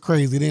not saying it's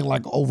crazy. It ain't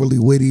like overly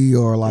witty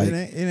or like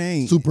it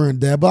ain't. super in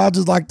depth. But I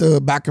just like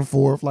the back and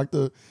forth, like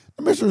the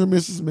Mr. and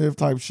Mrs. Smith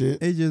type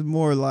shit. It's just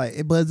more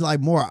like, but it's like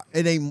more.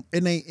 It ain't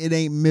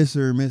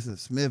Mr. and Mrs.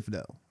 Smith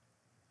though.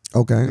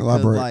 Okay, Because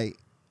elaborate. like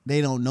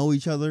they don't know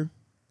each other,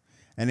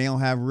 and they don't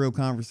have real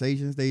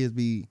conversations. They just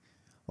be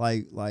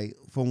like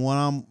from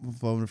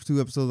the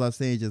 2 episodes I've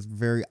seen, just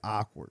very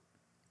awkward,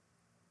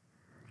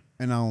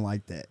 and I don't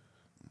like that.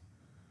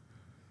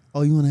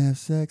 Oh, you want to have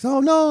sex?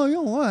 Oh no, you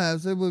don't want to have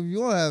sex. But if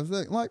you want to have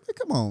sex, like,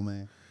 come on,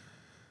 man.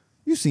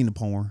 You seen the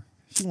porn?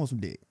 She wants some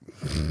dick,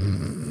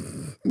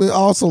 But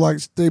also, like,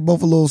 they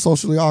both a little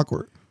socially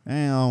awkward.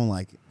 and I don't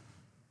like it.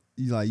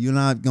 You're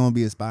not gonna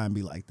be a spy and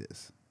be like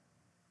this.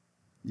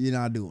 You're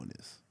not doing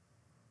this.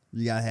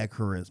 You gotta have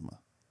charisma.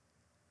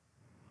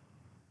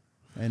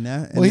 And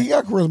that. Well, he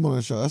got charisma on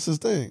the show. That's his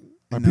thing.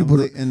 Like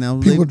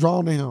And people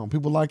drawn to him.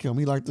 People like him.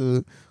 He like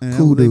the and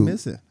cool they dude.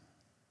 missing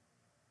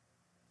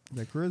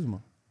that charisma.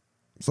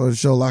 So the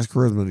show lacks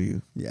charisma to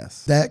you.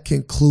 Yes. That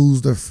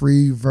concludes the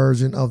free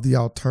version of the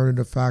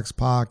Alternative Facts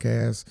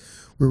podcast.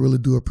 We really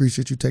do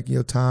appreciate you taking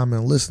your time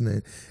and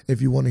listening.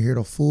 If you want to hear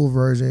the full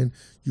version,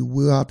 you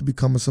will have to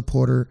become a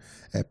supporter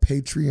at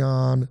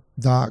patreon.com/the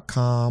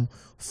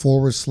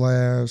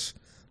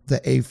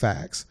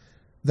AFAX.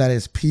 That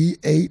is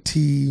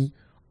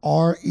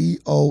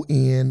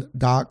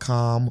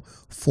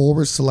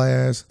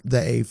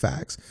patreon.com/the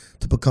AFAX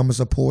to become a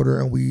supporter.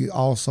 And we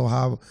also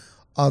have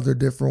other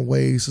different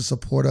ways to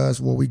support us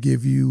where we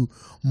give you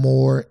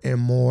more and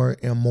more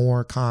and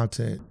more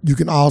content. You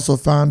can also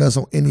find us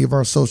on any of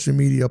our social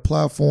media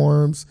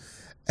platforms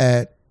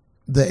at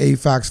the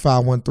AFAX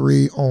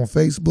 513 on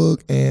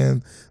Facebook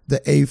and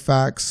the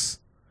AFAX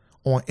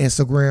on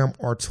Instagram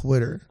or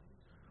Twitter.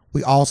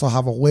 We also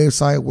have a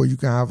website where you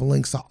can have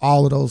links to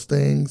all of those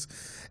things,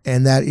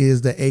 and that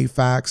is the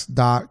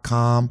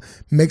afax.com.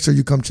 Make sure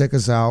you come check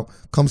us out.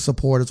 Come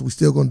support us. We're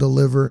still going to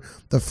deliver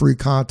the free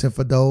content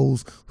for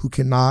those who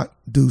cannot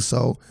do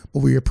so, but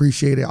we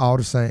appreciate it all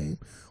the same.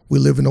 We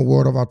live in a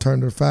world of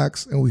alternative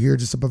facts, and we're here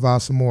just to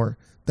provide some more.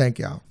 Thank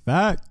y'all.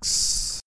 Facts.